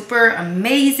super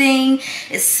amazing.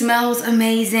 It smells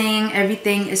amazing.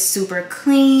 Everything is super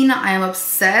clean. I am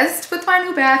obsessed with my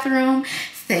new bathroom.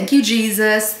 Thank you,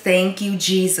 Jesus. Thank you,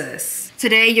 Jesus.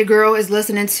 Today, your girl is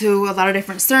listening to a lot of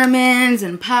different sermons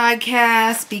and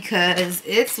podcasts because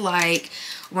it's like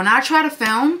when I try to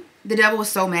film, the devil is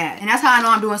so mad. And that's how I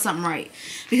know I'm doing something right.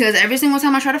 Because every single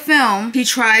time I try to film, he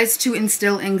tries to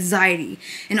instill anxiety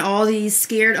and all these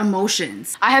scared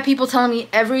emotions. I have people telling me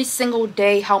every single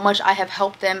day how much I have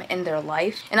helped them in their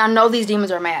life. And I know these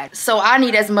demons are mad. So I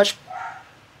need as much...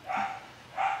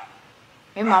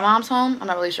 Maybe my mom's home? I'm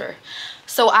not really sure.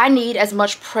 So I need as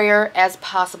much prayer as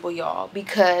possible, y'all,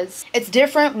 because it's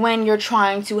different when you're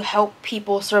trying to help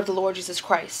people serve the Lord Jesus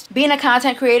Christ. Being a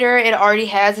content creator, it already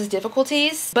has its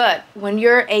difficulties, but when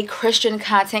you're a Christian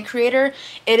content creator,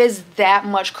 it is that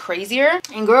much crazier.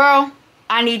 And girl,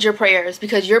 I need your prayers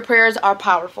because your prayers are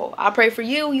powerful. I pray for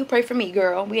you, you pray for me,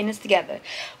 girl. We in this together.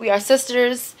 We are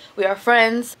sisters, we are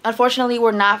friends. Unfortunately,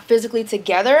 we're not physically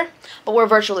together, but we're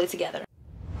virtually together.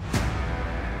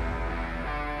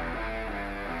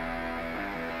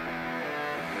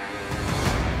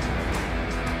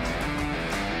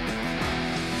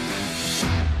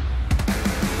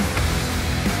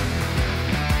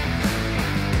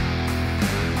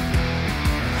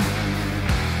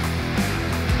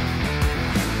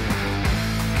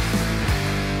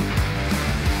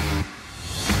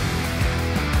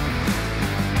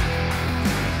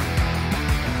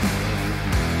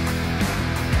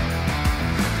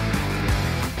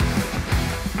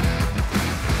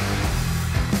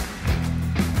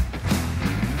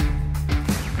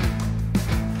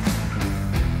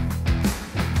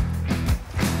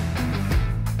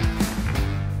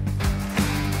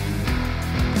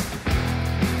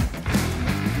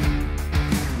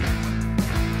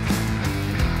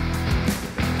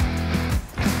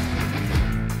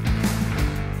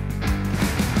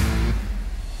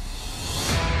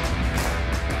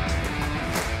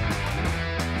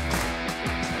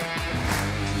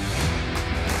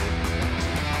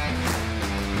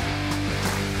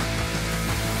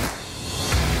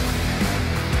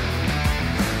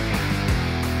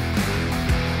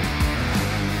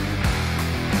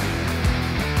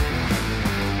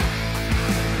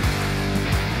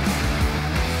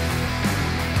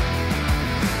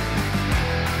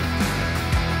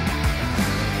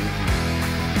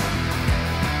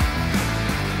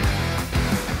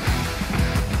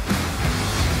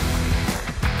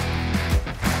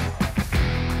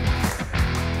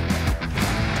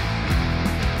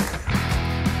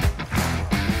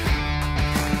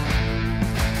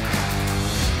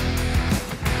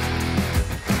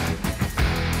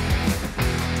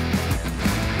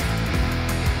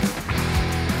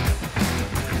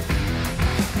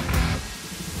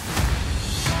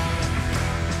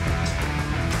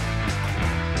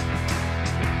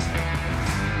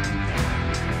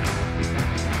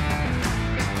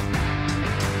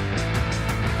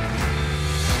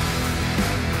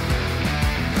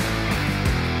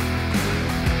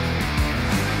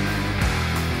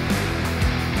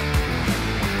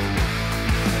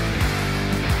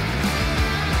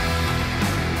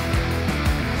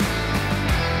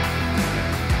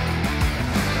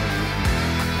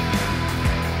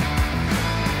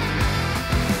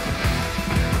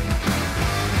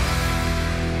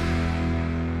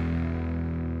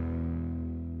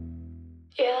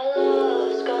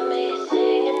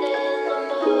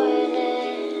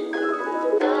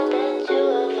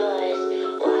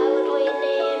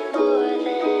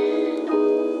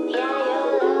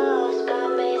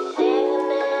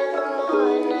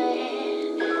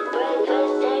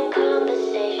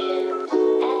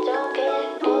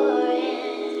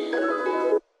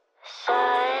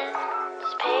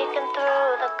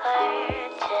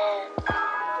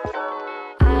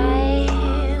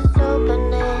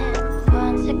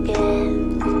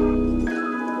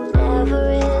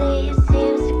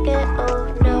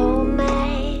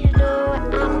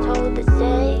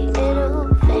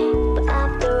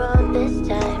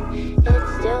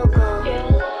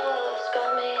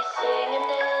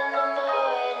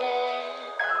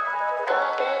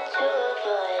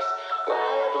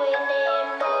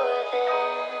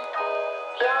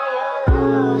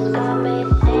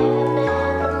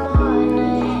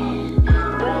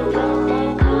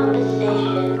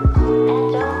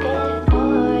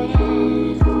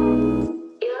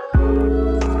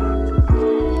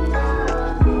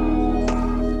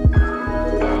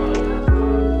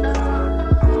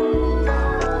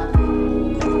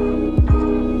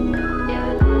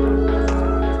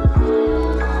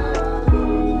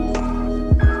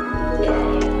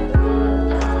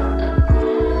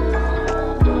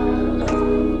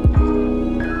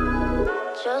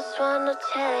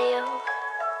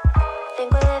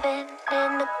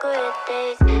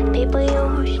 People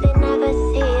usually never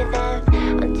see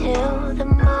them until they're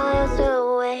miles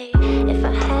away. If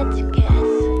I had to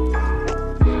guess,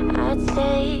 I'd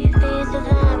say these are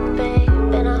them,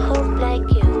 babe. And I hope like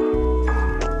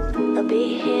you, they'll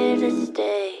be here to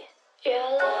stay. Your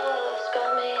love's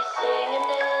got me singing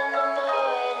in the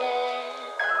morning.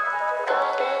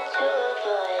 Got that true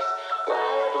voice. Why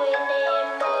would we need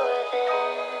more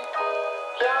than?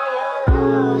 Yeah, your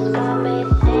love's got me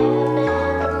singing in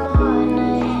the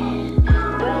morning.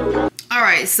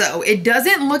 Alright, so it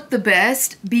doesn't look the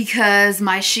best because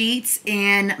my sheets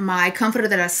and my comforter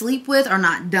that I sleep with are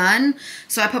not done.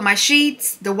 So I put my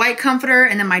sheets, the white comforter,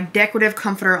 and then my decorative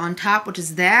comforter on top, which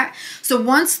is that. So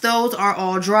once those are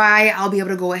all dry, I'll be able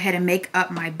to go ahead and make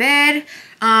up my bed.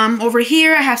 Over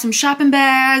here, I have some shopping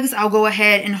bags. I'll go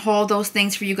ahead and haul those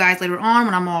things for you guys later on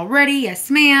when I'm all ready. Yes,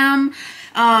 ma'am.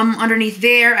 Underneath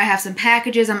there, I have some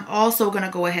packages I'm also gonna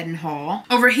go ahead and haul.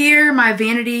 Over here, my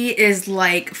vanity is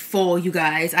like full, you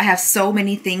guys. I have so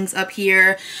many things up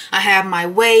here. I have my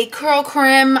Way curl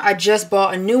crimp. I just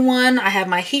bought a new one. I have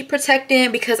my heat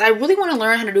protectant because I really want to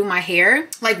learn how to do my hair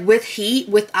like with heat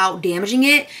without damaging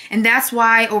it. And that's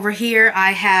why over here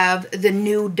I have the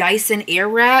new Dyson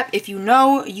Airwrap. If you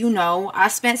know, you know. I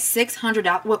spent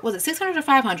 $600. What was it, 600 or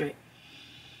 500?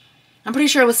 I'm pretty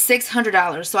sure it was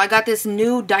 $600. So I got this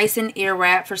new Dyson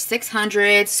Airwrap for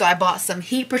 $600. So I bought some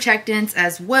heat protectants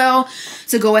as well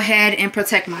to go ahead and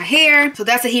protect my hair. So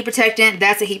that's a heat protectant.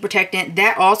 That's a heat protectant.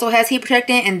 That also has heat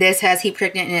protectant, and this has heat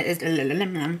protectant in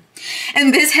it.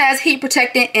 And this has heat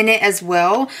protectant in it as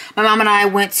well. My mom and I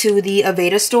went to the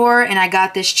Aveda store and I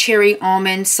got this cherry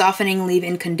almond softening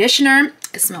leave-in conditioner.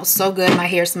 It smells so good. My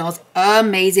hair smells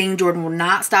amazing. Jordan will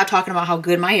not stop talking about how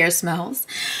good my hair smells.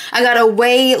 I got a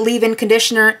Way leave-in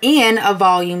conditioner and a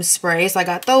volume spray. So I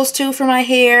got those two for my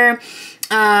hair.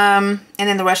 And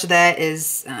then the rest of that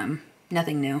is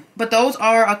nothing new. But those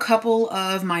are a couple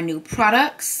of my new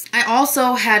products. I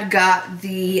also had got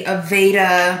the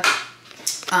Aveda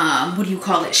what do you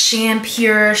call it,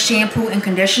 Shampure shampoo and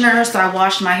conditioner. So I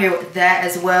washed my hair with that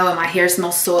as well, and my hair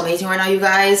smells so amazing right now, you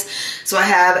guys. So I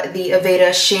have the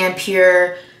Aveda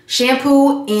Shampure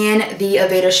shampoo and the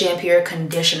Aveda Shampure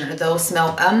conditioner. Those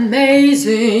smell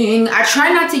amazing. I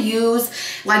try not to use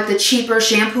like the cheaper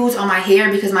shampoos on my hair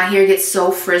because my hair gets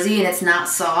so frizzy and it's not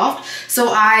soft. So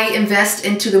I invest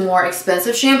into the more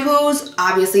expensive shampoos.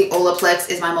 Obviously Olaplex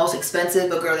is my most expensive,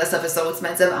 but girl, that stuff is so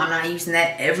expensive. I'm not using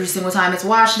that every single time it's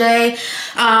wash day.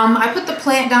 I put the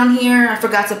plant down here. I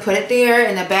forgot to put it there,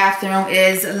 and the bathroom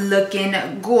is looking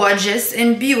gorgeous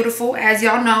and beautiful, as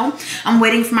y'all know. I'm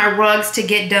waiting for my rugs to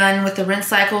get done with the rinse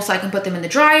cycle so I can put them in the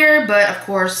dryer, but of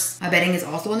course my bedding is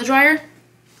also in the dryer.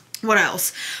 What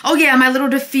else? Oh yeah, my little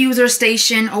diffuser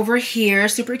station over here,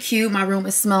 super cute. My room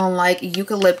is smelling like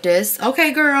eucalyptus. Okay,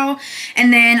 girl.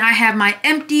 And then I have my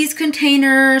empties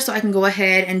container, so I can go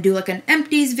ahead and do like an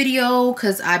empties video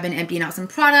because I've been emptying out some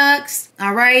products.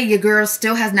 All right, your girl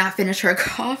still has not finished her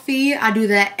coffee. I do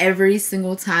that every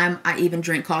single time I even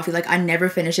drink coffee. Like, I never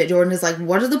finish it. Jordan is like,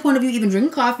 what is the point of you even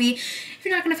drinking coffee if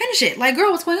you're not gonna finish it? Like, girl,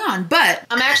 what's going on? But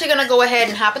I'm actually gonna go ahead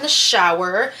and hop in the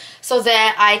shower so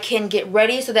that I can get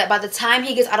ready, so that by the time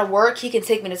he gets out of work, he can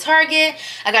take me to Target.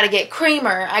 I gotta get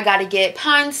creamer, I gotta get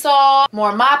Pine Sol,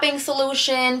 more mopping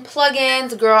solution,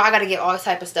 plugins. Girl, I gotta get all this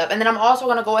type of stuff. And then I'm also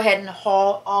gonna go ahead and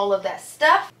haul all of that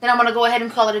stuff. Then I'm gonna go ahead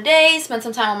and call it a day, spend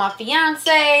some time with my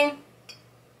fiance.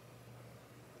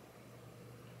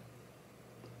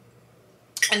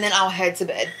 And then I'll head to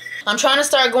bed. I'm trying to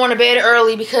start going to bed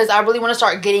early because I really want to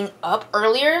start getting up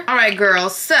earlier. All right,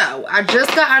 girls. So I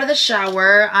just got out of the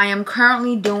shower. I am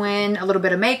currently doing a little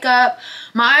bit of makeup.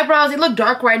 My eyebrows, they look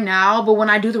dark right now, but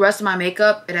when I do the rest of my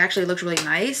makeup, it actually looks really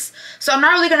nice. So I'm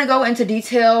not really going to go into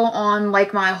detail on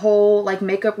like my whole like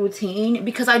makeup routine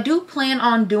because I do plan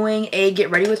on doing a get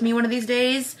ready with me one of these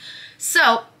days.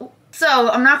 So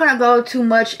I'm not going to go too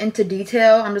much into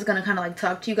detail. I'm just going to kind of like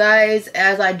talk to you guys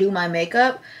as I do my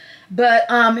makeup. But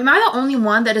am I the only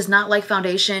one that does not like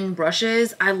foundation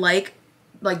brushes? I like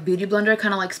Beauty Blender,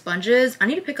 kind of like sponges. I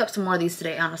need to pick up some more of these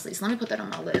today, honestly. So let me put that on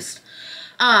my list.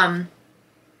 That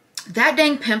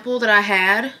dang pimple that I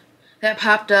had that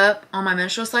popped up on my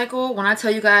menstrual cycle, when I tell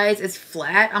you guys it's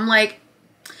flat, I'm like,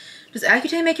 does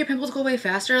Accutane make your pimples go away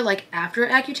faster? Like after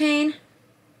Accutane?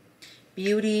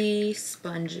 Beauty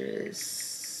sponges.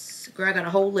 Girl, I got a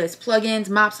whole list. Plugins,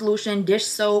 mop solution, dish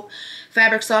soap,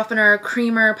 fabric softener,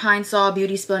 creamer, Pine Sol,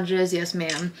 beauty sponges. Yes,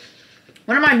 ma'am.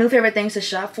 One of my new favorite things to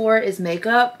shop for is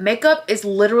makeup. Makeup is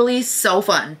literally so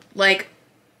fun. Like,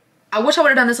 I wish I would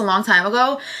have done this a long time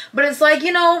ago. But it's like,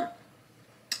 you know,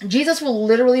 Jesus will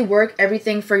literally work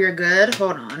everything for your good.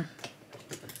 Hold on.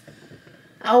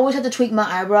 I always have to tweak my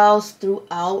eyebrows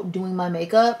throughout doing my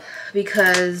makeup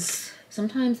because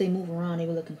sometimes they move around, they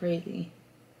be looking crazy.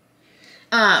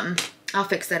 I'll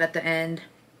fix that at the end.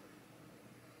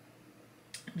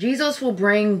 Jesus will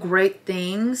bring great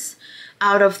things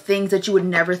out of things that you would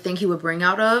never think he would bring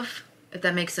out of, if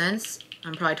that makes sense.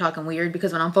 I'm probably talking weird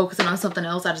because when I'm focusing on something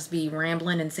else, I just be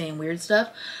rambling and saying weird stuff.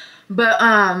 But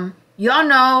y'all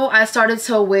know I started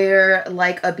to wear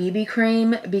like a BB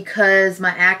cream because my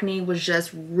acne was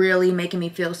just really making me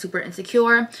feel super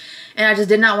insecure and I just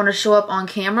did not want to show up on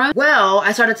camera. Well,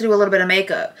 I started to do a little bit of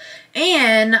makeup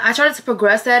and I started to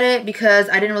progress at it because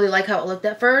I didn't really like how it looked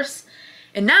at first.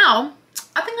 And now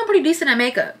I think I'm pretty decent at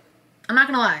makeup. I'm not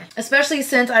gonna lie, especially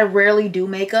since I rarely do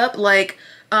makeup. Like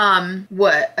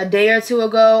what, a day or two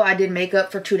ago I did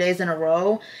makeup for 2 days in a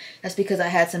row. That's because I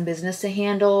had some business to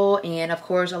handle, and of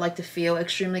course I like to feel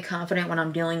extremely confident when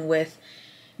I'm dealing with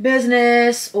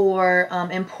business or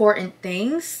important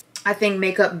things. I think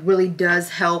makeup really does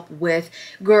help with,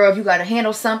 girl, if you gotta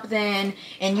handle something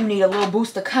and you need a little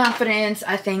boost of confidence,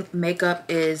 I think makeup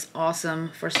is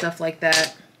awesome for stuff like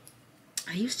that.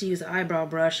 I used to use an eyebrow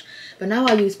brush, but now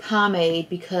I use pomade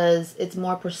because it's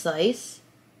more precise.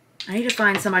 I need to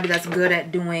find somebody that's good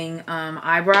at doing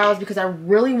eyebrows because I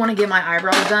really want to get my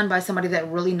eyebrows done by somebody that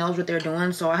really knows what they're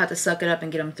doing. So I have to suck it up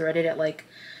and get them threaded at like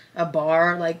a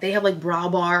bar. Like they have like brow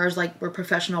bars, like where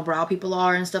professional brow people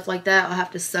are and stuff like that. I'll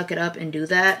have to suck it up and do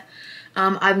that.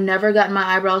 I've never gotten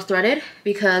my eyebrows threaded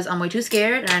because I'm way too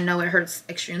scared and I know it hurts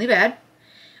extremely bad.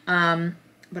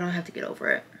 But I'll have to get over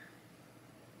it.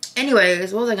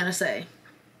 Anyways, what was I gonna say?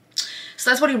 So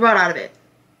that's what he brought out of it.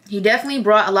 He definitely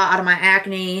brought a lot out of my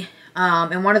acne.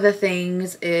 And one of the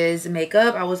things is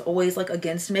makeup. I was always like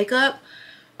against makeup.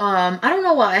 I don't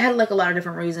know why. I had like a lot of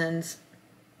different reasons.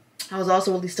 I was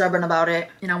also really stubborn about it.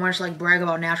 And I wanted to like brag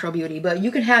about natural beauty. But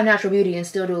you can have natural beauty and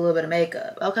still do a little bit of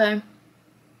makeup, okay?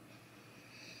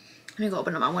 Let me go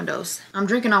open up my windows. I'm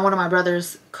drinking on one of my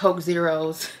brother's Coke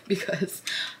Zeros because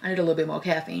I need a little bit more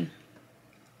caffeine.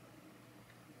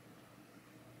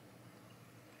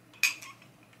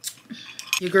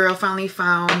 Your girl finally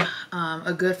found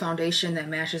a good foundation that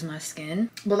matches my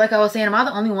skin. But like I was saying, am I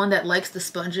the only one that likes the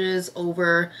sponges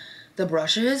over the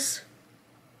brushes?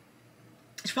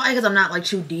 It's probably because I'm not like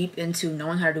too deep into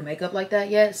knowing how to do makeup like that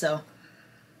yet. So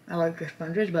I like the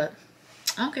sponges, but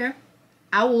I don't care.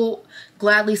 I will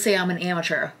gladly say I'm an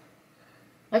amateur.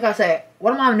 Like I said,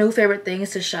 one of my new favorite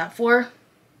things to shop for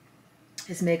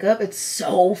is makeup. It's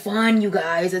so fun, you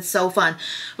guys. It's so fun.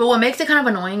 But what makes it kind of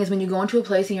annoying is when you go into a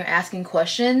place and you're asking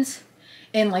questions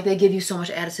and like they give you so much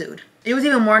attitude. It was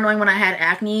even more annoying when I had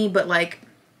acne, but like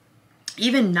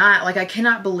even not, like I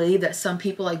cannot believe that some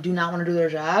people like do not want to do their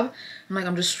job. I'm like,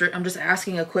 I'm just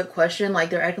asking a quick question. Like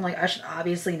they're acting like I should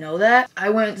obviously know that. I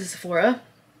went to Sephora.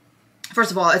 First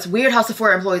of all, it's weird how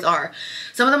Sephora employees are.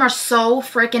 Some of them are so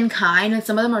freaking kind and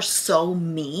some of them are so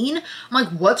mean. I'm like,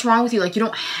 what's wrong with you? Like, you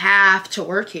don't have to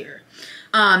work here.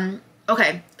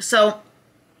 Okay, so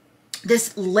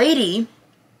this lady,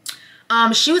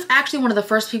 she was actually one of the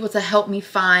first people to help me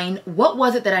find, what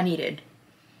was it that I needed?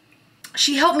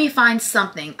 She helped me find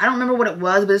something. I don't remember what it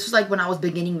was, but this was like when I was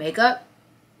beginning makeup.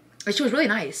 And she was really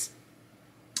nice.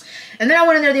 And then I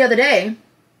went in there the other day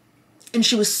and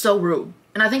she was so rude.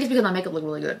 And I think it's because my makeup looked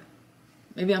really good.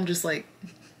 Maybe I'm just like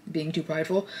being too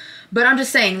prideful. But I'm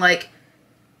just saying, like,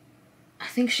 I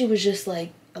think she was just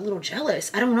like a little jealous.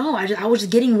 I don't know. I was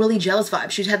just getting really jealous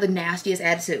vibes. She just had the nastiest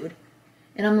attitude.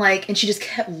 And I'm like, and she just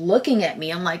kept looking at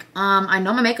me. I'm like, I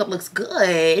know my makeup looks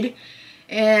good.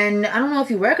 And I don't know if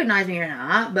you recognize me or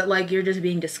not, but like, you're just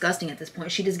being disgusting at this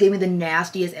point. She just gave me the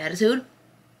nastiest attitude.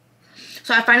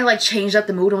 So I finally like changed up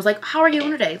the mood and was like, how are you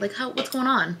doing today? Like, what's going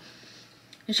on?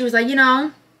 And she was like, you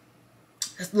know,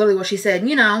 that's literally what she said,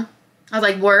 you know. I was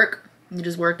like, work. You're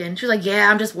just working. She was like, yeah,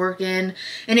 I'm just working.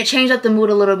 And it changed up the mood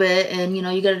a little bit. And, you know,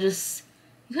 you gotta just,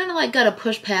 you kind of like gotta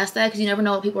push past that because you never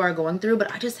know what people are going through.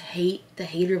 But I just hate the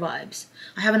hater vibes.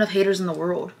 I have enough haters in the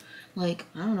world. Like,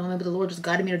 I don't know, maybe the Lord just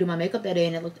guided me to do my makeup that day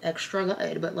and it looked extra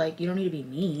good. But, like, you don't need to be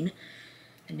mean.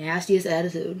 The nastiest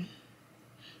attitude.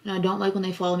 And I don't like when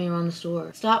they follow me around the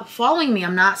store. Stop following me.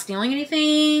 I'm not stealing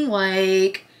anything.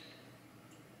 Like,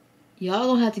 y'all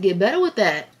don't have to get better with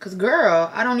that. Because,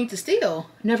 girl, I don't need to steal.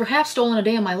 Never have stolen a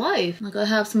day in my life. Like, I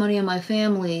have somebody in my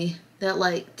family that,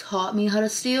 like, taught me how to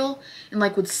steal. And,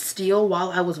 like, would steal while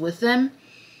I was with them.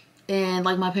 And,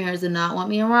 like, my parents did not want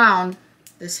me around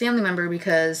this family member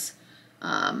because,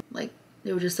 like,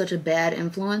 they were just such a bad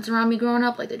influence around me growing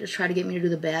up. Like, they just tried to get me to do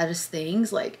the baddest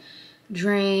things. Like,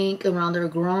 drink around their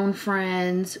grown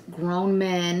friends, grown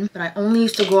men. But I only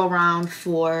used to go around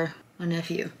for my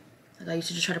nephew. Like, I used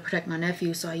to just try to protect my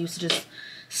nephew, so I used to just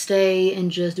stay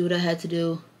and just do what I had to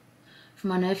do for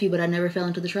my nephew, but I never fell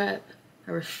into the trap.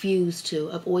 I refused to.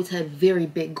 I've always had very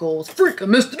big goals. Freak, I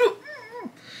missed it.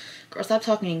 Girl, stop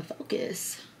talking.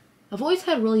 Focus. I've always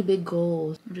had really big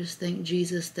goals. I just thank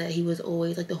Jesus that he was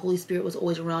always, like the Holy Spirit was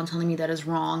always around telling me that is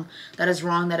wrong. That is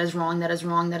wrong, that is wrong, that is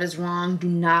wrong, that is wrong. Do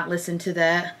not listen to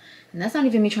that. And that's not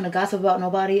even me trying to gossip about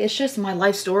nobody. It's just my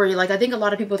life story. Like, I think a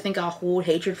lot of people think I hold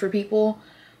hatred for people,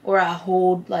 or I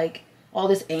hold like all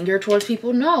this anger towards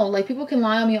people. No, like people can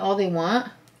lie on me all they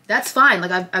want. That's fine.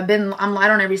 Like I'm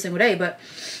lied on every single day, but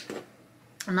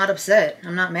I'm not upset.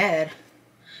 I'm not mad.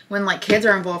 When like kids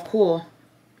are involved, cool.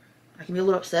 I can be a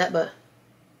little upset, but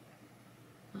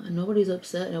nobody's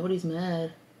upset. Nobody's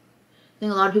mad. I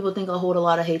think a lot of people think I hold a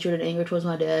lot of hatred and anger towards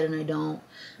my dad, and I don't.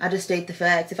 I just state the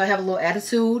facts. If I have a little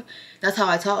attitude, that's how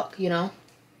I talk, you know.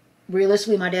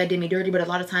 Realistically, my dad did me dirty, but a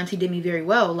lot of times he did me very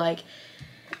well. Like,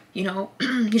 you know,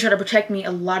 he tried to protect me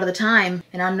a lot of the time.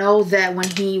 And I know that when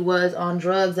he was on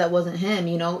drugs, that wasn't him,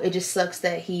 you know. It just sucks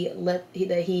that he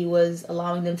was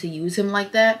allowing them to use him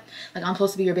like that. Like, I'm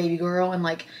supposed to be your baby girl, and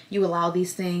like you allow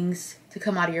these things to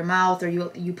come out of your mouth, or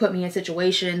you put me in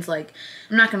situations. Like,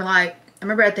 I'm not gonna lie, I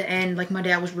remember at the end, like my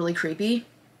dad was really creepy,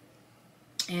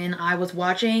 and I was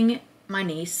watching my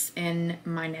niece and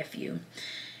my nephew,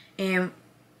 and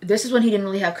this is when he didn't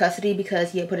really have custody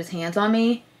because he had put his hands on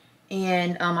me,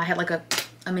 and I had like a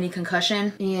mini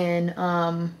concussion, and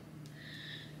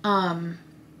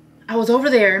I was over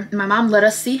there, and my mom let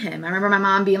us see him. I remember my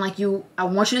mom being like, I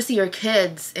want you to see your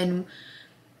kids. And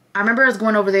I remember us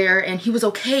going over there, and he was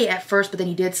okay at first, but then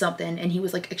he did something, and he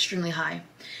was like extremely high.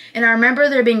 And I remember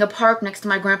there being a park next to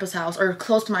my grandpa's house, or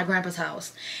close to my grandpa's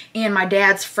house, and my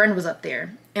dad's friend was up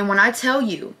there. And when I tell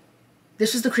you,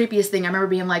 this was the creepiest thing. I remember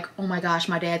being like, oh my gosh,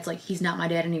 my dad's like, he's not my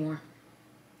dad anymore.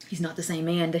 He's not the same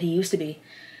man that he used to be.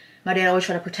 My dad always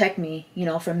tried to protect me, you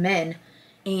know, from men.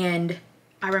 And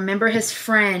I remember his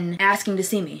friend asking to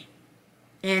see me.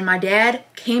 And my dad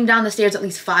came down the stairs at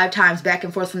least 5 times back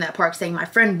and forth from that park saying, my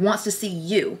friend wants to see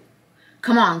you.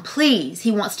 Come on, please.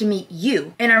 He wants to meet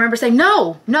you. And I remember saying,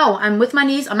 no, I'm with my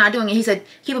niece. I'm not doing it. He said,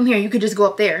 keep him here. You could just go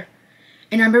up there.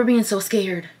 And I remember being so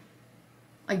scared.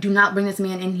 Like, do not bring this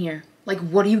man in here. Like,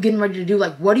 what are you getting ready to do?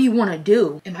 Like, what do you want to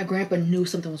do? And my grandpa knew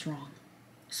something was wrong.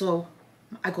 So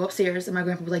I go upstairs, and my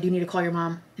grandpa was like, do you need to call your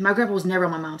mom? And my grandpa was never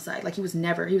on my mom's side. Like, he was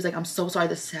like, I'm so sorry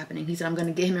this is happening. He said, I'm going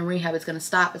to get him in rehab. It's going to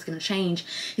stop. It's going to change.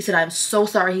 He said, I'm so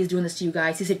sorry he's doing this to you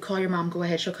guys. He said, call your mom. Go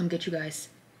ahead. She'll come get you guys.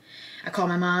 I called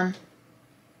my mom.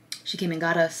 She came and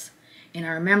got us. And I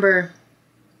remember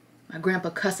my grandpa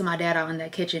cussing my dad out in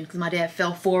that kitchen because my dad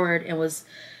fell forward and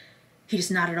he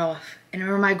just nodded off. And I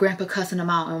remember my grandpa cussing him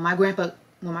out. And when my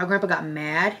grandpa got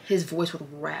mad, his voice would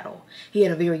rattle. He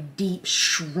had a very deep,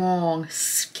 strong,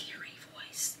 scary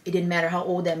voice. It didn't matter how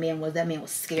old that man was. That man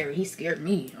was scary. He scared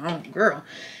me. Oh, girl.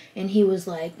 And he was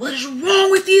like, what is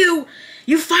wrong with you?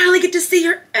 You finally get to see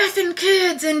your effing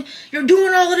kids, and you're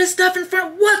doing all of this stuff in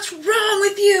front. What's wrong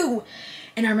with you?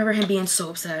 And I remember him being so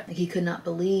upset. Like, he could not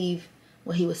believe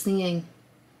what he was seeing.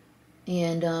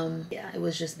 And yeah, it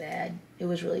was just bad. It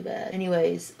was really bad.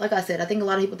 Anyways, like I said, I think a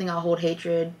lot of people think I hold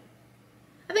hatred.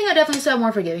 I think I definitely still have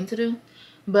more forgiving to do.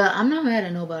 But I'm not mad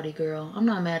at nobody, girl. I'm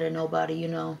not mad at nobody, you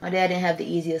know. My dad didn't have the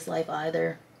easiest life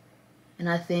either. And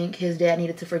I think his dad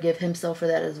needed to forgive himself for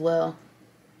that as well.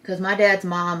 Because my dad's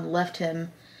mom left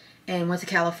him and went to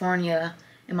California.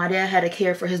 And my dad had to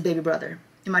care for his baby brother.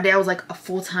 And my dad was like a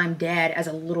full-time dad as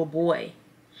a little boy.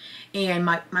 And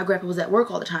my grandpa was at work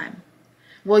all the time.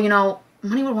 Well, you know,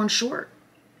 money would run short.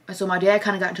 And so my dad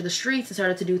kind of got into the streets and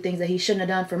started to do things that he shouldn't have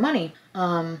done for money.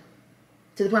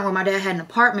 To the point where my dad had an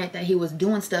apartment that he was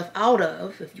doing stuff out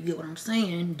of, if you get what I'm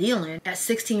saying, dealing. At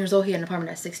 16 years old, he had an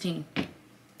apartment at 16.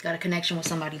 Got a connection with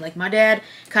somebody. Like, my dad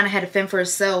kind of had to fend for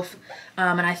himself.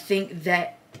 And I think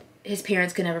that his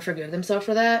parents could never forgive themselves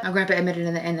for that. My grandpa admitted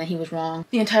in the end that he was wrong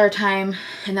the entire time,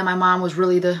 and that my mom was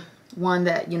really the one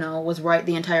that, you know, was right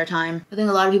the entire time. I think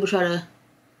a lot of people try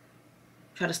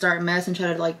to start a mess and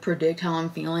try to like predict how I'm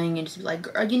feeling and just be like,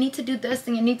 girl, you need to do this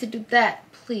and you need to do that.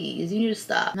 Please, you need to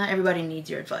stop. Not everybody needs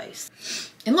your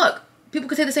advice. And look, people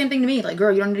could say the same thing to me. Like,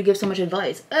 girl, you don't need to give so much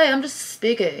advice. Hey, I'm just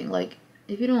speaking. Like,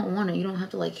 if you don't want it, you don't have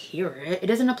to like hear it. It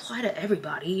doesn't apply to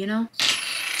everybody, you know?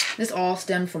 This all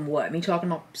stemmed from what? Me talking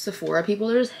about Sephora people?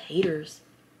 They're just haters.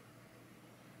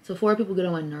 Sephora people get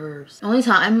on my nerves. The only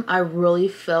time I really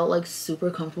felt like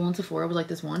super comfortable in Sephora was like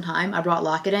this one time. I brought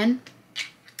Locket in,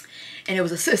 and it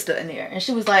was a sister in there, and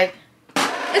she was like,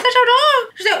 is that your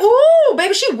dog? She said, ooh,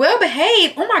 baby, she well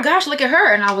behaved. Oh my gosh, look at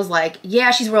her. And I was like,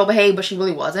 yeah, she's well behaved, but she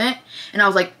really wasn't. And I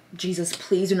was like, Jesus,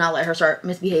 please do not let her start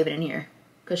misbehaving in here.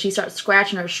 because she started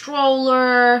scratching her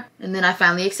stroller. And then I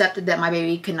finally accepted that my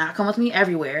baby could not come with me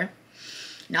everywhere.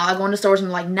 Now I go into stores and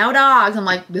I'm like, no dogs. I'm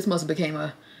like, this must have became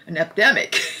an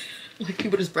epidemic. Like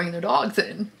people just bring their dogs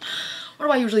in. What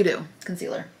do I usually do?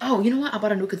 Concealer. Oh, you know what? I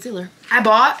bought a new concealer. I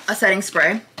bought a setting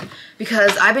spray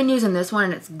because I've been using this one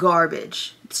and it's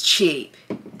garbage. It's cheap.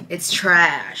 It's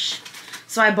trash.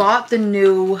 So I bought the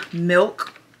new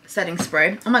Milk setting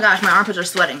spray. Oh my gosh, my armpits are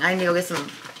sweating. I need to go get some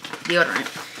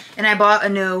deodorant. And I bought a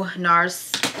new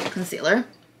NARS concealer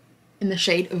in the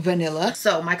shade Vanilla.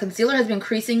 So my concealer has been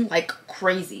creasing like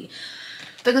crazy.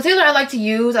 The concealer I like to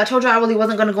use, I told you I really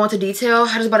wasn't going to go into detail.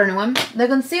 I just bought a new one. The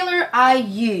concealer I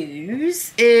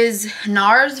use is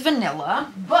NARS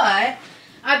Vanilla, but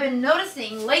I've been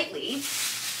noticing lately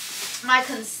my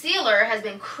concealer has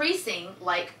been creasing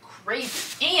like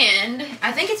crazy. And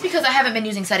I think it's because I haven't been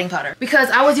using setting powder.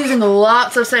 Because I was using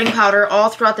lots of setting powder all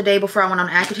throughout the day before I went on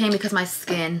Accutane because my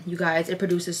skin, you guys, it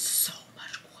produces so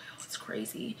much oil. It's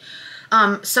crazy.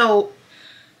 So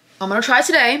I'm going to try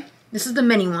today. This is the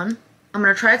mini one. I'm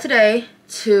going to try today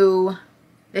to,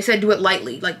 they said do it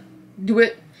lightly, like do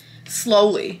it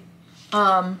slowly.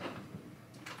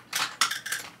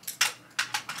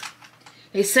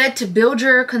 They said to build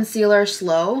your concealer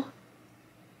slow.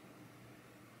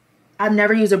 I've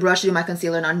never used a brush to do my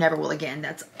concealer and I never will again.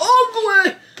 That's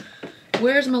ugly.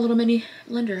 Where's my little mini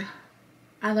blender?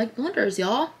 I like blenders,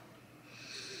 y'all.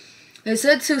 They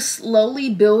said to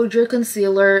slowly build your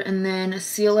concealer and then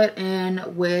seal it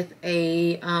in with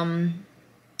a,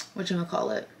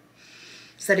 whatchamacallit,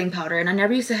 setting powder. And I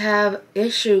never used to have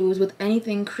issues with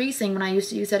anything creasing when I used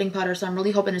to use setting powder. So I'm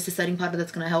really hoping it's the setting powder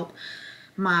that's going to help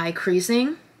my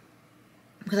creasing.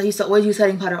 Because I used to always use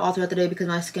setting powder all throughout the day because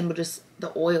my skin would just,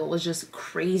 the oil was just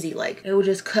crazy. Like it would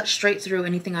just cut straight through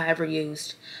anything I ever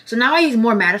used. So now I use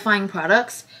more mattifying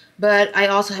products. But I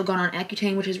also have gone on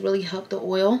Accutane, which has really helped the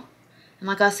oil. And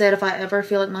like I said, if I ever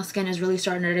feel like my skin is really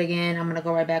starting it again, I'm going to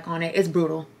go right back on it. It's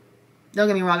brutal. Don't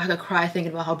get me wrong, I could cry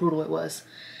thinking about how brutal it was.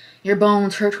 Your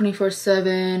bones hurt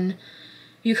 24/7.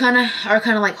 You kind of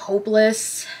are like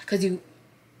hopeless because you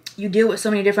deal with so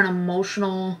many different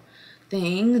emotional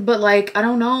things. But like, I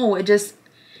don't know, it just,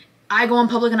 I go in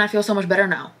public and I feel so much better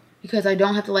now. Because I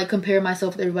don't have to like compare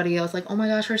myself with everybody else. Like, oh my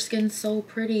gosh, her skin's so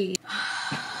pretty.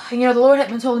 And you know, the Lord had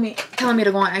been telling me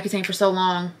to go on Accutane for so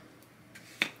long.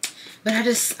 But I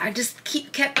just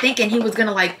kept thinking he was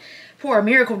gonna like pour a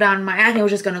miracle down and my acne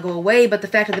was just gonna go away. But the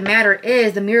fact of the matter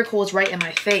is the miracle is right in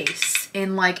my face.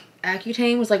 And like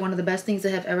Accutane was like one of the best things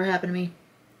that have ever happened to me.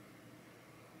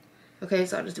 Okay,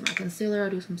 so I'll just do my concealer,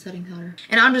 I'll do some setting powder.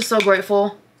 And I'm just so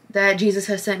grateful that Jesus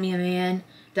has sent me a man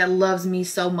that loves me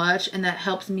so much and that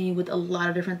helps me with a lot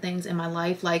of different things in my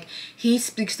life. Like he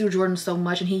speaks through Jordan so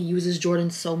much and he uses Jordan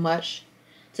so much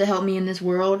to help me in this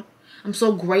world. I'm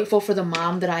so grateful for the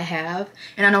mom that I have.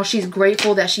 And I know she's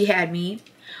grateful that she had me.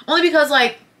 Only because,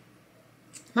 like,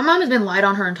 my mom has been lied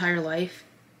on her entire life.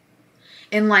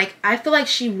 And, like, I feel like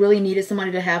she really needed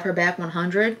somebody to have her back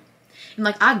 100. And,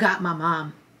 like, I got my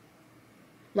mom.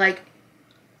 Like,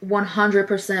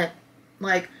 100%.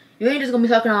 Like, you ain't just gonna be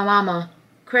talking to my mama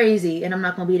crazy and I'm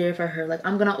not gonna be there for her. Like,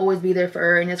 I'm gonna always be there for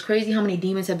her. And it's crazy how many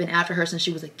demons have been after her since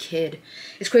she was a kid.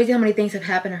 It's crazy how many things have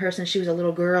happened to her since she was a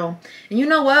little girl. And you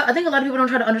know what? I think a lot of people don't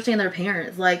try to understand their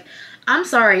parents. Like, I'm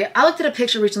sorry, I looked at a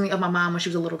picture recently of my mom when she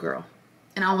was a little girl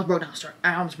and I almost broke down and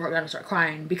started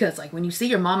crying. Because like when you see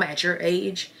your mama at your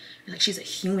age, like, she's a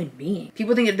human being.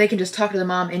 People think that they can just talk to the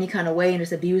mom any kind of way and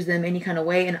just abuse them any kind of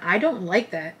way, and I don't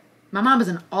like that. My mom is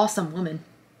an awesome woman.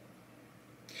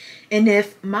 And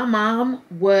if my mom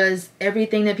was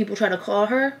everything that people try to call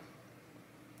her,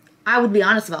 I would be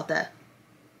honest about that.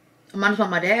 I'm honest about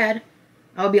my dad.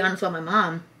 I would be honest about my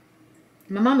mom.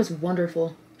 My mom is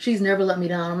wonderful. She's never let me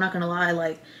down. I'm not going to lie.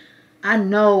 Like, I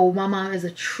know my mom is a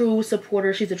true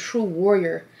supporter. She's a true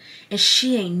warrior. And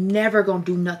she ain't never going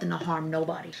to do nothing to harm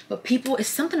nobody. But people, it's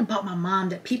something about my mom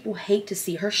that people hate to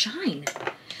see her shine.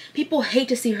 People hate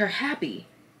to see her happy.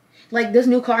 Like this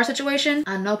new car situation,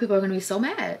 I know people are going to be so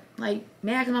mad. Like,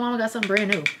 mad because my mama got something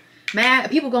brand new. Mad,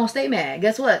 people going to stay mad.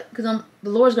 Guess what? Because the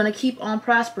Lord's going to keep on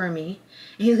prospering me.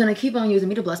 And he's going to keep on using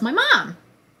me to bless my mom.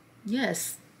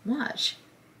 Yes. Watch.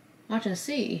 Watch and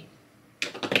see.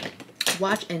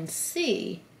 Watch and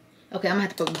see. Okay, I'm going to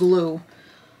have to put glue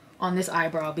on this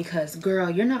eyebrow because, girl,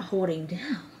 you're not holding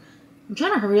down. I'm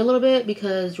trying to hurry a little bit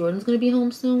because Jordan's going to be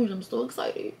home soon, which I'm so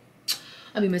excited.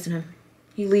 I'll be missing him.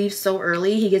 He leaves so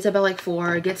early. He gets up at like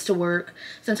 4, gets to work.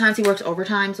 Sometimes he works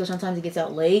overtime, so sometimes he gets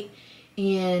out late.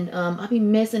 And I'll be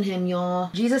missing him, y'all.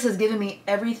 Jesus has given me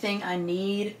everything I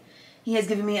need. He has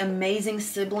given me amazing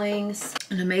siblings,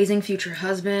 an amazing future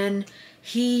husband.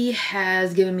 He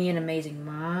has given me an amazing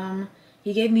mom.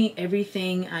 He gave me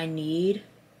everything I need,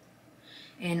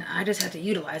 and I just have to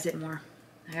utilize it more.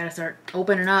 I gotta start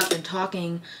opening up and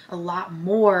talking a lot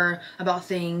more about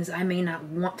things I may not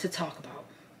want to talk about.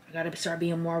 I gotta start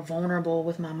being more vulnerable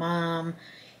with my mom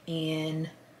and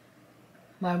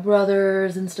my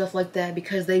brothers and stuff like that,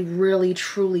 because they really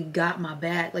truly got my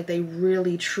back. Like, they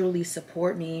really truly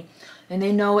support me, and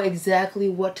they know exactly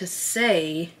what to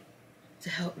say to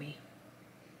help me.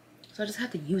 So I just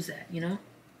have to use that, you know?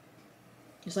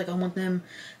 Just like I want them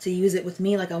to use it with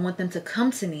me. Like, I want them to come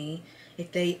to me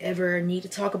if they ever need to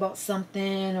talk about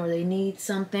something or they need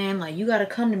something. Like, you gotta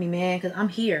come to me, man, because I'm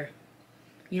here.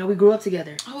 You know, we grew up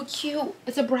together. Oh, cute.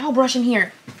 It's a brow brush in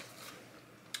here.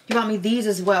 He bought me these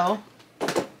as well.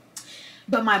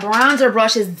 But my bronzer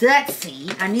brush is dirty.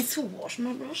 I need to wash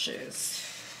my brushes.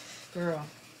 Girl.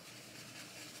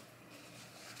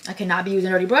 I cannot be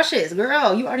using dirty brushes.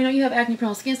 Girl, you already know you have acne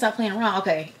prone skin. Stop playing around.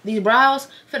 Okay, these brows,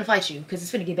 finna fight you because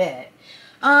it's finna get bad.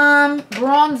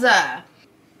 Bronzer. I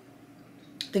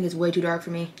think it's way too dark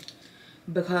for me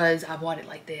because I bought it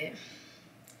like that.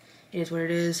 It is what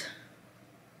it is.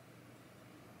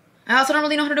 I also don't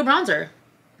really know how to do bronzer,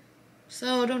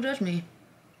 so don't judge me.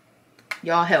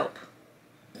 Y'all help.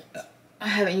 I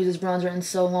haven't used this bronzer in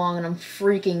so long and I'm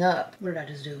freaking up. What did I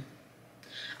just do?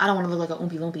 I don't want to look like a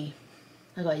oompy loopy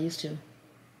like I used to.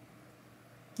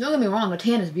 Don't get me wrong, the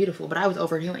tan is beautiful, but I was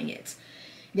overdoing it,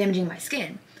 damaging my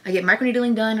skin. I get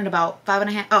microneedling done in about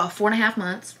 4.5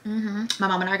 months. My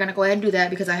mom and I are gonna go ahead and do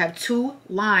that because I have 2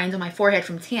 lines on my forehead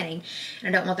from tanning,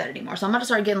 and I don't want that anymore. So I'm gonna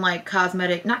start getting like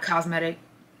not cosmetic.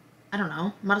 I don't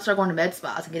know. I'm gonna start going to med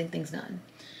spas and getting things done.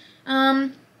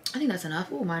 I think that's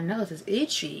enough. Ooh, my nose is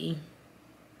itchy.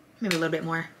 Maybe a little bit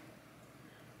more.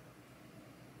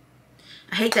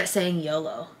 I hate that saying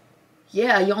YOLO.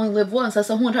 Yeah, you only live once. That's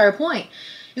the whole entire point.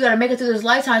 You gotta make it through this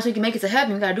lifetime so you can make it to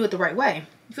heaven. You gotta do it the right way.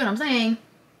 You feel what I'm saying?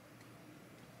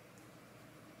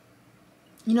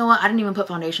 You know what? I didn't even put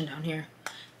foundation down here.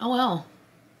 Oh well.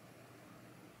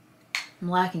 I'm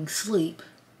lacking sleep.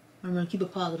 I'm gonna keep a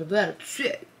positive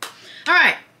attitude.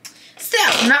 Alright. Still,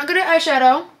 I'm not good at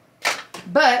eyeshadow,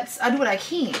 but I do what I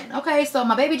can. Okay, so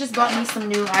my baby just bought me some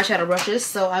new eyeshadow brushes,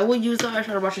 so I will use the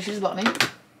eyeshadow brushes she just bought me.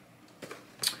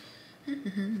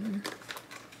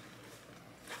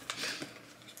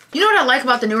 You know what I like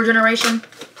about the newer generation?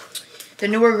 The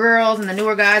newer girls and the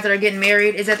newer guys that are getting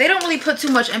married is that they don't really put too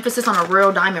much emphasis on a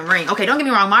real diamond ring. Okay, don't get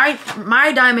me wrong.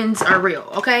 My diamonds are real,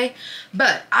 okay?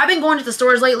 But I've been going to the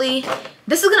stores lately.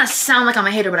 This is going to sound like I'm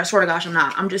a hater, but I swear to gosh, I'm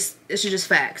not. This is just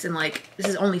facts. And like, this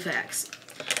is only facts.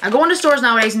 I go into stores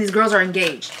nowadays and these girls are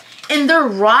engaged. And their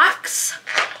rocks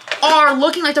are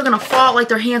looking like they're going to fall, like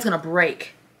their hand's going to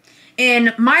break.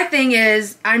 And my thing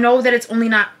is, I know that it's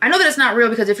not real,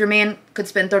 because if your man could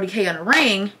spend 30K on a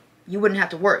ring, you wouldn't have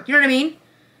to work. You know what I mean?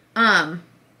 I'm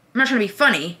not trying to be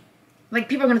funny. Like,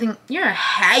 people are going to think, you're a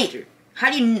hater.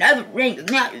 How do you know the ring is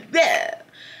not real?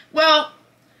 Well,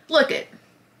 look it.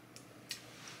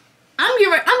 I'm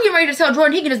getting ready to tell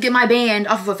Jordan he can just get my band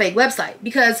off of a fake website,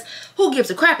 because who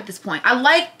gives a crap at this point? I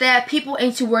like that people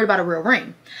ain't too worried about a real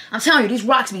ring. I'm telling you, these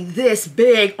rocks be this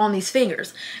big on these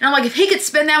fingers. And I'm like, if he could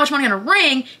spend that much money on a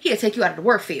ring, he could take you out of the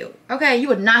work field. Okay? You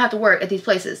would not have to work at these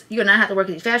places. You would not have to work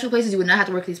at these fashion places. You would not have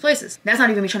to work at these places. That's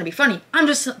not even me trying to be funny. I'm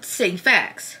just saying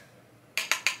facts.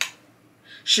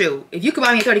 Shoot, if you could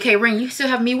buy me a 30K ring, you still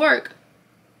have me work.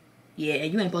 Yeah,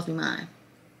 you ain't supposed to be mine.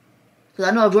 Because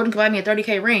I know if Jordan could buy me a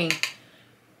 30K ring,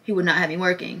 he would not have me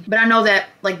working. But I know that,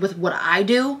 like, with what I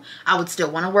do, I would still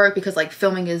want to work, because, like,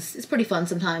 filming is pretty fun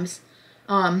sometimes.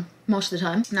 Most of the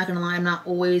time. I'm not gonna lie, I'm not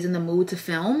always in the mood to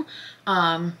film.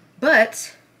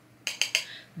 But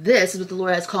this is what the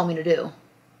Lord has called me to do.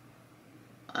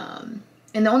 And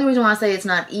the only reason why I say it's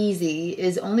not easy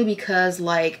is only because,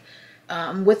 like,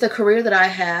 with the career that I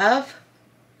have,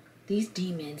 these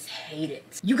demons hate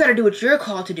it. You gotta do what you're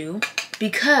called to do,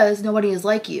 because nobody is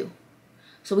like you.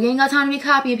 So we ain't got time to be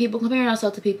copying people, comparing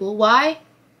ourselves to people. Why?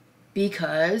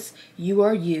 Because you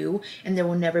are you, and there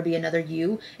will never be another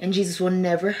you, and Jesus will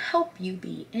never help you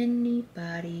be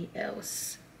anybody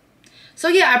else. So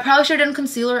yeah, I probably should have done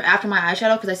concealer after my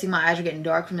eyeshadow, because I see my eyes are getting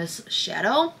dark from this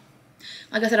shadow.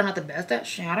 Like I said, I'm not the best at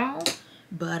shadow,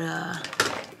 but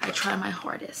I try my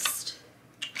hardest.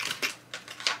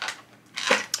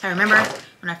 I remember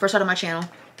when I first started my channel,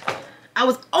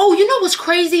 oh, you know what's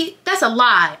crazy? That's a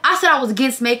lie. I said I was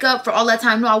against makeup for all that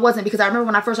time. No, I wasn't, because I remember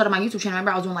when I first started my YouTube channel,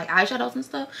 remember I was doing like eyeshadows and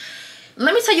stuff.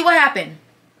 Let me tell you what happened.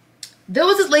 There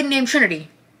was this lady named Trinity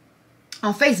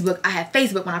on Facebook. I had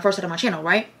Facebook when I first started my channel,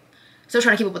 right? Still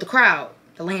trying to keep up with the crowd,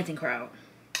 the Lansing crowd.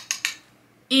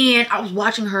 And I was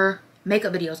watching her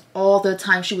makeup videos all the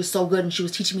time. She was so good and she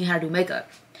was teaching me how to do makeup.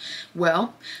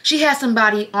 Well, she had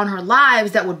somebody on her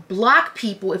lives that would block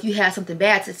people if you had something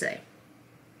bad to say.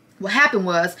 What happened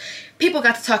was people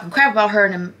got to talking crap about her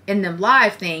in them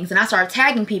live things, and I started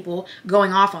tagging people,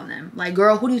 going off on them. Like,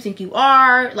 girl, who do you think you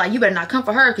are? Like, you better not come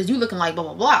for her because you looking like blah,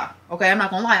 blah, blah. Okay, I'm not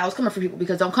going to lie. I was coming for people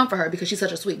because don't come for her because she's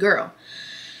such a sweet girl.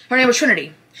 Her name was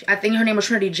Trinity. I think her name was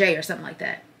Trinity J or something like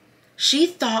that. She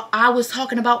thought I was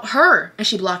talking about her, and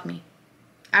she blocked me.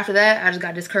 After that, I just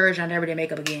got discouraged and I never did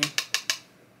makeup again.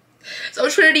 So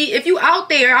Trinity, if you out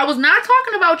there, I was not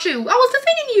talking about you. I was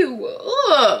defending you.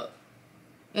 Ugh.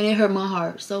 And it hurt my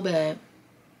heart so bad.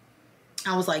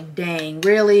 I was like, dang,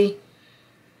 really?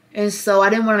 And so I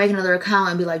didn't want to make another account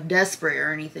and be like desperate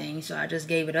or anything. So I just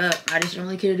gave it up. I just didn't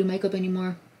really care to do makeup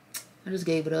anymore. I just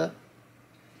gave it up.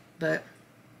 But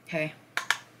hey,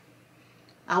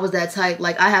 I was that type.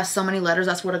 Like, I have so many letters.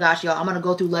 I swear to gosh, y'all, I'm going to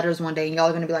go through letters one day and y'all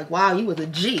are going to be like, wow, you was a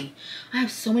G. I have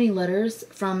so many letters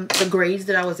from the grades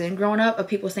that I was in growing up of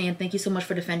people saying thank you so much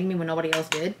for defending me when nobody else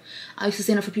did. I used to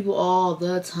stand up for people all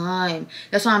the time.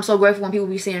 That's why I'm so grateful when people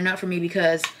be standing up for me,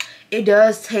 because it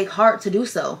does take heart to do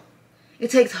so.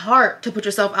 It takes heart to put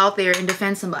yourself out there and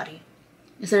defend somebody,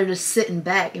 instead of just sitting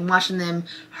back and watching them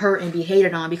hurt and be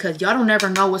hated on, because y'all don't never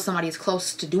know what somebody is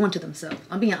close to doing to themselves.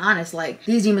 I'm being honest, like,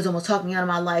 these demons almost talked me out of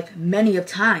my life many of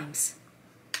times.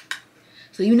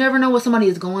 So you never know what somebody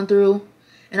is going through.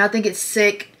 And I think it's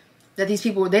sick that these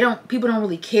people, people don't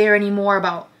really care anymore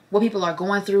about what people are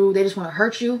going through. They just want to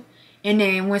hurt you. And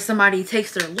then when somebody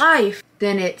takes their life,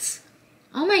 then it's,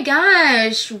 oh my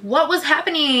gosh, what was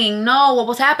happening? No, what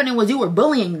was happening was you were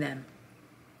bullying them.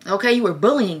 Okay, you were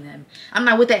bullying them. I'm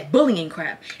not with that bullying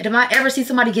crap. And if I ever see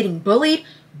somebody getting bullied,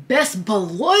 best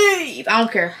believe, I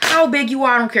don't care how big you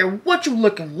are, I don't care what you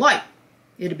looking like,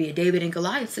 it'll be a David and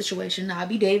Goliath situation. I'll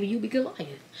be David, you be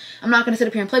Goliath. I'm not going to sit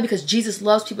up here and play, because Jesus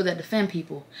loves people that defend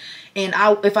people. And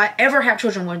if I ever have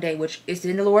children one day, which is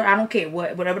in the Lord, I don't care,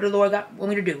 whatever the Lord want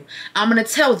me to do, I'm going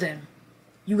to tell them,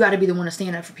 you got to be the one to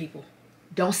stand up for people.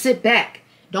 Don't sit back.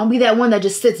 Don't be that one that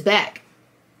just sits back.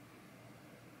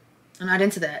 I'm not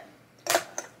into that.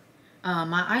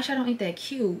 My eyeshadow ain't that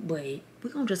cute, but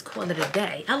we're gonna just call it a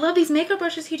day. I love these makeup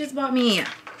brushes he just bought me.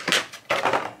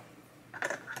 I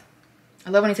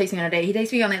love when he takes me on a date. He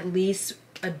takes me on at least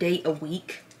a date a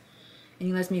week, and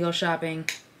he lets me go shopping.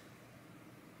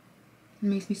 It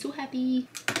makes me so happy.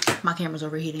 My camera's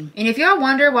overheating. And if y'all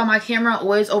wonder why my camera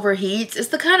always overheats, it's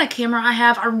the kind of camera I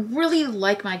have. I really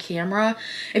like my camera.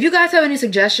 If you guys have any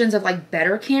suggestions of like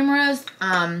better cameras,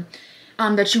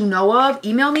 that you know of,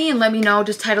 email me and let me know.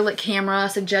 Just title it camera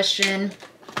suggestion.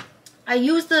 I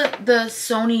use the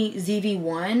Sony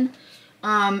ZV-1,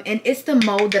 and it's the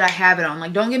mode that I have it on.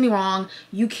 Like, don't get me wrong,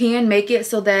 you can make it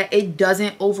so that it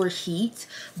doesn't overheat,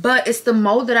 but it's the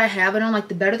mode that I have it on. Like,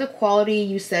 the better the quality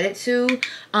you set it to,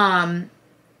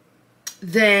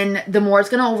 then the more it's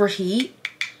gonna overheat.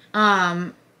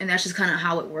 And that's just kind of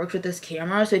how it works with this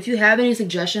camera. So if you have any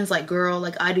suggestions, like, girl,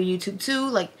 like, I do YouTube too,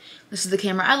 like, this is the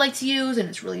camera I like to use and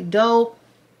it's really dope.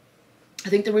 I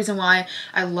think the reason why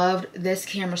I loved this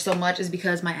camera so much is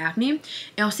because my acne. And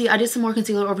you'll see I did some more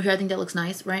concealer over here. I think that looks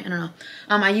nice, right? I don't know.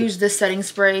 I used this setting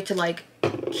spray to like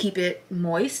keep it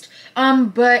moist.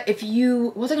 But if you,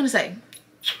 what was I gonna say?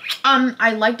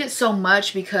 I liked it so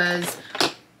much because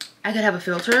I could have a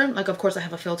filter. Like, of course I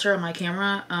have a filter on my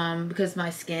camera, because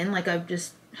my skin, like, I've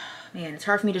just, man, it's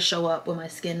hard for me to show up when my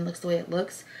skin looks the way it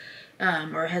looks,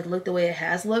 or has looked the way it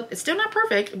has looked. It's still not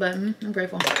perfect, but I'm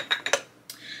grateful.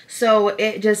 So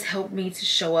it just helped me to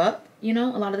show up, you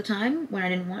know, a lot of the time when I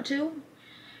didn't want to.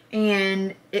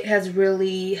 And it has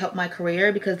really helped my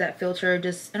career because that filter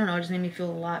just, I don't know, it just made me feel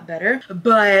a lot better.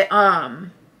 But I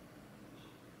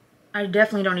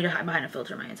definitely don't need to hide behind a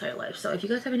filter my entire life. So if you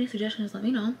guys have any suggestions, let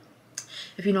me know.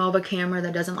 If you know of a camera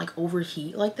that doesn't like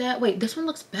overheat like that. Wait, this one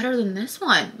looks better than this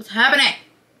one. What's happening?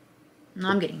 No,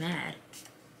 I'm getting mad.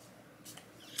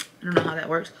 I don't know how that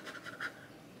works.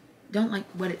 Don't like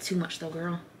wet it too much though,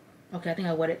 girl. Okay, I think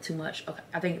I wet it too much. Okay,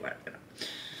 I think you wet it.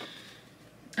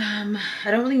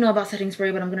 I don't really know about setting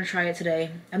spray, but I'm gonna try it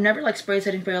today. I've never like sprayed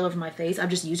setting spray all over my face. I've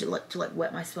just used it like to like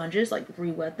wet my sponges, like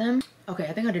re-wet them. Okay,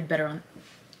 I think I did better on.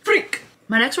 Freak!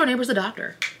 My next door neighbor's a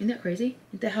doctor. Isn't that crazy?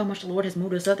 Isn't that how much the Lord has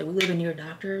moved us up, that we live near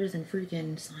doctors and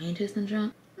freaking scientists and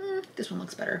junk? This one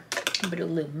looks better. I'm gonna do a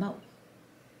little more.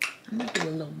 I'm gonna do a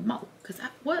little more. Cause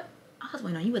what? I was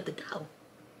waiting on you at the door.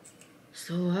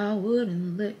 So I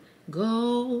wouldn't let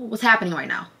go. What's happening right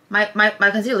now? My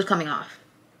concealer's coming off.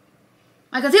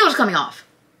 My concealer's coming off.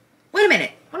 Wait a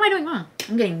minute. What am I doing wrong?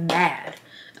 I'm getting mad.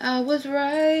 I was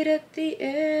right at the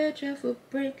edge of a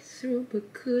breakthrough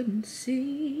but couldn't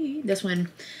see. That's when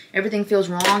everything feels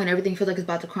wrong and everything feels like it's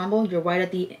about to crumble. You're right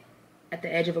at the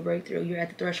edge of a breakthrough. You're at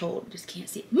the threshold. Just can't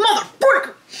see it.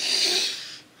 Motherfucker!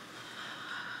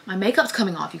 My makeup's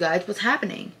coming off, you guys. What's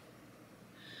happening?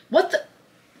 What the?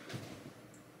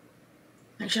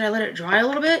 Like, should I let it dry a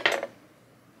little bit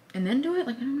and then do it?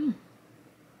 Like, I don't know.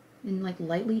 And like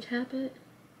lightly tap it.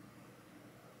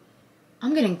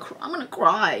 I'm gonna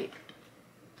cry.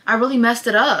 I really messed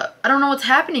it up. I don't know what's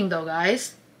happening though,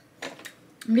 guys.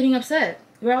 I'm getting upset.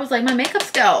 Where I was like, my makeup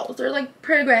skills, they're like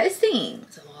progressing.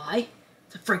 It's a lie.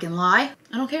 It's a freaking lie.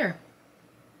 I don't care.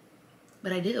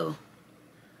 But I do.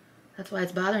 That's why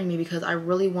it's bothering me, because I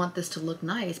really want this to look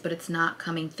nice, but it's not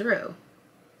coming through.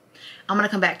 I'm gonna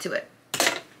come back to it.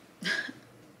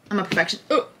 I'm a perfectionist.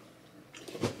 Oh,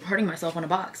 hurting myself on a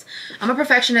box. I'm a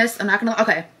perfectionist. I'm not gonna,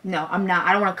 okay, no, I'm not.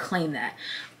 I don't want to claim that.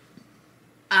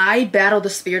 I battle the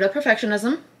spirit of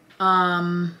perfectionism.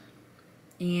 And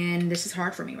this is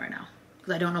hard for me right now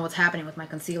because I don't know what's happening with my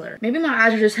concealer. Maybe my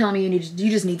eyes are just telling me you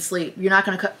just need sleep. You're not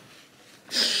gonna cut.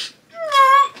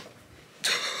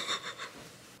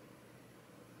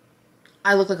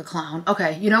 I look like a clown.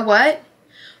 Okay, you know what?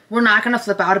 We're not gonna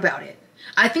flip out about it.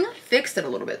 I think I fixed it a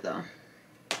little bit though.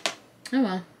 Oh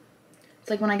well. It's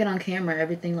like when I get on camera,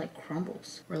 everything like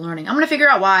crumbles. We're learning. I'm gonna figure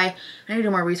out why. I need to do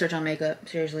more research on makeup,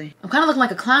 seriously. I'm kind of looking like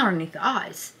a clown underneath the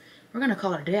eyes. We're gonna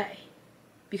call it a day.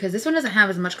 Because this one doesn't have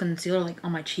as much concealer like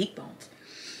on my cheekbones.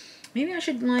 Maybe I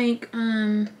should like,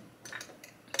 I'm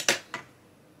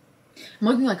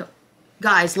looking like a,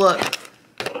 guys, look.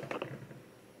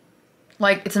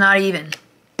 Like, it's not even.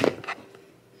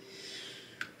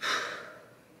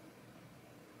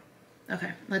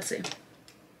 Okay, let's see.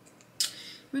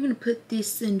 We're gonna put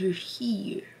this under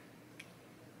here.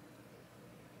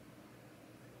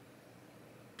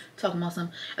 Talking about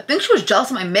some, I think she was jealous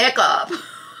of my makeup.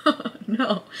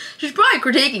 No, she's probably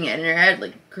critiquing it in her head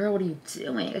like, girl, what are you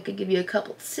doing? I could give you a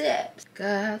couple tips.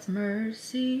 God's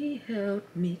mercy held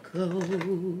me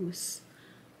close,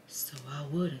 so I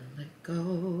wouldn't let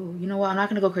go. You know what? I'm not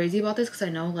gonna go crazy about this because I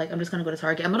know, like, I'm just gonna go to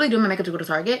Target. I'm literally doing my makeup to go to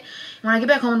Target. And when I get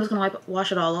back home, I'm just gonna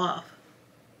wash it all off.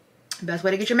 The best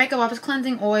way to get your makeup off is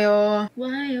cleansing oil.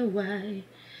 Why, oh, why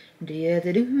do you have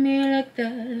to do me like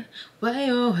that? Why,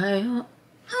 oh, why, oh.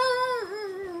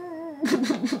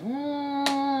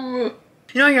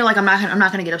 You know, you're like, I'm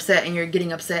not gonna get upset, and you're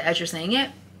getting upset as you're saying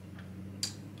it.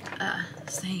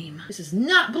 Same. This is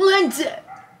not blended.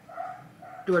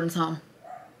 Jordan's home.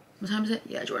 What time is it?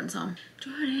 Yeah, Jordan's home.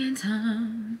 Jordan's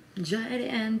home.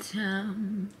 Jordan's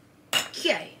home.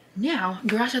 Okay, now you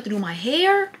guys have to do my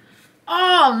hair.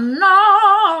 Oh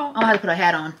no! I'll have to put a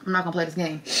hat on. I'm not gonna play this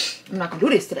game. I'm not gonna do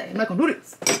this today. I'm not gonna do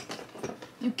this.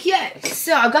 Okay,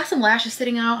 so I've got some lashes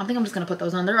sitting out. I think I'm just gonna put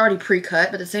those on. They're already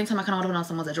pre-cut, but at the same time, I kind of want to put on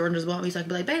some ones that Jordan just bought me, so I can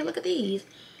be like, babe, look at these.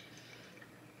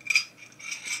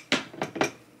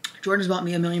 Jordan just bought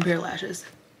me a million pair of lashes.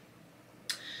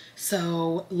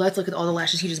 So let's look at all the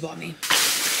lashes he just bought me.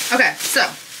 Okay, so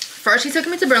first he took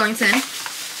me to Burlington,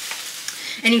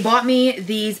 and he bought me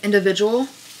these individual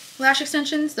lash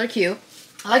extensions. They're cute.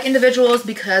 I like individuals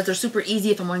because they're super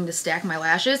easy if I'm wanting to stack my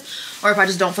lashes or if I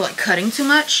just don't feel like cutting too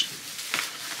much.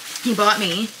 He bought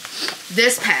me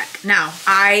this pack. Now,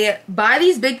 I buy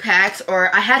these big packs, or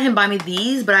I had him buy me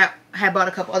these, but I had bought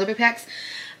a couple other big packs.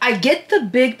 I get the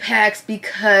big packs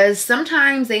because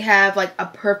sometimes they have like a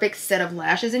perfect set of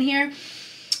lashes in here.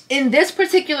 In this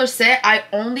particular set, I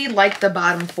only like the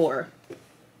bottom 4.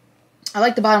 I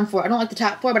like the bottom 4. I don't like the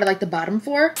top 4, but I like the bottom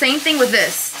 4. Same thing with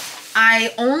this.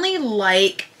 I only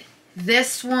like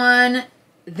this one,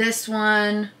 this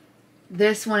one,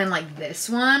 this one, and like this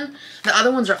one. The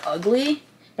other ones are ugly,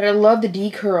 but I love the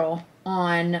decurl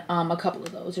on a couple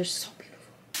of those. They're so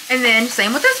beautiful. And then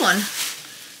same with this one.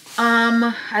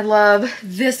 I love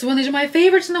this one. These are my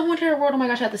favorites in the whole entire world. Oh my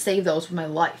gosh, I have to save those for my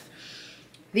life.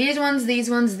 These ones, these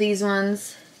ones, these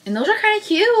ones. And those are kind of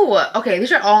cute. Okay,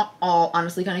 these are all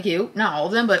honestly kind of cute. Not all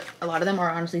of them, but a lot of them are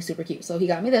honestly super cute. So he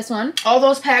got me this one. All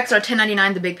those packs are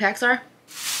 $10.99. The big packs are.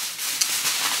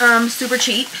 Super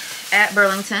cheap at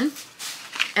Burlington.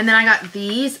 And then I got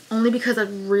these only because I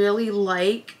really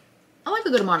like, I like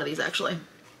a good amount of these actually.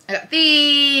 I got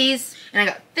these, and I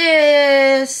got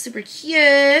this, super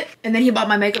cute. And then he bought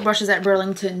my makeup brushes at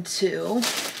Burlington too.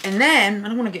 And then, I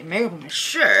don't want to get makeup on my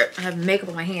shirt. I have makeup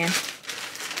on my hand.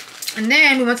 And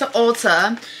then we went to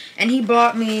Ulta, and he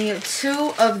bought me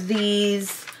 2 of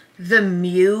these, the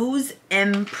Muse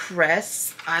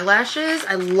Impress eyelashes.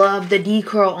 I love the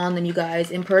decurl on them, you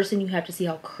guys. In person, you have to see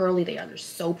how curly they are. They're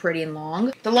so pretty and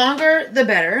long. The longer, the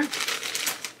better.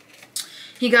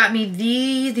 He got me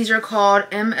these. These are called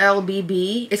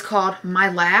MLBB. It's called My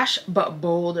Lash, but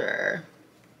bolder.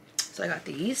 So I got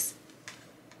these.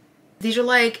 These are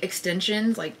like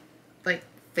extensions, like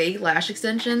fake lash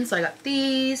extensions. So I got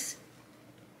these.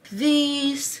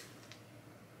 These.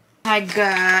 I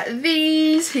got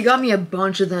these. He got me a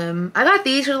bunch of them. I got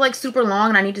these because they're like super long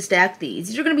and I need to stack these.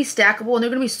 These are going to be stackable and they're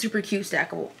going to be super cute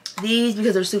stackable. These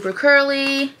because they're super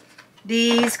curly.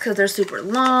 These because they're super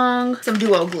long. Some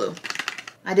duo glue.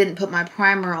 I didn't put my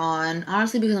primer on,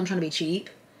 honestly, because I'm trying to be cheap.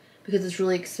 Because it's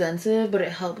really expensive, but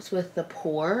it helps with the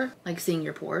pore, like seeing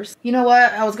your pores. You know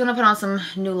what? I was going to put on some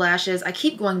new lashes. I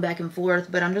keep going back and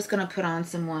forth, but I'm just going to put on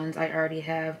some ones I already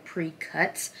have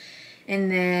pre-cut.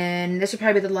 And then this will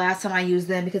probably be the last time I use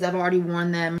them because I've already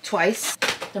worn them twice.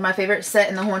 They're my favorite set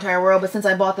in the whole entire world, but since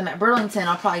I bought them at Burlington,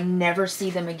 I'll probably never see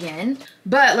them again.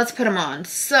 But let's put them on.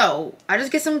 So I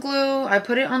just get some glue, I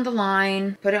put it on the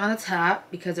line, put it on the top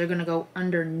because they're gonna go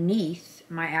underneath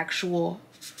my actual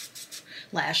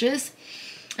lashes.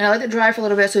 And I let it dry for a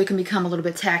little bit so it can become a little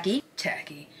bit tacky.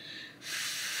 Tacky.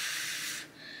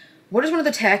 What is one of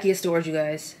the tackiest stores, you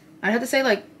guys? I'd have to say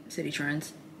like City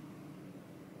Trends.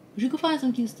 But you can find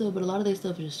some cute stuff, but a lot of their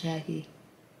stuff is just tacky.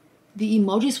 The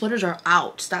emoji sweaters are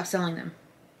out. Stop selling them.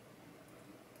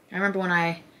 I remember when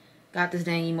I got this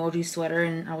dang emoji sweater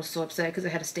and I was so upset because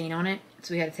it had a stain on it.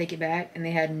 So we had to take it back and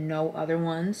they had no other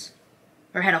ones.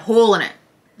 Or had a hole in it.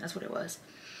 That's what it was.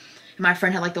 And my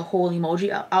friend had like the whole emoji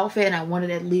outfit and I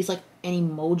wanted at least like an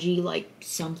emoji like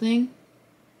something.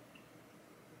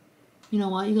 You know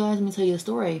what, you guys? Let me tell you a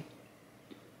story.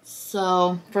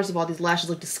 So, first of all, these lashes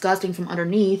look disgusting from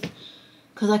underneath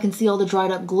because I can see all the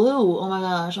dried up glue. Oh my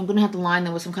gosh, I'm going to have to line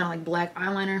them with some kind of like black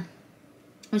eyeliner.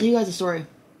 I'll tell you guys a story.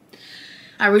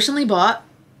 I recently bought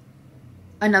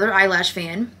another eyelash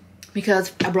fan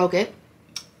because I broke it.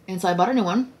 And so I bought a new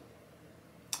one.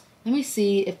 Let me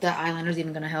see if the eyeliner is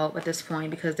even going to help at this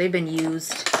point because they've been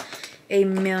used a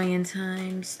million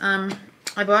times.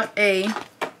 I bought a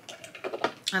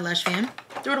eyelash fan.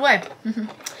 Threw it away.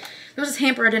 There was this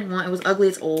hamper I didn't want. It was ugly.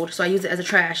 It's old. So I used it as a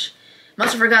trash.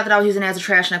 Must have forgot that I was using it as a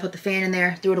trash and I put the fan in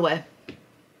there. Threw it away.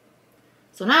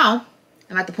 So now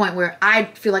I'm at the point where I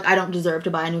feel like I don't deserve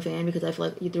to buy a new fan because I feel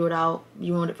like you threw it out.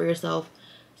 You ruined it for yourself.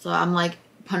 So I'm like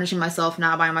punishing myself,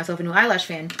 not buying myself a new eyelash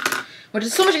fan. Which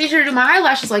is so much easier to do my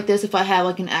eyelashes like this if I have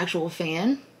like an actual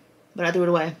fan. But I threw it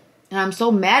away. And I'm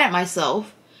so mad at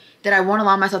myself that I won't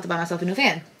allow myself to buy myself a new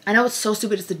fan. I know it's so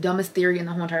stupid. It's the dumbest theory in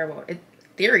the whole entire world.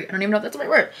 Theory. I don't even know if that's the right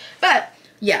word. But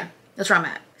yeah, that's where I'm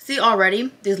at. See,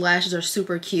 already these lashes are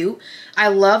super cute. I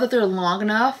love that they're long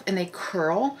enough and they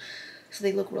curl. So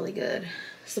they look really good.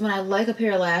 So when I like a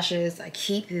pair of lashes, I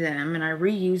keep them and I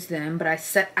reuse them, but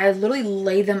I literally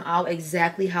lay them out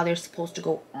exactly how they're supposed to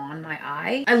go on my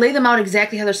eye. I lay them out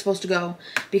exactly how they're supposed to go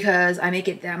because I make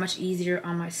it that much easier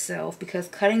on myself because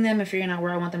cutting them and figuring out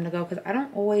where I want them to go because I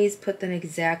don't always put them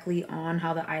exactly on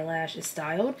how the eyelash is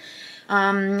styled.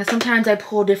 Sometimes I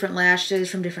pull different lashes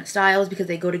from different styles because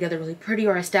they go together really pretty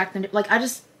or I stack them. Like I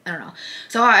don't know.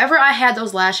 So however I had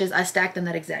those lashes, I stacked them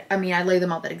I lay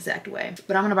them out that exact way.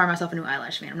 But I'm going to buy myself a new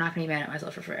eyelash fan. I'm not going to be mad at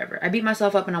myself for forever. I beat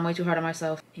myself up and I'm way too hard on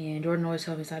myself. And Jordan always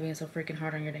tells me stop being so freaking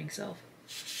hard on your dang self.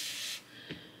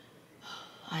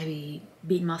 I be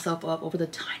beating myself up over the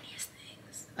tiniest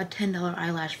things. A $10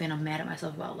 eyelash fan I'm mad at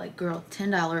myself about. Like, girl,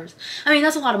 $10. I mean,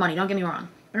 that's a lot of money. Don't get me wrong.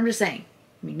 But I'm just saying.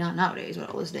 I mean, not nowadays with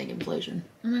all this dang inflation.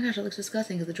 Oh my gosh, it looks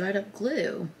disgusting because the dried up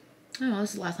glue. Oh, this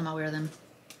is the last time I wear them.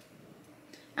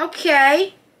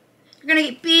 Okay. You're gonna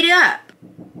get beat up.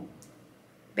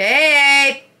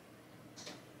 Babe.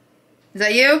 Is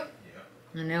that you?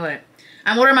 Yeah. I knew it.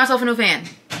 I'm ordering myself a new fan.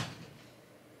 You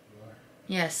are?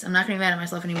 Yes, I'm not gonna be mad at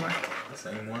myself anymore. The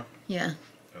same one? Yeah.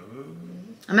 Oh.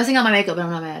 I'm messing up my makeup, but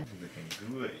I'm not mad. You're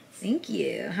looking good. Thank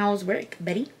you. How was work,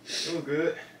 Betty? It was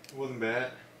good. It wasn't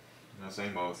bad. No,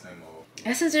 same old, same old.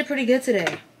 Essence did pretty good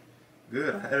today.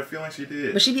 Good. I had a feeling she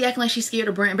did. But she be acting like she's scared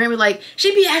of Brent. Brent be like,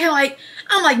 she be acting like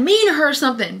I'm like mean to her or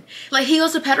something. Like he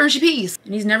goes to pet her and she pees.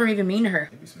 And he's never even mean to her.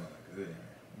 You be smelling good.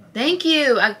 Thank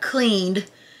you. I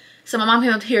cleaned. So my mom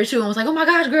came up here too and was like, oh my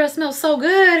gosh, girl, it smells so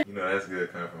good. You know, that's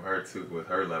good coming from her too with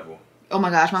her level. Oh my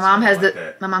gosh, my mom has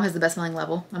the best smelling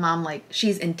level. My mom, like,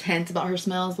 she's intense about her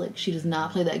smells. Like, she does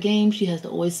not play that game. She has to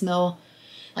always smell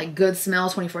like good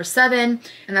smells 24/7.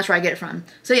 And that's where I get it from.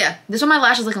 So yeah, this is what my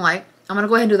lashes looking like. I'm gonna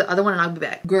go ahead and do the other one and I'll be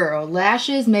back. Girl,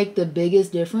 lashes make the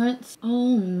biggest difference.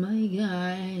 Oh my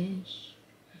gosh.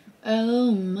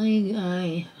 Oh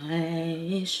my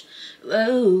gosh.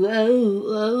 Whoa, whoa,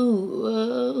 whoa,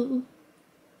 whoa.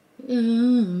 Oh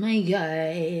my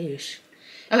gosh.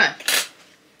 Okay.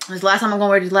 This is the last time I'm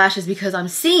gonna wear these lashes because I'm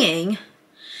seeing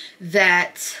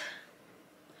that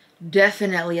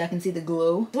Definitely, I can see the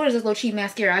glow. What is this little cheap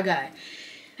mascara I got?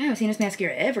 I haven't seen this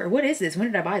mascara ever. What is this?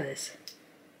 When did I buy this?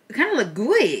 It kind of look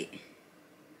good.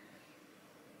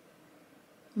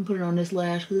 I'm put it on this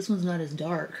lash because this one's not as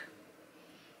dark.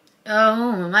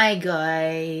 Oh my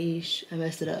gosh. I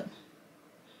messed it up.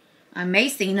 I'm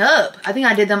macing up. I think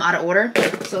I did them out of order.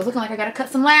 So it's looking like I gotta cut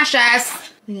some lashes. I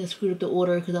think I screwed up the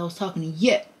order because I was talking to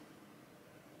you.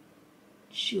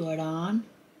 Jordan.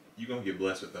 You gonna get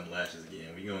blessed with them lashes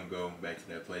again. We gonna go back to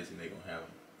that place and they gonna have them.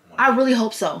 I really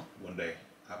hope so. One day.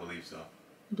 I believe so.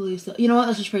 I believe so. You know what?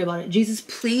 Let's just pray about it. Jesus,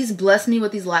 please bless me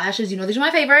with these lashes. You know these are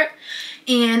my favorite.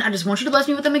 And I just want you to bless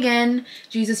me with them again.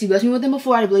 Jesus, you blessed me with them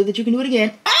before. I believe that you can do it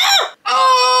again. Ah!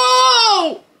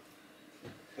 Oh!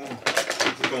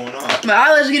 What's going on? My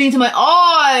eyelash is getting into my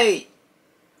eye.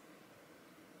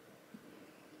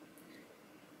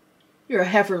 You're a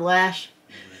heifer lash.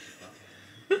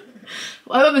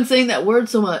 Why have I been saying that word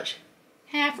so much?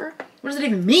 Heifer? What does it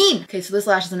even mean? Okay, so this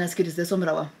lash isn't as good as this one, but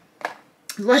oh well.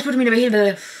 The Lord has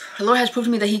proved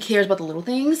to me that he cares about the little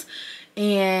things.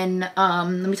 And let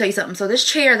me tell you something. So this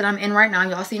chair that I'm in right now,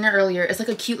 y'all seen it earlier, it's like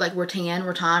a cute like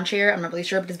rattan chair. I'm not really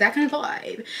sure, but it's that kind of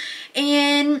vibe.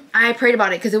 And I prayed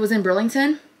about it because it was in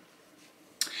Burlington.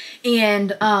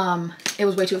 And it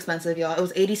was way too expensive, y'all. It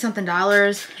was $80 something.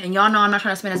 And y'all know I'm not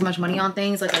trying to spend as much money on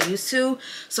things like I used to.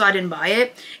 So I didn't buy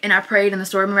it. And I prayed in the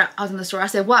store. Remember, I was in the store. I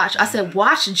said, watch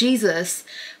Jesus.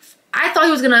 I thought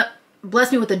he was going to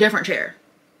bless me with a different chair.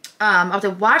 I was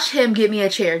like, watch him get me a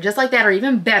chair just like that or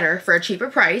even better for a cheaper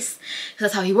price. Because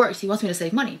that's how he works. He wants me to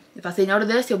save money. If I say no to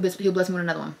this, he'll bless me with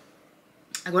another one.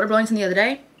 I go to Burlington the other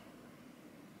day.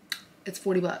 It's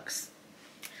 $40.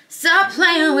 Stop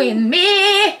playing with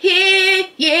me.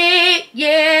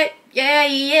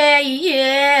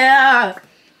 Yeah.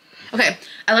 Okay,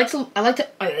 I like to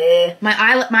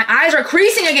my eyes are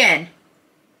creasing again.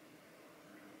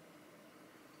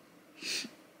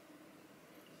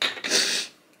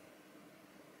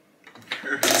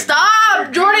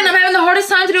 Stop, Jordan, I'm having the hardest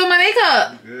time to do my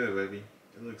makeup. Good, baby.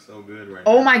 It looks so good right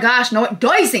now. Oh my gosh, no it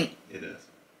doesn't. It does.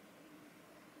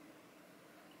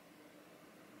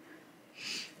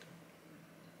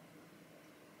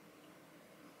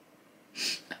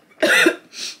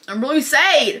 I'm really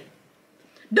sad.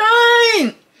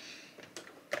 Dang!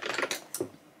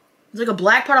 There's like a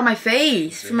black part on my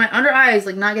face from my under eyes,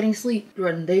 like not getting sleep.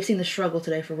 Jordan, they've seen the struggle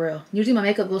today for real. Usually my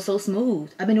makeup goes so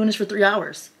smooth. I've been doing this for 3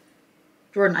 hours.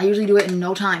 Jordan, I usually do it in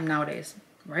no time nowadays,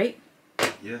 right?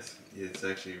 Yes, it's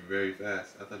actually very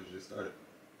fast. I thought you just started.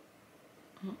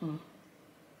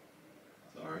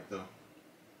 It's alright though.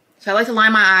 So I like to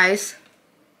line my eyes.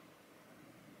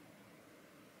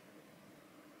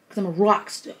 Because I'm a rock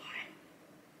star.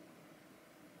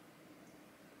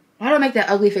 Why do I make that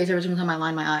ugly face every single time I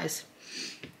line my eyes?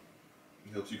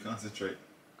 It helps you concentrate.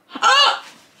 Ah!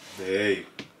 Hey.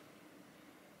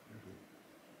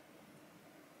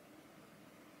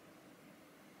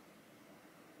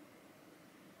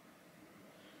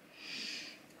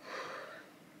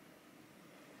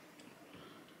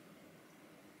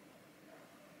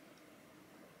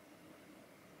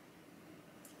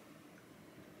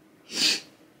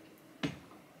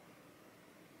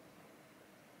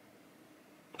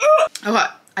 Okay,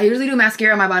 I usually do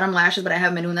mascara on my bottom lashes, but I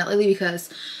haven't been doing that lately because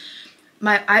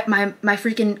my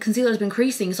freaking concealer has been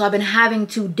creasing, so I've been having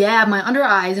to dab my under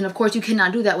eyes, and of course you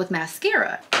cannot do that with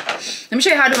mascara. Let me show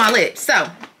you how I do my lips.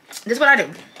 So, this is what I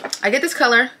do. I get this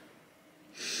color.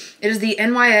 It is the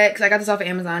NYX. I got this off of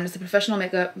Amazon. It's a professional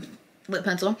makeup lip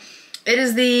pencil. It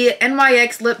is the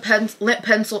NYX lip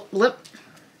pencil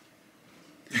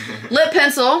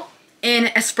in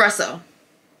espresso.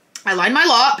 I line my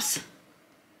lops.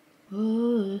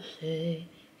 Oh, say,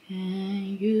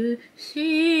 can you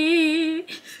see?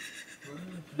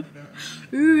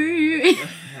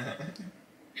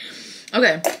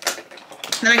 Okay.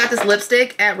 Then I got this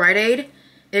lipstick at Rite Aid.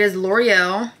 It is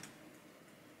L'Oreal.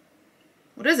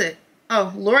 What is it?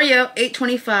 Oh, L'Oreal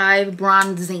 825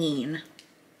 Bronzine.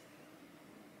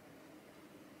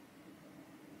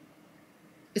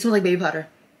 It smells like baby powder.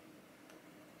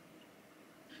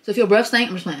 So if your breath stank,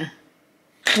 I'm just playing.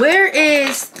 Where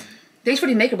is... Thanks for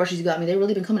these makeup brushes you got me. They've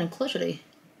really been coming in clutch today.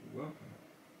 You're welcome.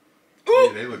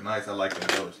 Yeah, they look nice. I like them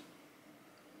colors.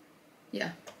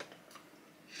 Yeah.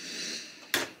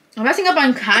 I'm messing up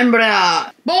on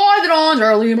camera. Boy, the dawn's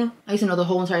early. I used to know the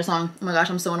whole entire song. Oh my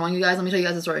gosh, I'm so annoying, you guys. Let me tell you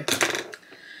guys a story.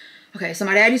 Okay, so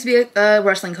my dad used to be a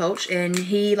wrestling coach, and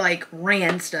he like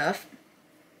ran stuff.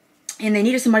 And they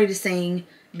needed somebody to sing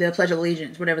the Pledge of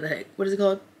Allegiance, whatever the heck. What is it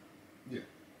called? Yeah.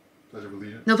 Pledge of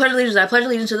Allegiance? No, Pledge of Allegiance. I pledge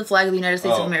allegiance to the flag of the United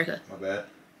States of America. My bad.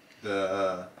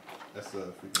 That's the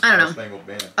freaking I don't know. Spangled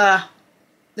Banner.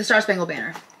 the Star Spangled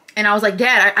Banner. And I was like,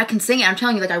 Dad, I can sing it. I'm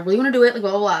telling you, like, I really want to do it. Like,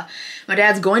 blah, blah, blah. My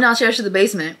dad's going downstairs to the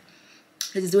basement.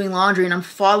 He's doing laundry, and I'm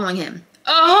following him.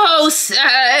 Oh,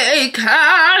 say,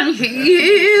 can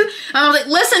he? I was like,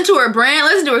 listen to her, Brent.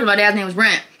 Listen to her. My dad's name was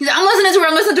Brent. He's like, I'm listening to her.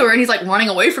 I'm listening to her. And he's like running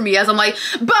away from me as I'm like,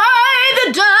 by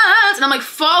the dance. And I'm like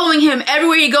following him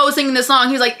everywhere he goes singing this song.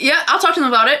 He's like, yeah, I'll talk to him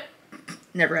about it.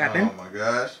 Never happened. Oh my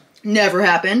gosh. Never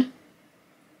happened.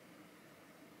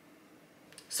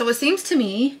 So it seems to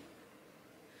me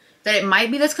that it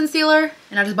might be this concealer,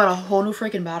 and I just bought a whole new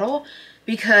freaking bottle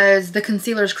because the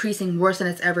concealer is creasing worse than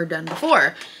it's ever done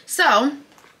before. So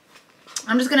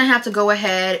I'm just gonna have to go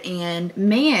ahead and,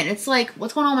 man, it's like,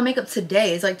 what's going on with my makeup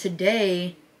today? It's like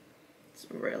today, it's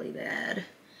really bad.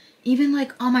 Even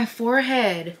like on my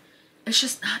forehead, it's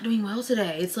just not doing well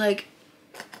today. It's like,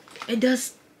 it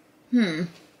does,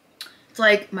 It's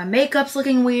like my makeup's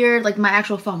looking weird. Like my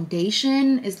actual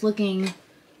foundation is looking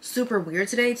super weird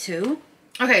today too.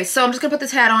 Okay, so I'm just gonna put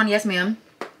this hat on. Yes, ma'am.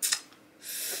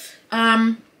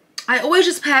 I always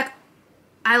just pack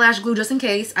eyelash glue just in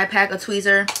case. I pack a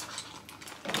tweezer.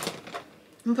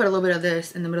 I'm gonna put a little bit of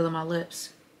this in the middle of my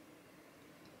lips.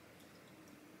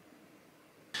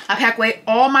 I pack away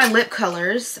all my lip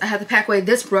colors. I have to pack away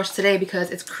this brush today because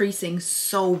it's creasing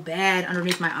so bad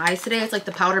underneath my eyes today. It's like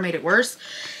the powder made it worse.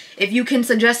 If you can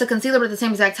suggest a concealer, but at the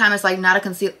same exact time, it's like not a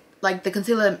concealer. Like the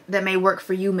concealer that may work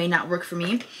for you may not work for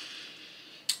me.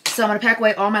 So I'm gonna pack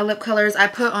away all my lip colors. I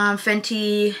put on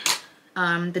Fenty,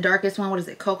 the darkest one. What is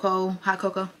it? Cocoa, hot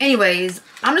cocoa. Anyways,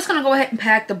 I'm just gonna go ahead and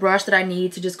pack the brush that I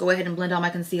need to just go ahead and blend out my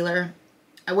concealer.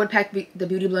 I would pack the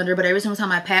Beauty Blender, but every single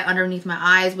time I pat underneath my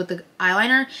eyes with the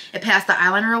eyeliner, it pats the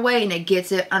eyeliner away and it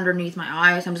gets it underneath my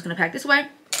eyes. So I'm just gonna pack this away.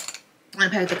 I'm gonna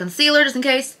pack the concealer just in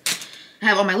case. I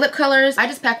have all my lip colors. I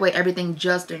just pack away everything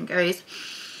just in case.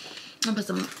 I'm gonna put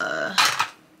some, where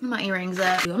my earrings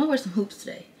at? I'm gonna wear some hoops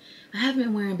today. I haven't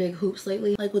been wearing big hoops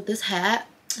lately. Like with this hat,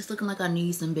 it's looking like I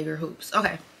need some bigger hoops.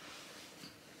 Okay.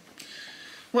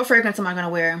 What fragrance am I gonna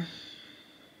wear?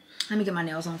 Let me get my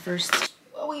nails on first.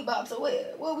 What we about to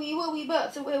wear? What we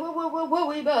about to wear? What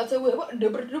we about to wear?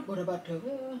 What about to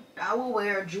wear? I will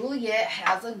wear Juliet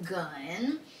Has a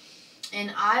Gun.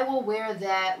 And I will wear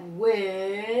that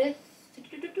with...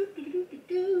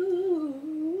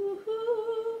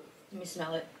 Let me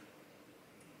smell it.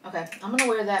 Okay, I'm gonna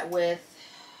wear that with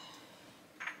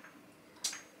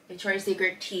Victoria's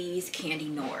Secret Tease Candy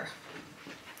Noir.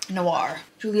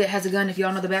 Juliet Has a Gun. If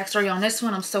y'all know the backstory on this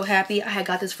one, I'm so happy. I had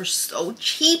got this for so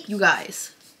cheap, you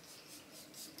guys.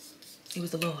 It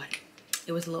was the Lord.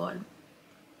 It was the Lord.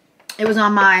 It was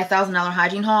on my $1,000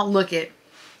 hygiene haul. Look it.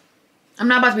 I'm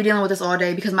not about to be dealing with this all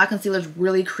day because my concealer is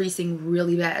really creasing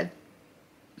really bad.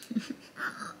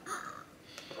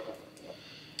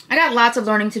 I got lots of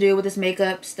learning to do with this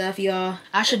makeup stuff, y'all.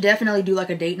 I should definitely do like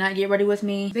a date night get ready with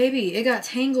me. Baby, it got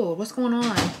tangled. What's going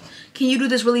on? Can you do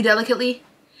this really delicately?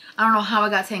 I don't know how I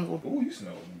got tangled. Oh, you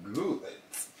smell good.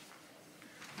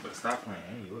 But stop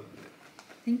playing. You look good.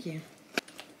 Thank you.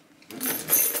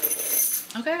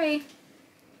 Okay.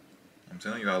 I'm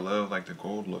telling you, I love like the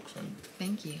gold looks on you.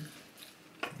 Thank you.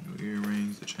 Your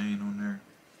earrings, the chain on there.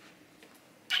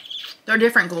 They're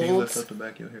different Can you lift golds. up the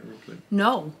back of your hair real quick?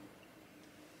 No.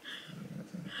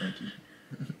 Thank you.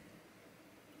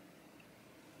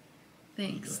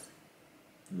 Thanks.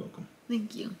 You're welcome.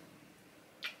 Thank you.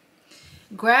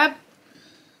 Grab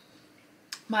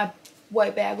my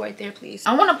white bag right there, please.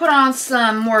 I want to put on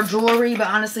some more jewelry, but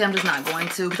honestly, I'm just not going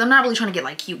to because I'm not really trying to get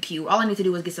like cute. All I need to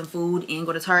do is get some food and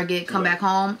go to Target, come back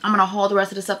home. I'm going to haul the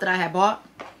rest of the stuff that I had bought.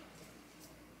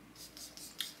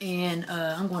 And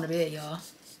I'm going to bed, y'all.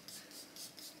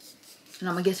 And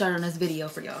I'm going to get started on this video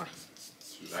for y'all.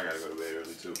 I got to go to bed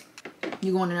early too.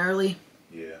 You going in early?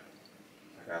 Yeah.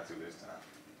 I got to this time.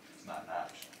 It's not an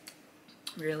option.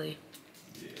 Really?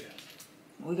 Yeah.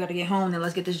 We got to get home, then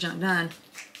let's get this junk done.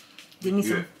 Give me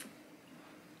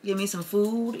some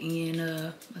food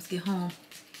and let's get home.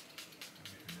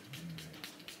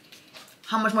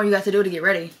 How much more you got to do to get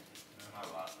ready? Not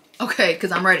a lot. Okay,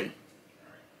 because I'm ready.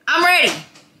 I'm ready.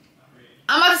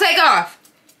 I'm about to take off.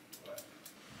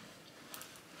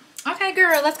 Okay,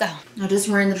 girl, let's go. I'll just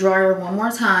wear in the dryer one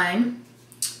more time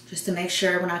just to make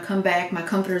sure when I come back my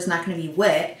comforter is not going to be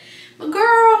wet. But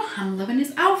girl, I'm loving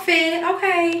this outfit.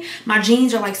 Okay. My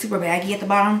jeans are like super baggy at the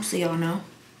bottom, so y'all know.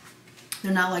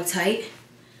 They're not like tight.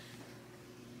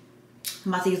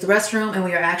 I'm about to use the restroom and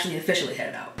we are actually officially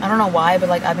headed out. I don't know why, but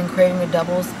like I've been craving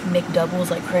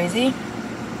McDoubles like crazy.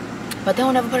 But they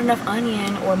don't ever put enough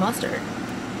onion or mustard.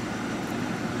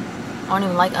 I don't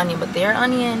even like onion, but their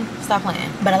onion, stop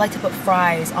playing. But I like to put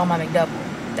fries on my McDouble.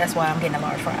 That's why I'm getting a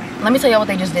large fry. Let me tell y'all what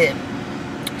they just did.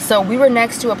 So we were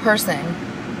next to a person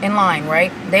in line,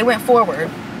 right? They went forward.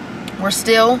 We're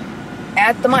still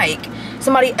at the mic.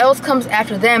 Somebody else comes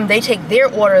after them. They take their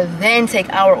order, then take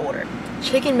our order.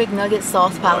 Chicken McNugget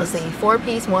sauce policy.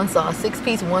 4-piece, 1 sauce.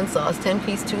 6-piece, 1 sauce.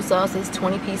 10-piece, 2 sauces.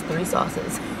 20-piece, 3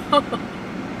 sauces.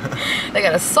 They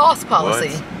got a sauce policy.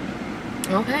 What?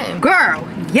 Okay. Girl,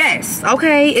 yes.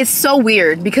 Okay, it's so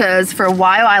weird because for a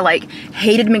while I like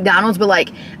hated McDonald's, but like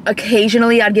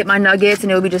occasionally I'd get my nuggets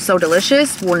and it would be just so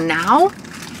delicious. Well, now,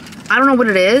 I don't know what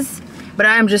it is, but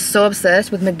I am just so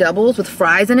obsessed with McDoubles with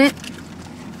fries in it.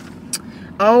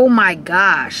 Oh my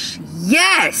gosh.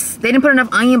 Yes! They didn't put enough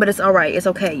onion, but it's alright. It's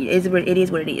okay. It is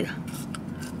what it is.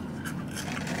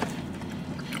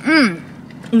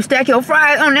 You stack your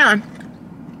fries on there.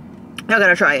 Y'all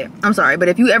gotta try it. I'm sorry, but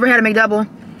if you ever had a McDouble,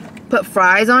 put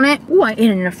fries on it. Ooh, I ate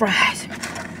it in the fries.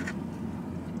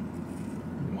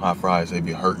 Hot fries, they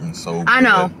be hurting so good. I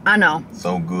know.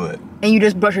 So good. And you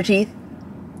just brush your teeth?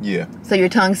 Yeah. So your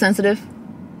tongue's sensitive?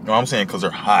 No, I'm saying because they're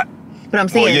hot. But I'm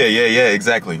saying... Oh, yeah,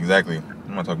 exactly. What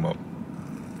am I talking about?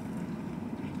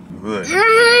 Good.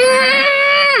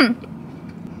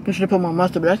 You should have put more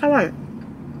mustard, but that's alright.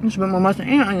 You should put more mustard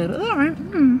and onions, but that's alright.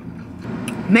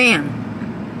 Man,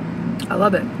 I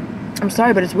love it. I'm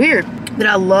sorry, but it's weird that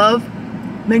I love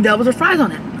McDoubles with fries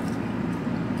on it.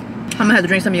 I'm gonna have to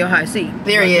drink some of your high C.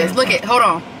 There he is. Look it. Hold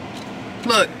on.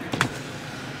 Look.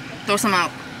 Throw some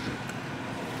out.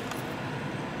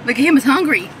 Look at him. He's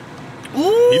hungry.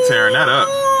 Ooh. He tearing that up.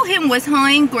 Him was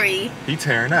hungry. He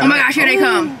tearing that up. Oh my gosh, here they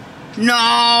come. No,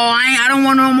 I don't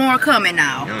want no more coming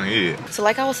now. Yeah. So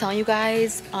like I was telling you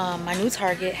guys, my new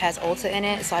Target has Ulta in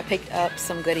it, so I picked up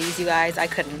some goodies, you guys. I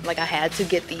had to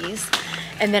get these.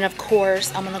 And then of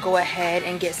course, I'm gonna go ahead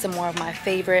and get some more of my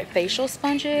favorite facial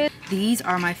sponges. These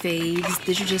are my faves.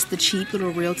 These are just the cheap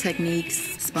little Real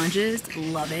Techniques sponges.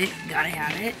 Love it, gotta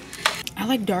have it. I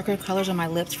like darker colors on my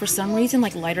lips. For some reason,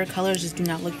 like lighter colors just do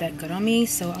not look that good on me.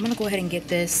 So I'm gonna go ahead and get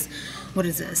this. What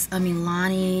is this? A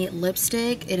Milani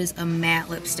lipstick. It is a matte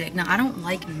lipstick. Now I don't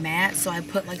like matte, so I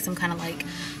put like some kind of like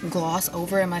gloss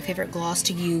over it. And my favorite gloss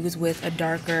to use with a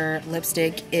darker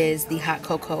lipstick is the Hot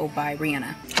Cocoa by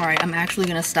Rihanna. All right, I'm actually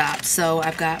gonna stop. So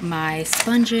I've got my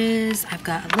sponges. I've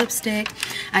got a lipstick.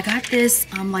 I got this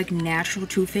like natural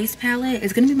Too Faced palette.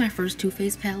 It's gonna be my first Too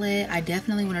Faced palette. I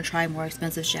definitely want to try more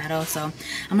expensive shadow, so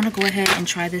I'm gonna go ahead and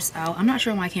try this out. I'm not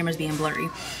sure why my camera's being blurry.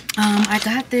 I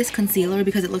got this concealer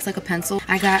because it looks like a pencil.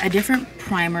 I got a different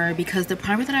primer because the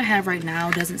primer that I have right now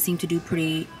doesn't seem to do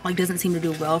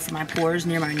well for my pores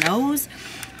near my nose.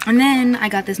 And then I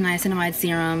got this niacinamide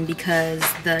serum because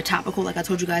the topical, like I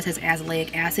told you guys, has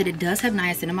azelaic acid. It does have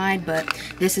niacinamide, but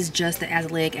this is just the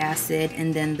azelaic acid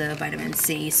and then the vitamin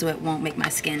C, so it won't make my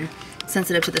skin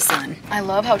sensitive to the sun. I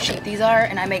love how cheap these are,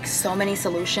 and I make so many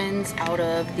solutions out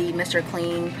of the Mr.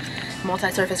 Clean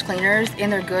multi-surface cleaners,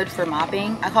 and they're good for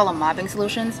mopping. I call them mopping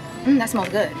solutions. That smells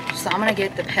good. So I'm gonna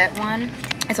get the pet one.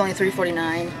 It's only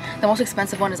 $3.49. The most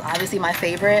expensive one is obviously my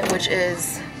favorite, which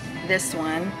is this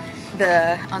one,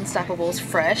 the Unstoppables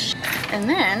Fresh. And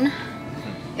then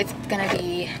it's gonna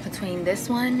be between this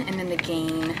one and then the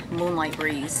Gain Moonlight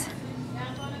Breeze.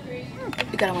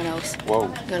 You got on my nose. Whoa.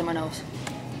 You got on my nose.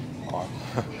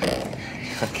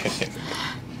 Okay.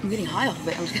 I'm getting high off of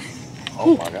it. I'm just kidding.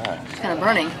 Oh my god. It's kind of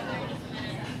burning.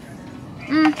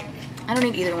 I don't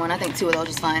need either one. I think 2 of those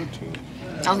is fine.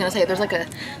 I was gonna say if there's like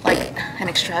an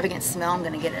extravagant smell, I'm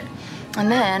gonna get it. And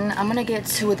then I'm gonna get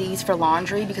 2 of these for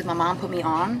laundry because my mom put me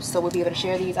on, so we'll be able to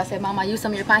share these. I said, Mom, I used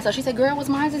some of your pine stuff. She said, girl, what's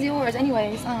mine is yours.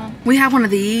 Anyways, we have one of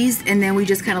these, and then we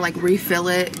just kind of like refill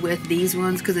it with these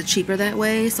ones because it's cheaper that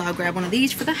way. So I'll grab one of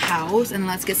these for the house, and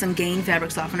let's get some Gain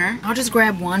fabric softener. I'll just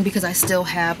grab one because I still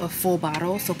have a full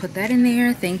bottle, so put that in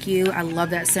there. Thank you. I love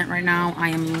that scent right now. I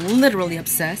am literally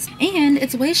obsessed, and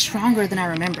it's way stronger than I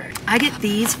remembered. I get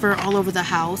these for all over the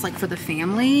house, like for the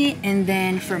family, and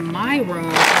then for my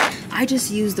room, I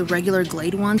just use the regular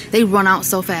Glade ones. They run out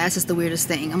so fast, it's the weirdest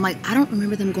thing. I'm like, I don't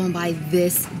remember them going by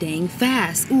this dang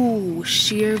fast. Ooh,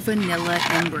 sheer vanilla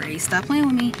embrace. Stop playing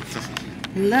with me.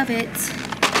 Love it.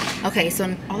 Okay,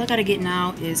 so all I gotta get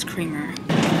now is creamer.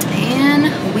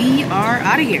 And we are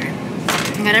out of here.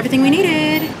 I got everything we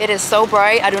needed. It is so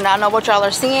bright. I do not know what y'all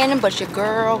are seeing, but your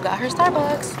girl got her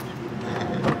Starbucks.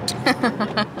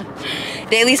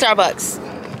 Daily Starbucks.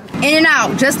 In and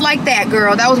out, just like that,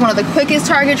 girl. That was one of the quickest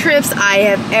Target trips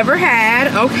I have ever had.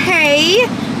 Okay.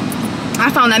 I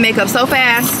found that makeup so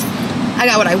fast. I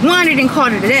got what I wanted and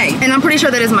called it a day. And I'm pretty sure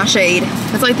that is my shade.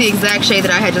 It's like the exact shade that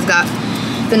I had just got.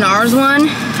 The NARS one.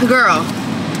 Girl,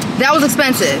 that was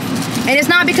expensive. And it's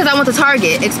not because I went to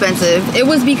Target expensive. It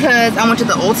was because I went to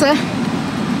the Ulta.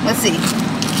 Let's see.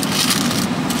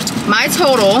 My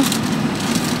total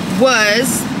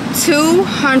was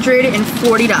 $240.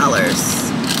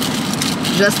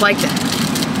 Just like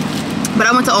that. But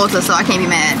I went to Ulta, so I can't be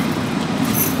mad.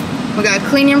 We got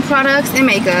cleaning products and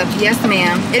makeup. Yes,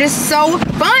 ma'am. It is so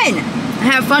fun. I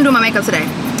have fun doing my makeup today.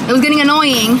 It was getting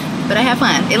annoying, but I had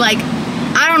fun. It like,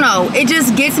 I don't know, it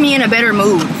just gets me in a better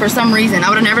mood for some reason. I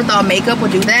would have never thought makeup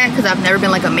would do that because I've never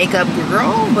been like a makeup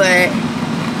girl, but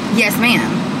yes,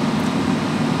 ma'am.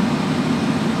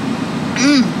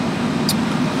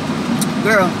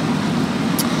 Girl,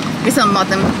 it's something about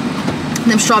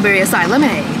them strawberry acai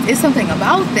lemonade. It's something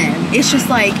about them. It's just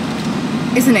like,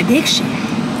 it's an addiction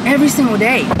every single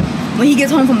day. When he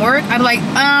gets home from work, I'm like,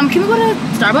 can we go to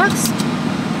Starbucks?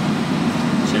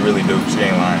 She really do. She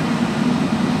ain't lying.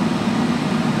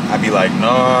 I'd be like,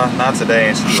 no, not today.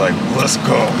 And she'd be like, let's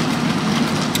go.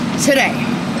 Today.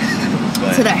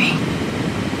 Today.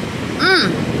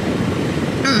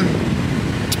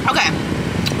 Okay.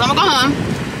 So I'm gonna go home.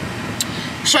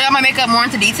 Show y'all my makeup more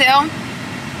into detail.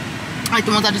 Like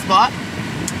the ones I just bought.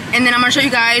 And then I'm gonna show you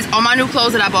guys all my new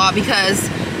clothes that I bought because,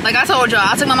 like I told y'all,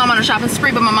 I took my mom on a shopping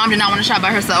spree, but my mom did not want to shop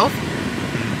by herself.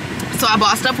 So I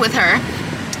bought stuff with her.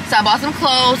 So I bought some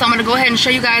clothes. I'm gonna go ahead and show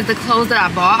you guys the clothes that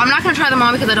I bought. I'm not gonna try them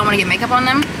on because I don't want to get makeup on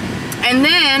them. And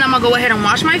then I'm gonna go ahead and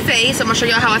wash my face. I'm gonna show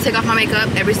y'all how I take off my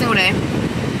makeup every single day.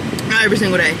 Not every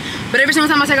single day, but every single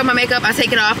time I take off my makeup, I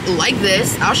take it off like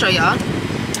this. I'll show y'all.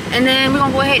 And then we're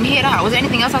gonna go ahead and head out. Was there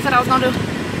anything else I said I was gonna do?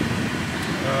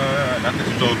 Not that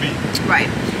you told me. Right.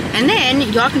 And then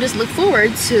y'all can just look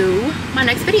forward to my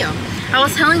next video. I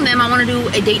was telling them I want to do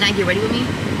a date night, get ready with me.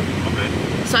 Okay.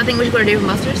 So I think we should go to Dave &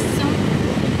 Buster's soon.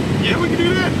 Yeah, we can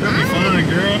do that. That'd be fun,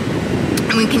 girl.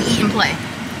 And we can eat and play.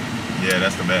 Yeah,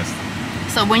 that's the best.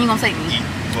 So when you gonna take me? Eat,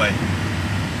 play.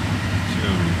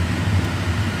 Shoot.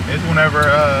 It's whenever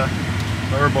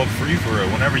we're both free for it.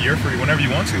 Whenever you're free, whenever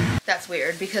you want to. That's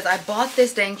weird because I bought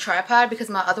this dang tripod because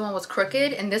my other one was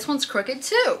crooked and this one's crooked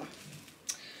too.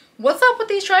 What's up with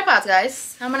these tripods,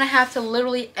 guys? I'm gonna have to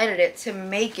literally edit it to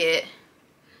make it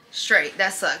straight.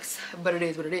 That sucks, but it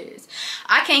is what it is.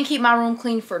 I can't keep my room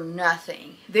clean for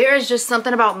nothing. There is just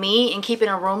something about me and keeping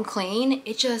a room clean.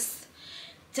 It just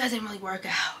doesn't really work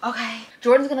out, okay?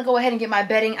 Jordan's gonna go ahead and get my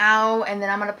bedding out, and then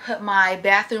I'm gonna put my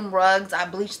bathroom rugs. I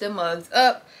bleached them mugs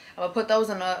up. I'm gonna put those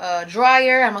in a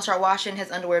dryer. I'm gonna start washing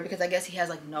his underwear because I guess he has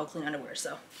like no clean underwear,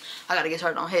 so I gotta get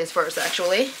started on his first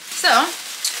actually. So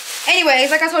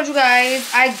anyways, like I told you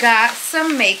guys, I got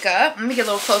some makeup. Let me get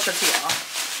a little closer to y'all.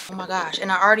 Oh my gosh,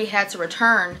 and I already had to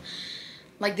return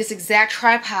like this exact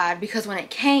tripod because when it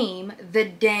came, the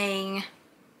dang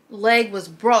leg was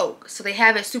broke. So they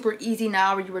have it super easy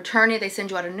now where you return it, they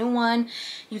send you out a new one.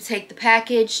 You take the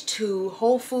package to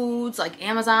Whole Foods, like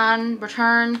Amazon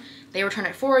return. They return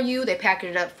it for you. They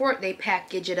package it up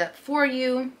for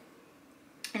you.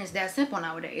 And it's that simple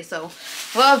nowadays. So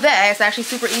love that. It's actually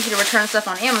super easy to return stuff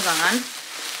on Amazon.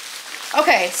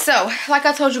 Okay, so like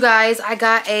I told you guys, I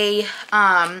got a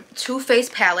Too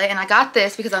Faced palette, and I got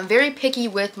this because I'm very picky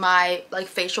with my like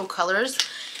facial colors,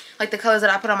 like the colors that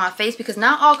I put on my face, because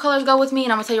not all colors go with me.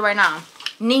 And I'm gonna tell you right now,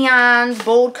 neons,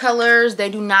 bold colors, they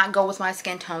do not go with my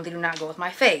skin tone. They do not go with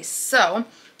my face. So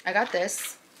I got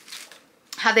this.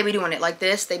 How they be doing it like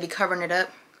this? They be covering it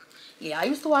up. Yeah, I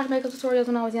used to watch makeup tutorials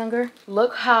when I was younger.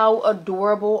 Look how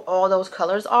adorable all those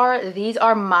colors are. These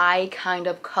are my kind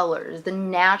of colors, the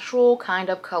natural kind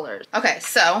of colors. Okay,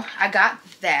 so I got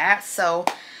that. So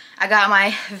I got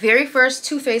my very first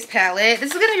Too Faced palette.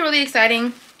 This is gonna be really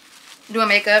exciting, doing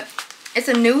makeup. It's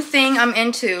a new thing I'm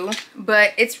into,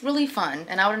 but it's really fun.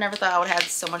 And I would have never thought I would have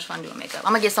so much fun doing makeup.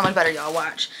 I'm gonna get so much better, y'all,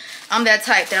 watch. I'm that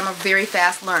type that I'm a very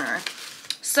fast learner.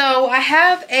 So I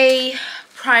have a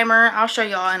primer. I'll show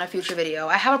y'all in a future video.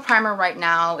 I have a primer right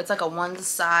now. It's like a one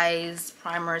size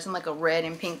primer. It's in like a red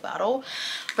and pink bottle.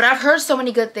 But I've heard so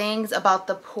many good things about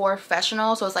the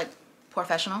Professional. So it's like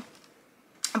Professional.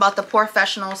 About the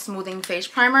Professional Smoothing Face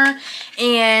Primer.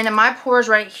 And my pores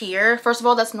right here. First of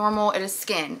all, that's normal. It is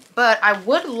skin. But I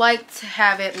would like to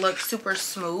have it look super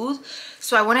smooth.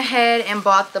 So I went ahead and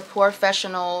bought the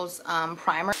Professional's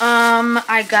primer.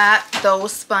 I got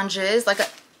those sponges. Like a,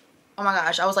 oh my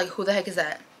gosh, I was like, who the heck is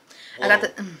that? Whoa. I got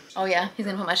the, oh yeah, he's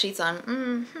gonna put my sheets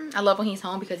on. I love when he's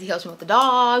home because he helps me with the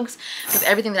dogs, with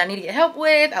everything that I need to get help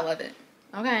with. I love it.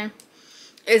 Okay.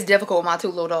 It's difficult with my two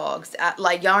little dogs.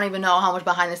 Like, y'all don't even know how much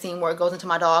behind the scene work goes into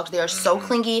my dogs. They are so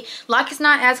clingy. Lock is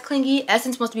not as clingy.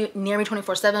 Essence wants to be near me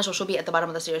 24/7, so she'll be at the bottom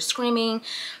of the stairs screaming.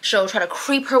 She'll try to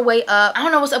creep her way up. I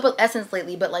don't know what's up with Essence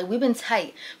lately, but like, we've been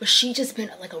tight. But she just been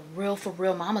like a real, for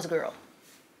real mama's girl.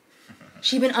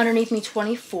 She been underneath me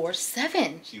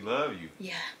 24/7. She love you.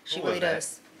 Yeah, she really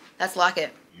does. Let's lock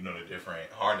it. You know the different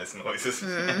harness noises.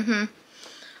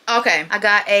 Okay, I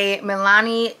got a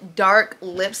Milani dark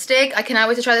lipstick. I cannot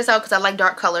wait to try this out because I like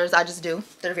dark colors. I just do.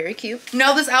 They're very cute.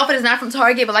 No, this outfit is not from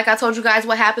Target, but like I told you guys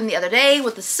what happened the other day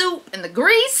with the soup and the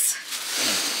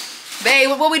grease. Babe,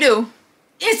 what we do?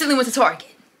 Instantly went to Target.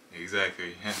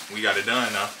 Exactly. We got it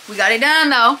done though. We got it done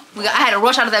though. I had to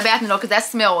rush out of that bathroom though because that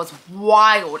smell was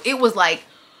wild. It was like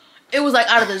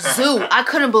out of the zoo. I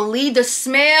couldn't believe the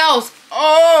smells.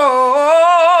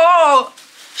 Oh,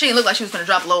 she didn't look like she was gonna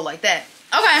drop low like that.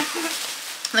 Okay,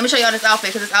 let me show y'all this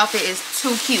outfit because this outfit is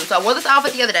too cute. So I wore this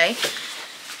outfit the other day.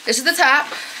 This is the top.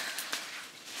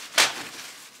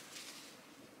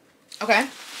 Okay,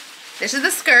 this is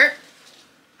the skirt.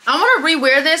 I want to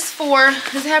rewear this for,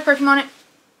 does it have perfume on it?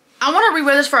 I want to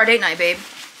rewear this for our date night, babe.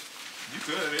 You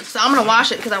could. So I'm going to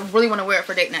wash it because I really want to wear it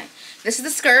for date night. This is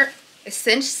the skirt. It's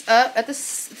cinched up at the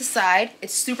side.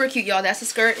 It's super cute, y'all. That's the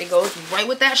skirt. It goes right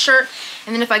with that shirt.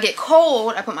 And then if I get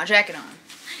cold, I put my jacket on.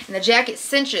 And the jacket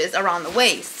cinches around the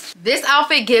waist. This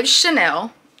outfit gives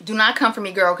Chanel. Do not come for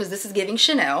me, girl, because this is giving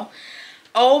Chanel.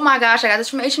 Oh my gosh, I got this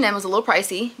from H&M. It was a little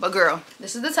pricey. But girl,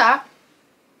 this is the top.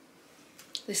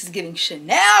 This is giving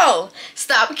Chanel.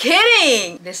 Stop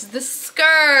kidding. This is the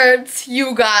skirt,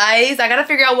 you guys. I gotta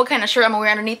figure out what kind of shirt I'm gonna wear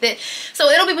underneath it. So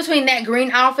it'll be between that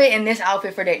green outfit and this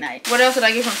outfit for date night. What else did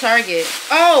I get from Target?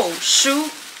 Oh,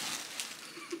 shoot.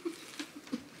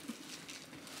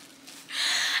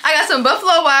 I got some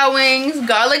Buffalo Wild Wings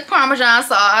garlic Parmesan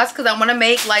sauce because I want to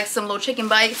make like some little chicken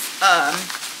bites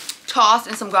tossed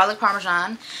in some garlic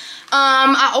Parmesan.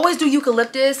 I always do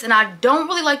eucalyptus and I don't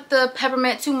really like the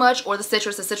peppermint too much or the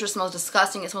citrus. The citrus smells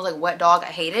disgusting. It smells like wet dog. I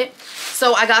hate it.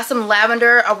 So I got some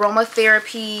lavender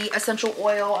aromatherapy essential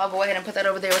oil. I'll go ahead and put that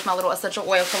over there with my little essential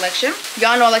oil collection.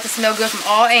 Y'all know I like to smell good from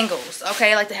all angles.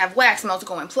 Okay, I like to have wax smells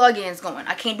going, plug-ins going.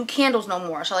 I can't do candles no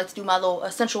more. So I like to do my little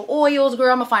essential oils,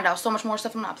 girl. I'm gonna find out so much more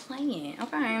stuff. I'm not playing.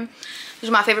 Okay. These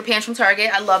are my favorite pants from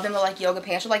Target. I love them. They're like yoga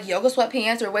pants. They're like yoga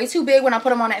sweatpants. They're way too big when I put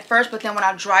them on at first, but then when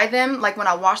I dry them, like when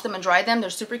I wash them and dry them,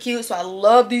 they're super cute. So I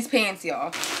love these pants,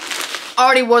 y'all. I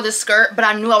already wore this skirt, but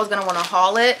I knew I was gonna want to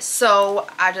haul it, so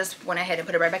I just went ahead and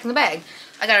put it right back in the bag.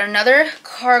 I got another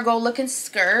cargo looking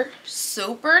skirt.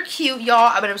 Super cute,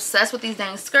 y'all. I've been obsessed with these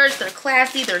dang skirts. They're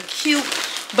classy, they're cute,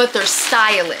 but they're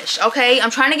stylish, okay? I'm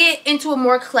trying to get into a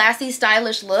more classy,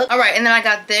 stylish look. All right, and then I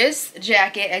got this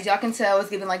jacket. As y'all can tell,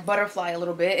 it's giving like butterfly a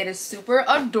little bit. It is super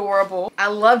adorable. I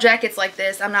love jackets like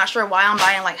this. I'm not sure why I'm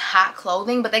buying like hot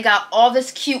clothing, but they got all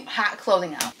this cute hot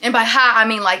clothing out. And by hot, I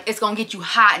mean like it's gonna get you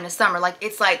hot in the summer. Like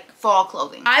it's like fall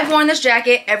clothing. I've worn this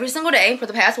jacket every single day for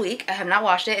the past week. I have not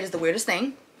washed it. It is the weirdest thing.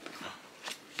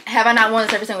 Have I not worn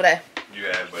this every single day? You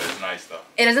have, but it's nice though.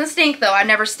 It doesn't stink though. I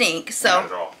never stink. So not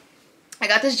at all. I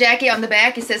got this jacket on the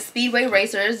back. It says Speedway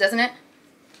Racers, doesn't it?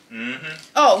 Mm-hmm.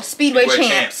 Oh, Speedway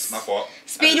Champs. My fault.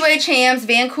 Speedway Champs,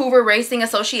 Vancouver Racing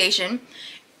Association.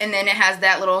 And then it has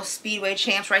that little Speedway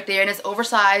Champs right there. And it's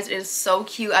oversized. It is so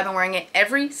cute. I've been wearing it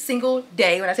every single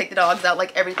day when I take the dogs out,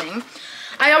 like everything.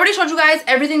 I already showed you guys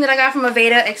everything that I got from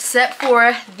Aveda except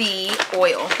for the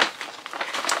oil.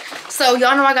 So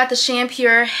y'all know I got the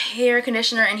Shampure hair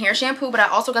conditioner and hair shampoo, but I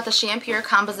also got the Shampure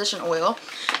composition oil.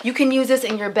 You can use this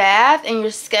in your bath, in your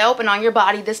scalp, and on your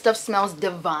body. This stuff smells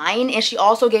divine. And she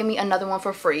also gave me another one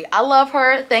for free. I love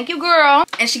her. Thank you, girl.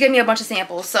 And she gave me a bunch of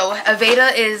samples. So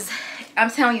Aveda is,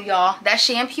 I'm telling you, y'all, that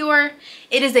Shampure,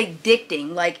 it is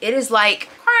addicting. Like, it is like...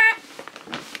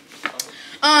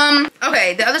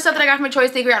 Okay, the other stuff that I got from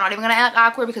Victoria's Secret, I'm not even gonna act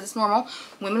awkward because it's normal.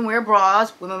 Women wear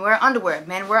bras, women wear underwear,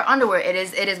 men wear underwear. It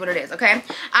is what it is, okay?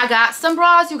 I got some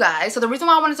bras, you guys. So the reason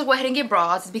why I wanted to go ahead and get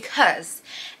bras is because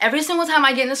every single time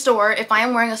I get in the store, if I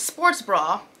am wearing a sports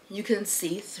bra, you can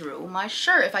see through my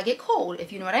shirt if I get cold,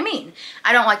 if you know what I mean.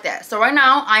 I don't like that. So right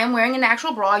now, I am wearing an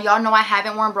actual bra. Y'all know I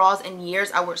haven't worn bras in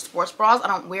years. I wear sports bras. I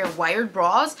don't wear wired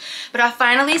bras. But I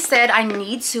finally said I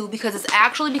need to because it's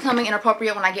actually becoming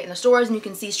inappropriate when I get in the stores and you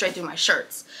can see straight through my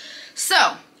shirts. So,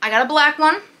 I got a black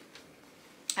one.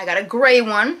 I got a gray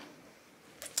one.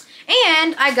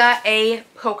 And I got a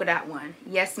polka dot one.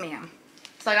 Yes, ma'am.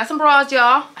 So I got some bras,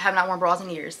 y'all. I have not worn bras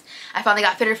in years. I finally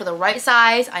got fitted for the right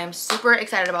size. I am super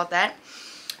excited about that.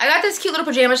 I got this cute little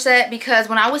pajama set because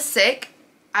when I was sick,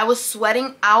 I was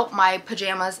sweating out my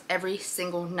pajamas every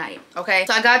single night, okay?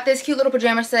 So I got this cute little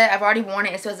pajama set. I've already worn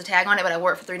it. It still has a tag on it, but I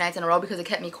wore it for 3 nights in a row because it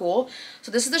kept me cool.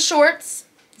 So this is the shorts.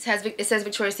 It says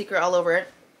Victoria's Secret all over it.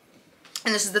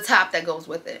 And this is the top that goes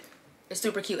with it. It's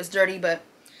super cute. It's dirty, but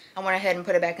I went ahead and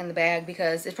put it back in the bag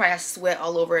because it probably has sweat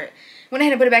all over it. Went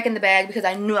ahead and put it back in the bag because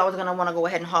I knew I was going to want to go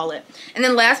ahead and haul it. And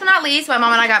then last but not least, my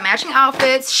mom and I got matching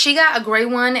outfits. She got a gray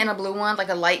one and a blue one, like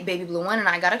a light baby blue one, and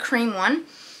I got a cream one.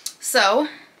 So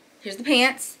Here's the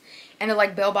pants. And they're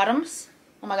like bell bottoms.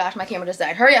 Oh my gosh, my camera just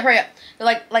died. Hurry up, hurry up.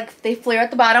 They're like they flare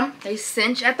at the bottom. They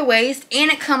cinch at the waist.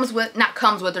 And it comes with,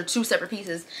 they're two separate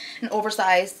pieces. An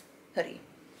oversized hoodie.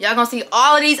 Y'all gonna see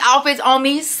all of these outfits on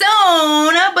me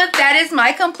soon. But that is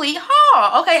my complete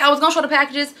haul. Okay, I was gonna show the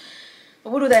packages.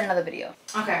 But we'll do that in another video.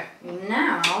 Okay,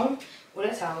 now, well,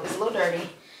 that towel is a little dirty.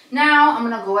 Now, I'm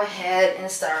gonna go ahead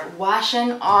and start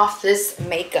washing off this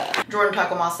makeup. Jordan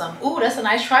talking about something. Ooh, that's a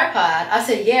nice tripod. I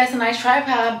said, yeah, it's a nice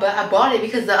tripod, but I bought it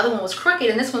because the other one was crooked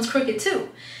and this one's crooked too.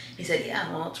 He said,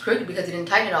 yeah, well, it's crooked because he didn't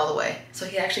tighten it all the way. So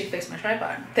he actually fixed my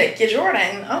tripod. Thank you,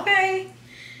 Jordan. Okay.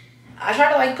 I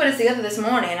tried to like put it together this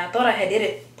morning. I thought I had did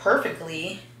it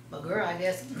perfectly, but girl, I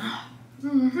guess no.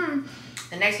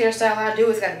 The next hairstyle I do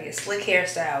is gotta be a slick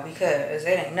hairstyle because it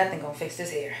ain't nothing gonna fix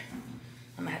this hair.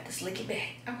 I'm gonna have to slick it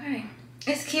back. Okay.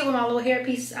 It's cute with my little hair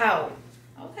pieces out.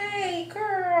 Okay,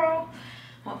 girl.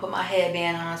 I'm gonna put my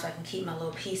headband on so I can keep my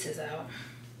little pieces out.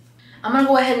 I'm gonna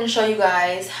go ahead and show you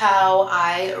guys how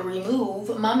I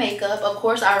remove my makeup. Of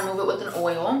course, I remove it with an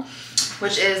oil,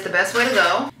 which is the best way to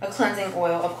go. A cleansing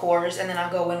oil, of course, and then I'll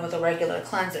go in with a regular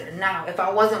cleanser. Now, if I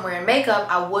wasn't wearing makeup,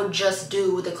 I would just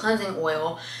do the cleansing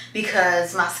oil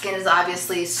because my skin is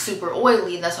obviously super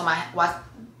oily. That's why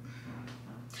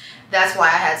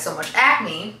I had so much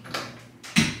acne.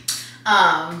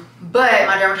 But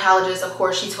my dermatologist, of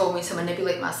course, she told me to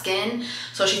manipulate my skin.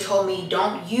 So she told me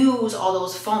don't use all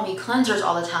those foamy cleansers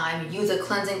all the time. Use a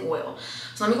cleansing oil.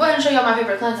 So let me go ahead and show y'all my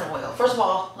favorite cleansing oil. First of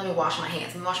all, let me wash my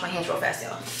hands. Let me wash my hands real fast,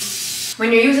 y'all.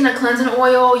 When you're using a cleansing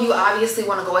oil, you obviously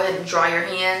want to go ahead and dry your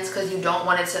hands because you don't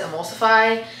want it to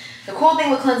emulsify. The cool thing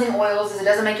with cleansing oils is it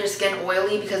doesn't make your skin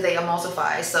oily because they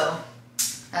emulsify. So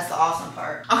that's the awesome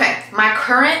part. Okay, my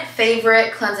current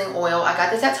favorite cleansing oil, I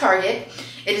got this at Target.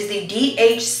 It is the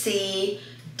DHC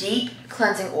Deep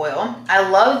Cleansing Oil. I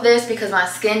love this because my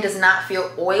skin does not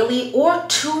feel oily or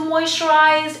too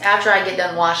moisturized after I get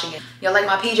done washing it. Y'all like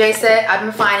my PJ set? I've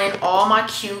been finding all my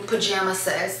cute pajama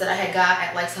sets that I had got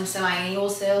at like some semi-annual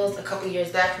sales a couple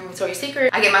years back from Victoria's Secret.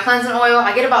 I get my cleansing oil.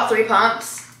 I get about 3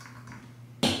 pumps.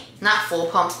 Not full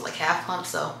pumps, but like half pumps,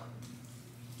 so.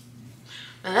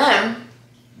 And then,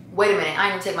 wait a minute, I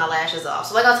didn't even take my lashes off.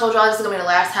 So like I told y'all, this is gonna be the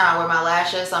last time I wear my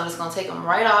lashes. So I'm just gonna take them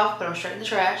right off, put them straight in the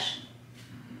trash.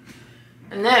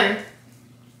 And then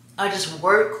I just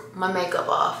work my makeup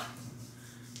off.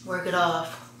 Work it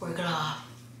off, work it off.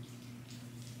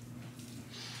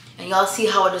 And y'all see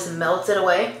how it just melts it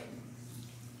away?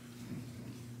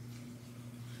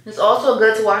 It's also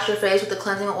good to wash your face with the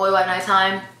cleansing oil at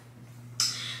nighttime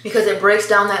because it breaks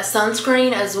down that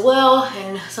sunscreen as well.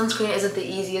 And sunscreen isn't the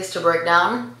easiest to break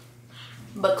down,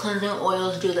 but cleansing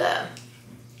oils do that.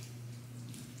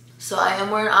 So I am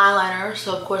wearing eyeliner,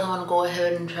 so of course I'm gonna go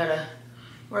ahead and try to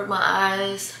work my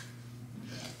eyes.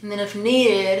 And then if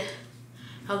needed,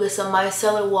 I'll get some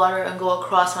micellar water and go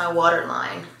across my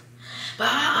waterline. But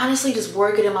I honestly just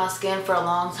work it in my skin for a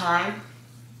long time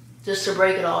just to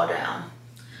break it all down.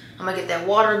 I'm gonna get that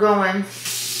water going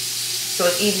so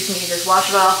it's easy for me to just wash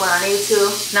it off when I need to.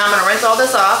 Now I'm gonna rinse all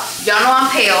this off. Y'all know I'm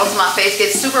pale, so my face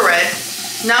gets super red.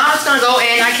 Now I'm just gonna go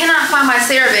in. I cannot find my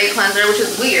CeraVe cleanser, which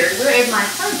is weird. Where is my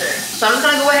cleanser? So I'm just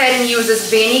gonna go ahead and use this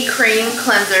Vanny Cream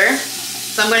cleanser.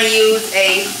 So I'm gonna use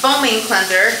a foaming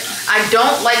cleanser. I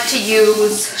don't like to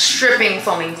use stripping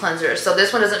foaming cleansers. So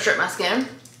this one doesn't strip my skin,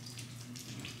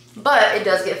 but it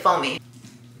does get foamy.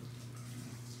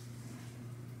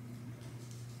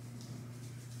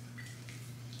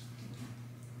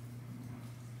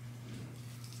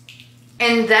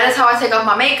 And that is how I take off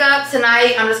my makeup.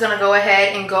 Tonight, I'm just gonna go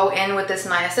ahead and go in with this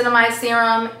niacinamide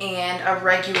serum and a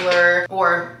regular,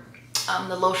 or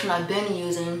the lotion I've been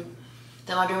using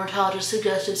that my dermatologist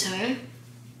suggested to me.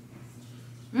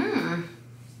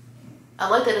 I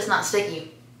like that it's not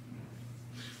sticky.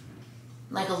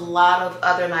 Like a lot of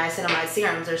other niacinamide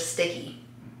serums are sticky.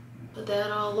 Put that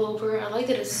all over. I like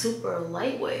that it's super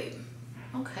lightweight.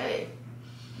 Okay,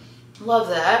 love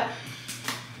that.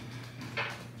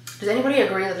 Does anybody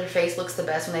agree that their face looks the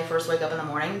best when they first wake up in the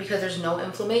morning? Because there's no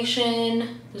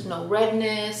inflammation, there's no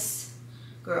redness.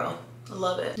 Girl, I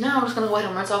love it. Now I'm just gonna go ahead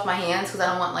and rinse off my hands because I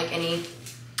don't want like any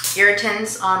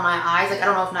irritants on my eyes. Like I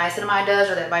don't know if niacinamide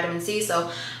does or that vitamin C. So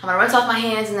I'm gonna rinse off my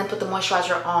hands and then put the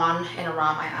moisturizer on and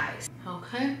around my eyes.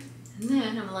 Okay, and then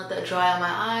I'm gonna let that dry on my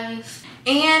eyes.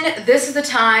 And this is the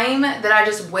time that I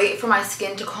just wait for my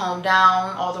skin to calm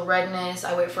down, all the redness.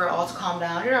 I wait for it all to calm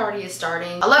down. It already is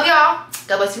starting. I love y'all.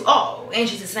 God bless you all in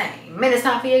Jesus' name. And it's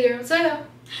time for your girl to go.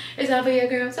 It's time for your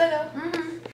girl to go.